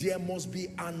 There must be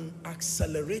an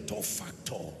accelerator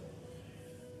factor.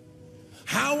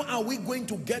 How are we going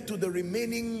to get to the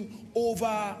remaining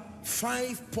over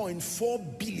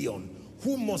 5.4 billion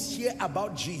who must hear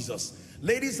about Jesus?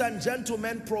 Ladies and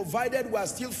gentlemen, provided we are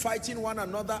still fighting one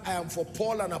another, I am for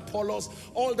Paul and Apollos,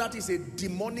 all that is a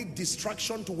demonic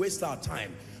distraction to waste our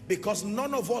time. Because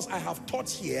none of us, I have taught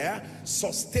here,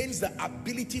 sustains the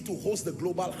ability to host the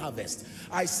global harvest.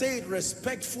 I say it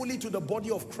respectfully to the body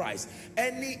of Christ.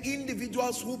 Any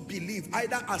individuals who believe,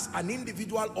 either as an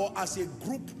individual or as a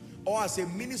group, or as a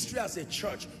ministry, as a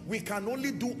church, we can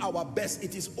only do our best.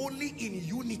 It is only in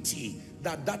unity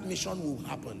that that mission will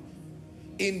happen.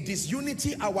 In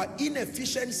disunity, our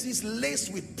inefficiencies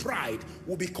laced with pride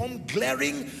will become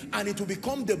glaring, and it will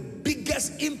become the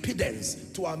biggest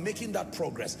impedance to our making that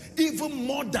progress, even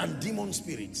more than demon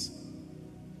spirits.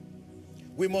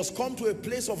 We must come to a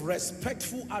place of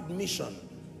respectful admission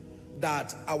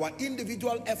that our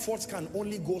individual efforts can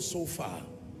only go so far.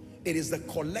 It is the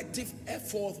collective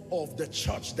effort of the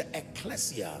church, the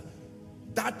ecclesia,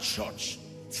 that church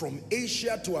from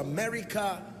Asia to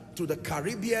America, to the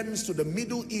Caribbeans, to the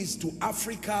Middle East, to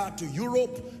Africa, to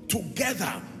Europe,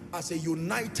 together as a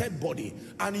united body.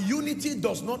 And unity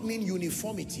does not mean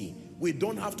uniformity. We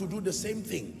don't have to do the same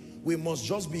thing. We must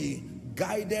just be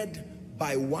guided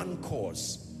by one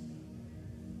cause.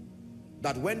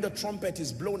 That when the trumpet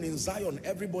is blown in Zion,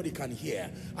 everybody can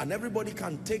hear, and everybody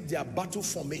can take their battle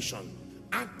formation,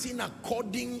 acting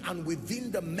according and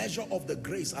within the measure of the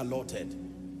grace allotted.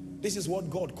 This is what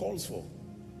God calls for.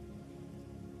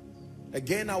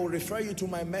 Again, I will refer you to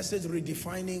my message,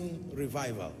 Redefining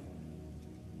Revival.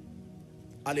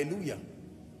 Hallelujah.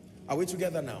 Are we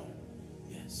together now?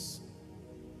 Yes.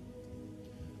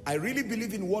 I really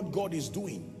believe in what God is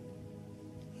doing,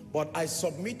 but I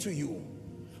submit to you,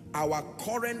 our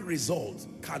current result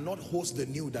cannot host the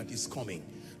new that is coming.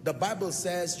 The Bible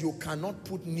says you cannot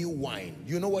put new wine.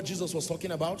 You know what Jesus was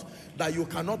talking about? That you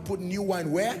cannot put new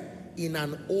wine where? In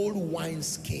an old wine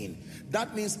skin.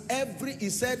 That means he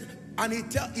said, and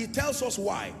he tells us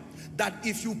why. That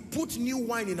if you put new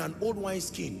wine in an old wine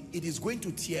skin, it is going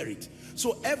to tear it.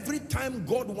 So every time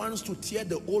God wants to tear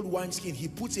the old wine skin, he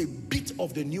puts a bit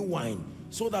of the new wine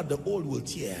so that the old will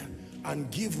tear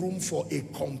and give room for a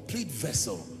complete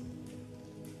vessel.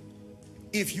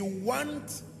 If you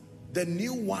want the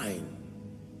new wine,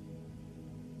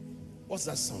 what's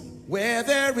that song? Where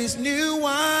there is new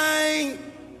wine,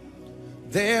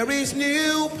 there is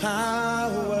new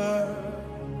power.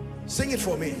 Sing it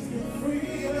for me.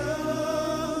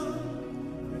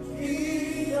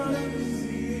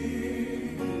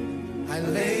 I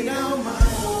lay down my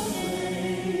own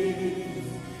faith,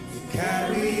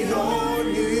 carry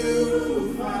on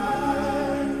you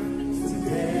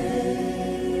today.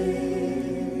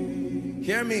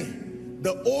 Hear me.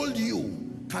 The old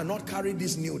you cannot carry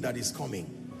this new that is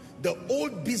coming. The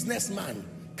old businessman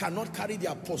cannot carry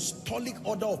the apostolic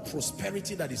order of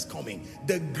prosperity that is coming.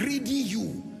 The greedy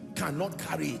you cannot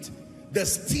carry it. The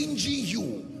stingy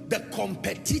you, the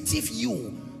competitive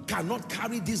you cannot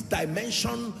carry this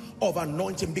dimension of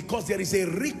anointing, because there is a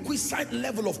requisite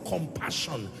level of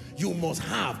compassion you must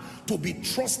have to be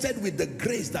trusted with the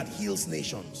grace that heals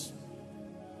nations.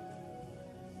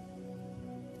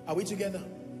 Are we together?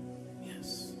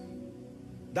 Yes.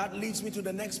 That leads me to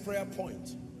the next prayer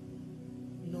point.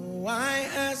 No eye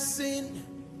has seen,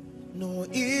 no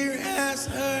ear has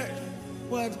heard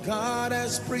what God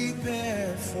has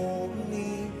prepared for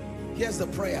me. Here's the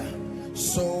prayer.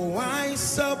 So I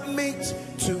submit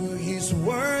to his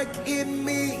work in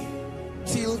me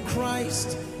till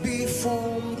Christ be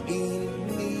formed in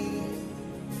me.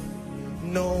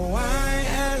 No eye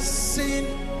has seen,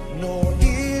 no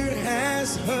ear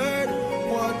has heard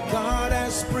what God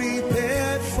has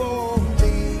prepared for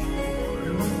me.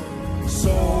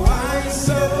 So I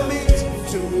submit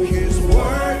to his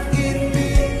work in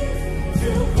me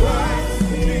till Christ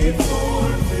be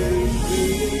formed in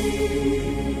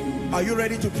me. Are you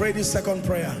ready to pray this second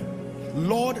prayer?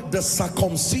 Lord, the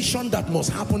circumcision that must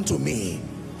happen to me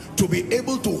to be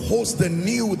able to host the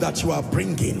new that you are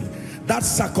bringing, that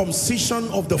circumcision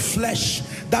of the flesh,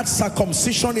 that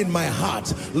circumcision in my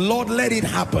heart, Lord, let it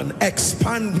happen.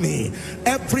 Expand me.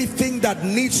 Everything that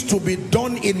needs to be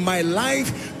done in my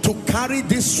life to carry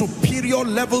these superior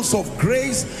levels of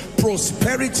grace,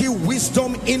 prosperity,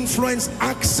 wisdom, influence,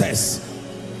 access,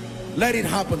 let it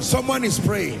happen. Someone is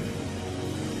praying.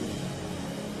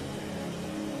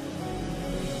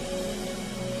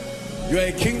 You're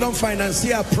a kingdom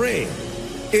financier, pray.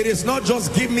 It is not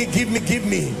just give me, give me, give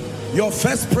me. Your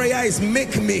first prayer is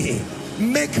make me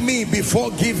before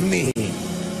give me.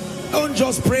 Don't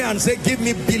just pray and say give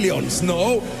me billions.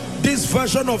 No, this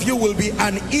version of you will be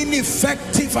an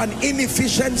ineffective and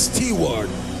inefficient steward.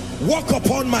 Walk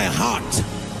upon my heart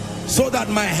so that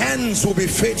my hands will be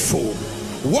faithful.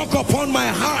 Walk upon my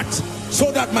heart so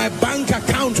that my bank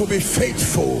account will be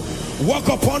faithful. Walk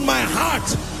upon my heart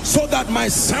so that my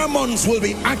sermons will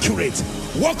be accurate.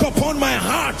 Walk upon my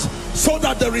heart so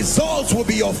that the results will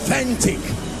be authentic.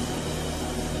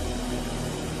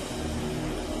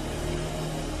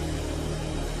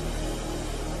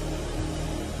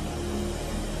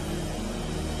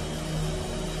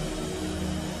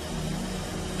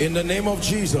 In the name of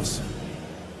Jesus.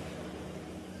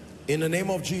 In the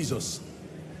name of Jesus.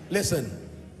 Listen,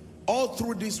 all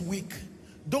through this week,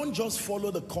 don't just follow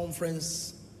the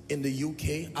conference in the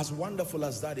UK, as wonderful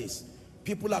as that is.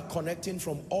 People are connecting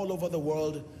from all over the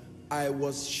world. I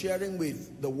was sharing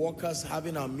with the workers,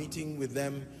 having a meeting with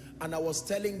them, and I was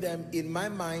telling them, in my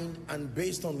mind and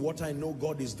based on what I know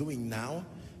God is doing now,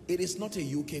 it is not a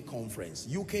UK conference.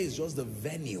 UK is just the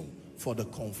venue for the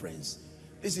conference.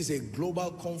 This is a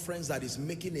global conference that is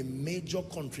making a major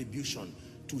contribution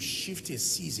to shift a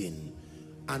season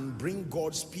and bring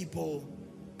God's people,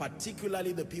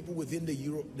 particularly the people within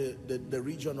the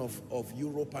region of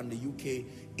Europe and the UK,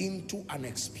 into an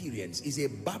experience. It's a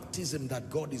baptism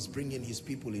that God is bringing his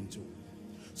people into.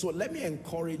 So let me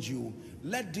encourage you,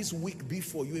 let this week be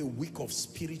for you a week of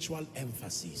spiritual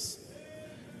emphasis.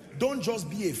 Don't just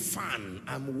be a fan.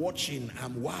 I'm watching,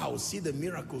 wow, see the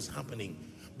miracles happening.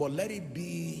 But let it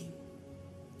be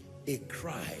a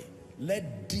cry.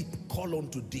 Let deep call on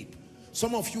to deep.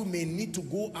 Some of you may need to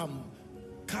go and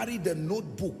carry the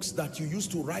notebooks that you used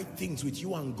to write things with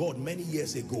you and God many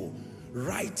years ago.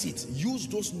 Write it. Use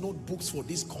those notebooks for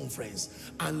this conference,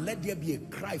 and let there be a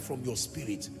cry from your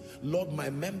spirit. Lord, my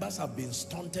members have been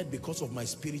stunted because of my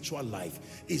spiritual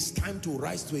life. It's time to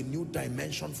rise to a new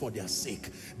dimension for their sake.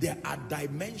 There are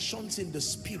dimensions in the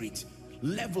spirit,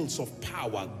 levels of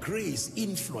power, grace,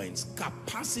 influence,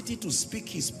 capacity to speak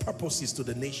his purposes to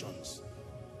the nations.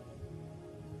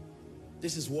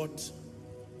 This is what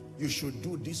you should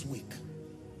do this week.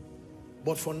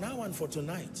 But for now and for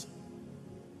tonight,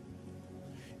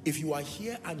 if you are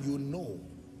here and you know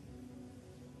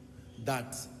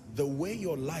that the way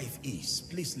your life is,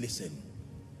 please listen,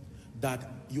 that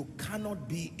you cannot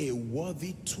be a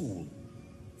worthy tool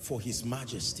for his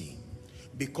majesty,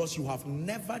 because you have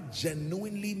never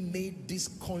genuinely made this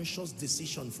conscious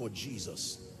decision for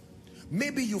Jesus.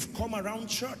 Maybe you've come around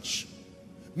church.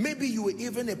 Maybe you were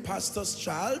even a pastor's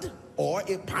child or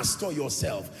a pastor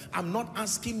yourself. I'm not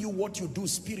asking you what you do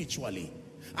spiritually.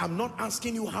 I'm not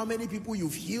asking you how many people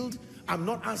you've healed. I'm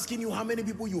not asking you how many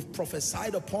people you've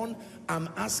prophesied upon. I'm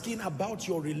asking about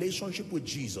your relationship with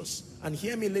Jesus. And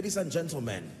hear me, ladies and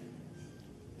gentlemen.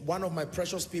 One of my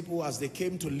precious people, as they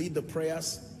came to lead the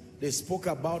prayers, they spoke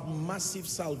about massive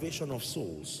salvation of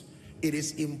souls. It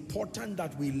is important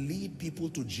that we lead people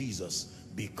to Jesus,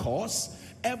 because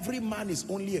every man is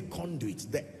only a conduit.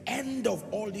 The end of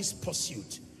all this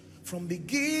pursuit, from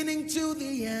beginning to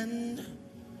the end,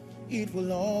 it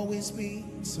will always be,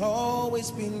 it's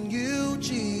always been you,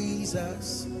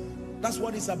 Jesus. That's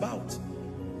what it's about.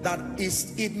 That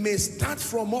is, it may start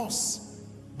from us,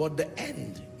 but the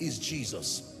end is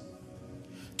Jesus.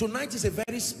 Tonight is a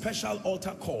very special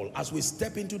altar call as we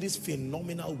step into this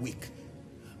phenomenal week.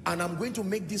 And I'm going to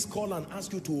make this call and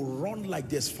ask you to run like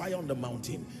there's fire on the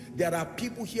mountain. There are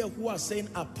people here who are saying,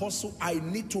 Apostle, I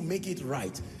need to make it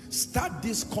right. Start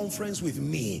this conference with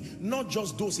me, not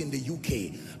just those in the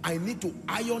UK. I need to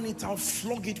iron it out,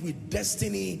 flog it with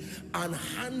destiny, and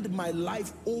hand my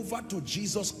life over to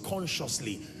Jesus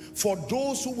consciously. For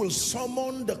those who will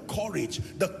summon the courage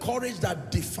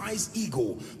that defies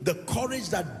ego, the courage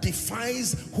that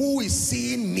defies who is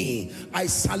seeing me, I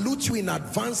salute you in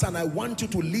advance, and I want you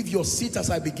to leave your seat as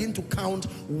I begin to count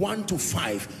 1 to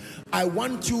 5. I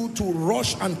want you to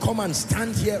rush and come and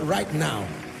stand here right now.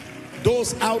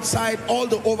 Those outside, all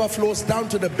the overflows down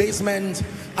to the basement,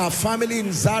 our family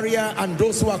in Zaria, and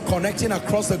those who are connecting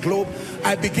across the globe,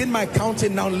 I begin my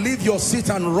counting now. Leave your seat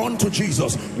and run to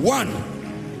Jesus. 1,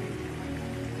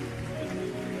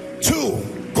 2,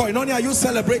 Koinonia, are you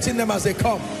celebrating them as they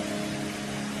come?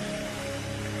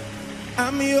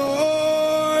 I'm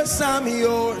yours, I'm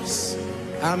yours,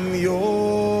 I'm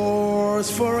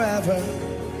yours forever.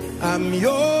 I'm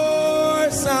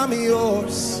yours, I'm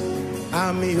yours,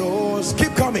 I'm yours.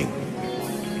 Keep coming.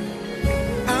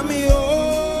 I'm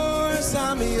yours,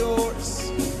 I'm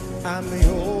yours, I'm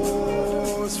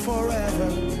yours forever.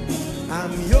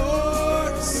 I'm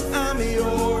yours, I'm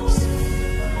yours.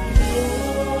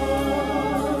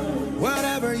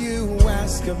 Whatever you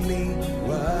ask of me,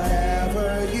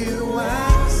 whatever you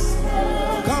ask.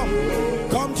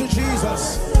 Come to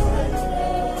Jesus.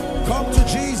 Come to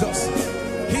Jesus.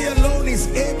 He alone is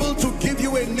able to give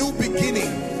you a new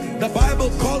beginning. The Bible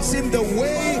calls him the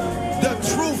way, the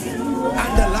truth,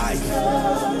 and the life.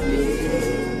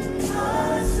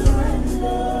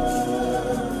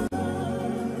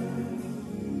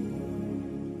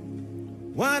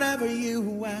 Whatever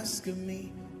you ask of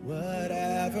me,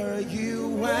 whatever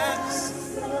you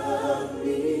ask of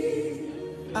me,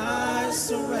 I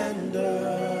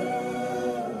surrender.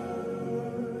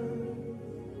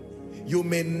 You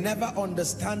may never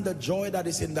understand the joy that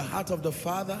is in the heart of the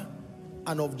Father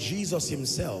and of Jesus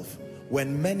himself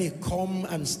when many come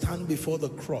and stand before the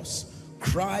cross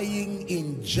crying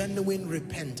in genuine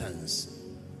repentance.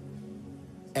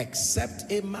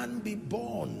 Except a man be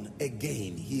born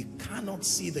again, he cannot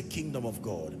see the kingdom of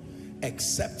God.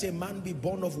 Except a man be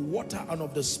born of water and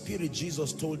of the Spirit,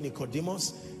 Jesus told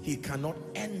Nicodemus, he cannot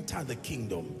enter the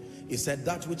kingdom. He said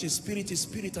that which is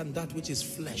spirit, and that which is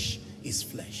flesh is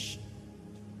flesh.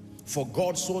 For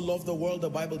God so loved the world, the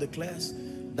Bible declares,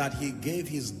 that he gave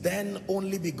his then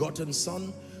only begotten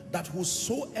Son, that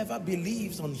whosoever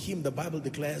believes on him, the Bible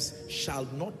declares, shall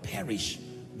not perish,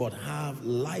 but have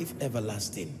life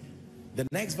everlasting. The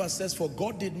next verse says, for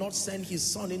God did not send his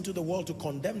Son into the world to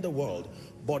condemn the world,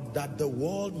 but that the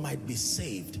world might be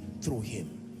saved through him.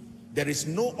 There is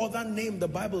no other name, the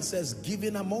Bible says,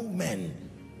 given among men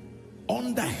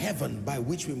under heaven by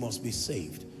which we must be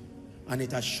saved. And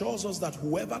it assures us that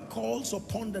whoever calls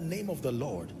upon the name of the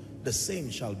Lord, the same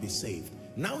shall be saved.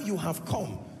 Now you have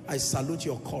come. I salute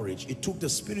your courage. It took the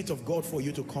Spirit of God for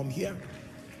you to come here.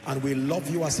 And we love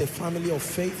you as a family of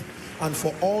faith. And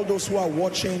for all those who are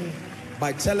watching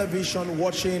by television,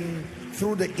 watching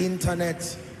through the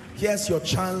internet, here's your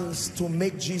chance to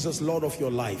make Jesus Lord of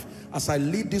your life. As I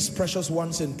lead these precious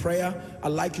ones in prayer,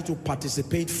 I'd like you to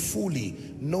participate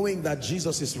fully, knowing that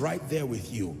Jesus is right there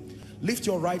with you. Lift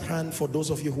your right hand for those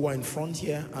of you who are in front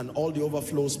here, and all the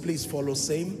overflows, please follow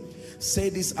same. Say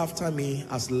this after me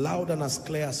as loud and as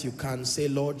clear as you can. Say,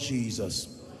 Lord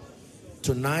Jesus,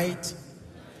 tonight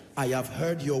I have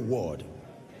heard your word.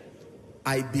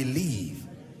 I believe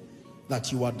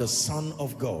that you are the Son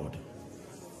of God.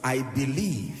 I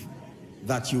believe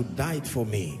that you died for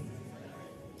me.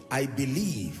 I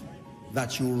believe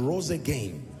that you rose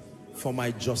again for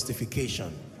my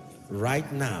justification. Right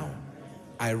now,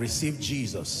 I receive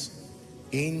Jesus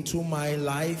into my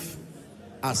life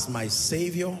as my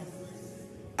Savior,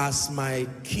 as my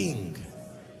King,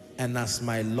 and as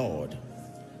my Lord.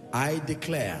 I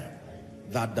declare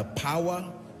that the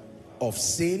power of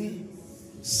sin,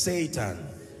 Satan,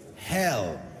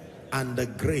 hell, and the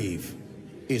grave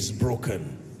is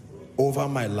broken over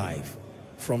my life.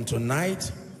 From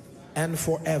tonight and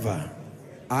forever,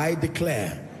 I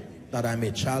declare that I'm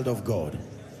a child of God.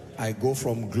 I go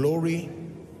from glory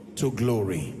to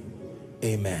glory.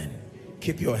 Amen.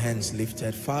 Keep your hands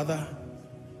lifted. Father,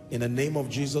 in the name of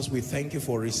Jesus, we thank you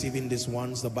for receiving these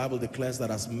ones. The Bible declares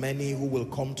that as many who will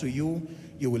come to you,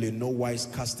 you will in no wise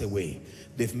cast away.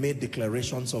 They've made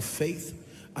declarations of faith,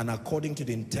 and according to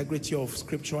the integrity of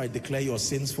Scripture, I declare your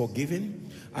sins forgiven.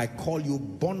 I call you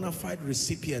bona fide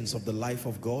recipients of the life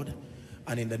of God.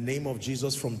 And in the name of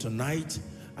Jesus, from tonight,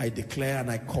 I declare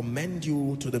and I commend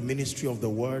you to the ministry of the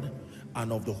Word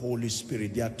and of the Holy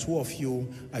Spirit. There are two of you.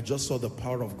 I just saw the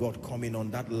power of God coming on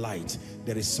that light.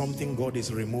 There is something God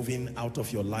is removing out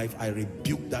of your life. I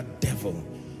rebuke that devil.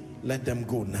 Let them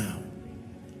go now.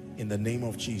 In the name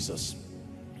of Jesus.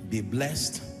 Be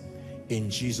blessed. In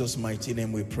Jesus' mighty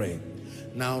name we pray.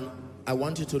 Now, I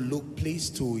want you to look please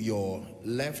to your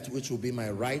left, which will be my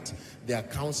right. There are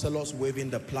counselors waving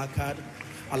the placard.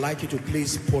 I'd like you to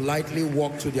please politely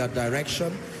walk to their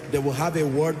direction. They will have a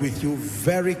word with you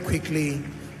very quickly,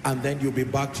 and then you'll be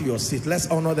back to your seat. Let's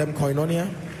honor them,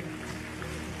 Koinonia.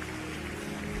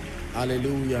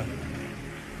 Hallelujah.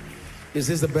 Is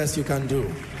this the best you can do?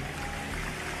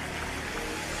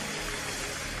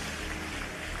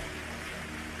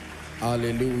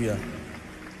 Hallelujah.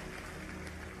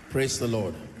 Praise the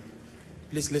Lord.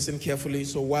 Please listen carefully.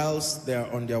 So whilst they're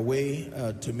on their way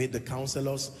to meet the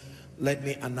counselors, let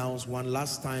me announce one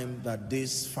last time that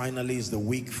this finally is the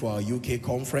week for our UK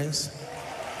conference.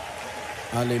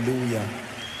 Hallelujah.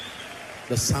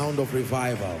 The sound of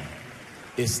revival.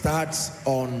 It starts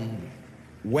on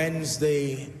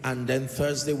Wednesday and then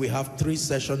Thursday. We have 3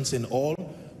 sessions in all.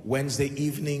 Wednesday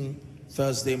evening,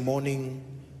 Thursday morning,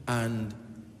 and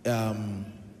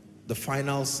the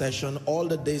final session. All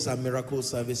the days are miracle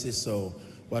services, so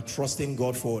we're trusting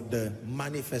God for the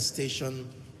manifestation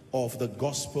of the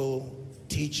gospel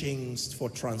teachings for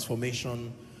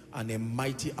transformation and a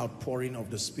mighty outpouring of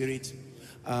the Spirit.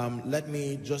 Let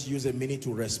me just use a minute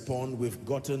to respond. We've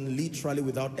gotten, literally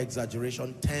without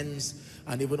exaggeration, tens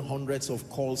and even hundreds of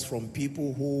calls from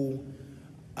people who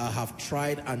have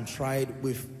tried and tried.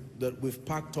 We've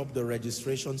packed up the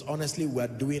registrations. Honestly, we're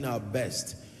doing our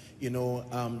best. You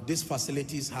know, these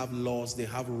facilities have laws, they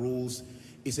have rules.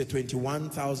 It's a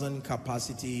 21,000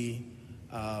 capacity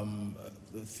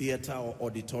theater or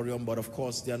auditorium, but of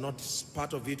course they are not,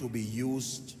 part of it will be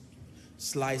used,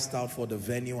 sliced out for the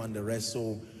venue and the rest.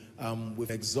 So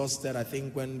we've exhausted. I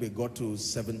think when we got to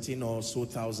 17 or so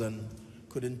thousand,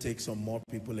 couldn't take some more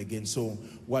people again. So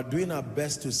we're doing our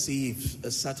best to see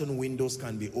if certain windows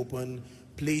can be opened.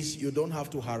 Please, you don't have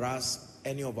to harass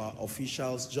any of our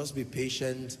officials. Just be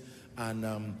patient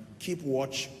and keep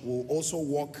watch. We'll also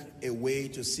walk away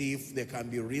to see if there can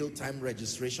be real-time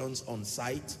registrations on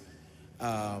site,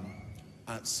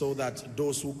 so that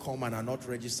those who come and are not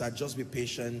registered, just be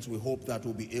patient. We hope that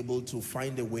we'll be able to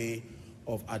find a way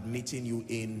of admitting you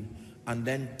in. And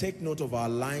then take note of our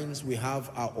lines. We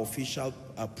have our official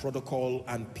protocol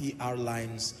and PR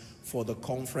lines for the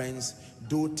conference.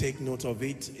 Do take note of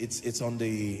it. It's on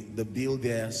the bill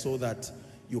there, so that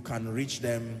you can reach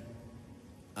them.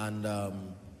 And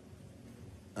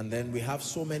then we have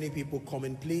so many people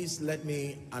coming. Please let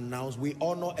me announce, we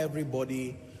honor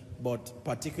everybody, but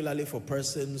particularly for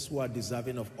persons who are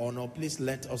deserving of honor, please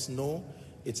let us know.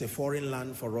 It's a foreign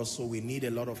land for us, so we need a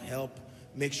lot of help.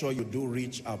 Make sure you do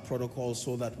reach our protocol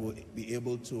so that we'll be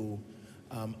able to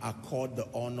accord the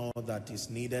honor that is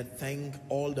needed. Thank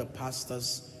all the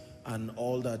pastors and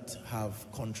all that have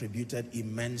contributed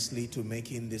immensely to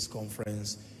making this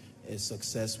conference a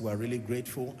success. We're really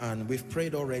grateful, and we've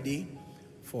prayed already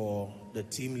for the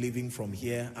team leaving from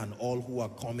here and all who are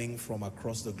coming from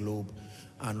across the globe.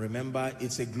 And remember,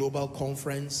 it's a global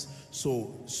conference,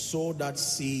 so sow that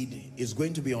seed. Is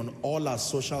going to be on all our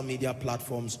social media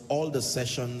platforms. All the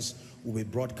sessions will be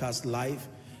broadcast live,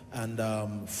 and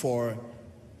for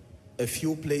a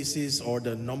few places, or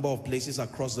the number of places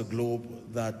across the globe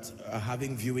that are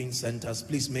having viewing centers,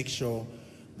 please make sure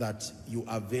that you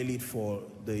avail it for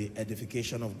the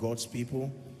edification of God's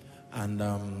people.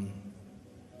 And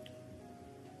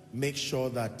make sure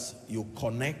that you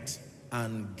connect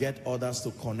and get others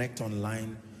to connect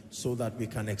online, so that we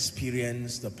can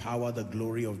experience the power, the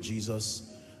glory of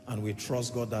Jesus. And we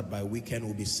trust God that by weekend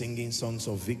we'll be singing songs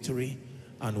of victory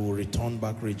and we'll return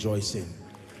back rejoicing.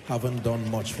 Haven't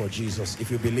done much for Jesus. If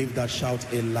you believe that, shout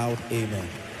a loud amen.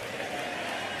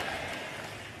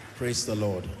 Praise the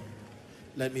Lord.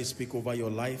 Let me speak over your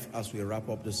life as we wrap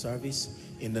up the service.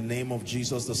 In the name of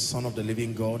Jesus, the Son of the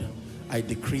living God, I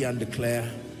decree and declare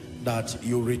that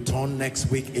you return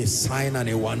next week a sign and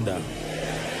a wonder.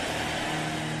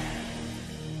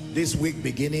 This week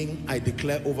beginning, I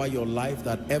declare over your life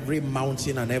that every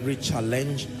mountain and every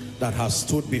challenge that has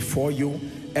stood before you,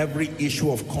 every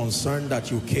issue of concern that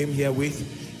you came here with,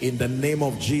 in the name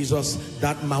of Jesus,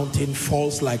 that mountain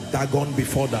falls like Dagon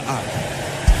before the ark.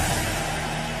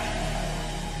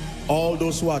 All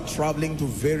those who are traveling to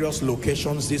various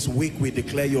locations this week, we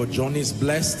declare your journey is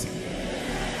blessed.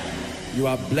 You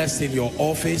are blessed in your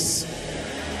office.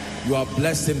 You are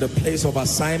blessed in the place of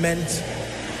assignment.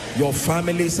 Your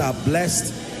families are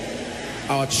blessed.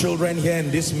 Our children here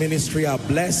in this ministry are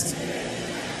blessed.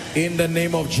 In the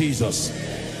name of Jesus.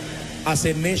 As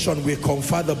a nation, we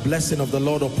confer the blessing of the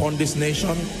Lord upon this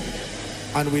nation.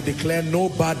 And we declare no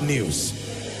bad news,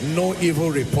 no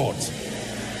evil report.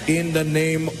 In the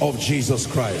name of Jesus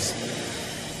Christ.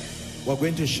 We're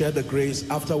going to share the grace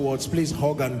afterwards. Please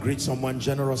hug and greet someone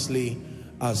generously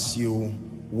as you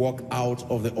walk out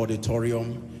of the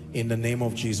auditorium in the name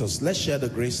of Jesus. Let's share the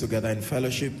grace together in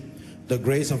fellowship. The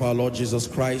grace of our Lord Jesus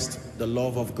Christ, the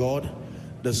love of God,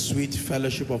 the sweet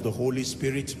fellowship of the Holy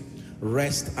Spirit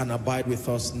rest and abide with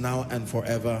us now and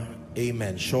forever.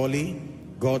 Amen. Surely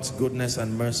God's goodness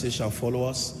and mercy shall follow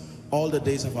us all the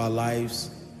days of our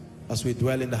lives as we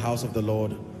dwell in the house of the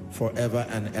Lord forever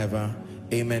and ever.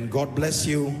 Amen. God bless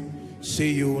you.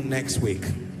 See you next week.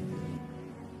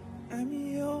 I'm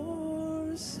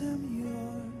yours,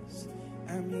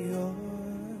 I'm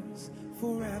yours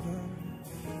forever.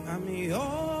 I'm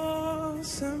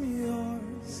yours, I'm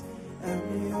yours.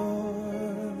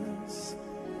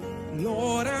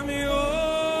 Lord, I'm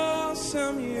yours,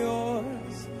 I'm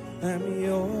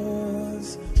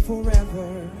yours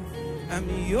forever. I'm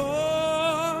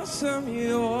yours, I'm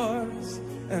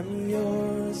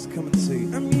yours. Come and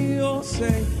sing. I'm yours,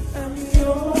 say, I'm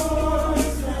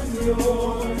yours, I'm yours.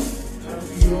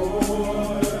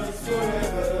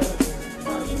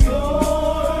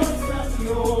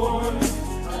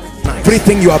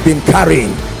 everything you have been carrying,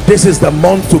 this is the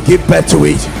month to give birth to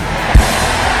it.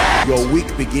 Your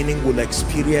week beginning will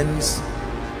experience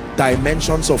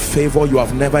dimensions of favor you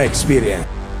have never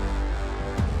experienced.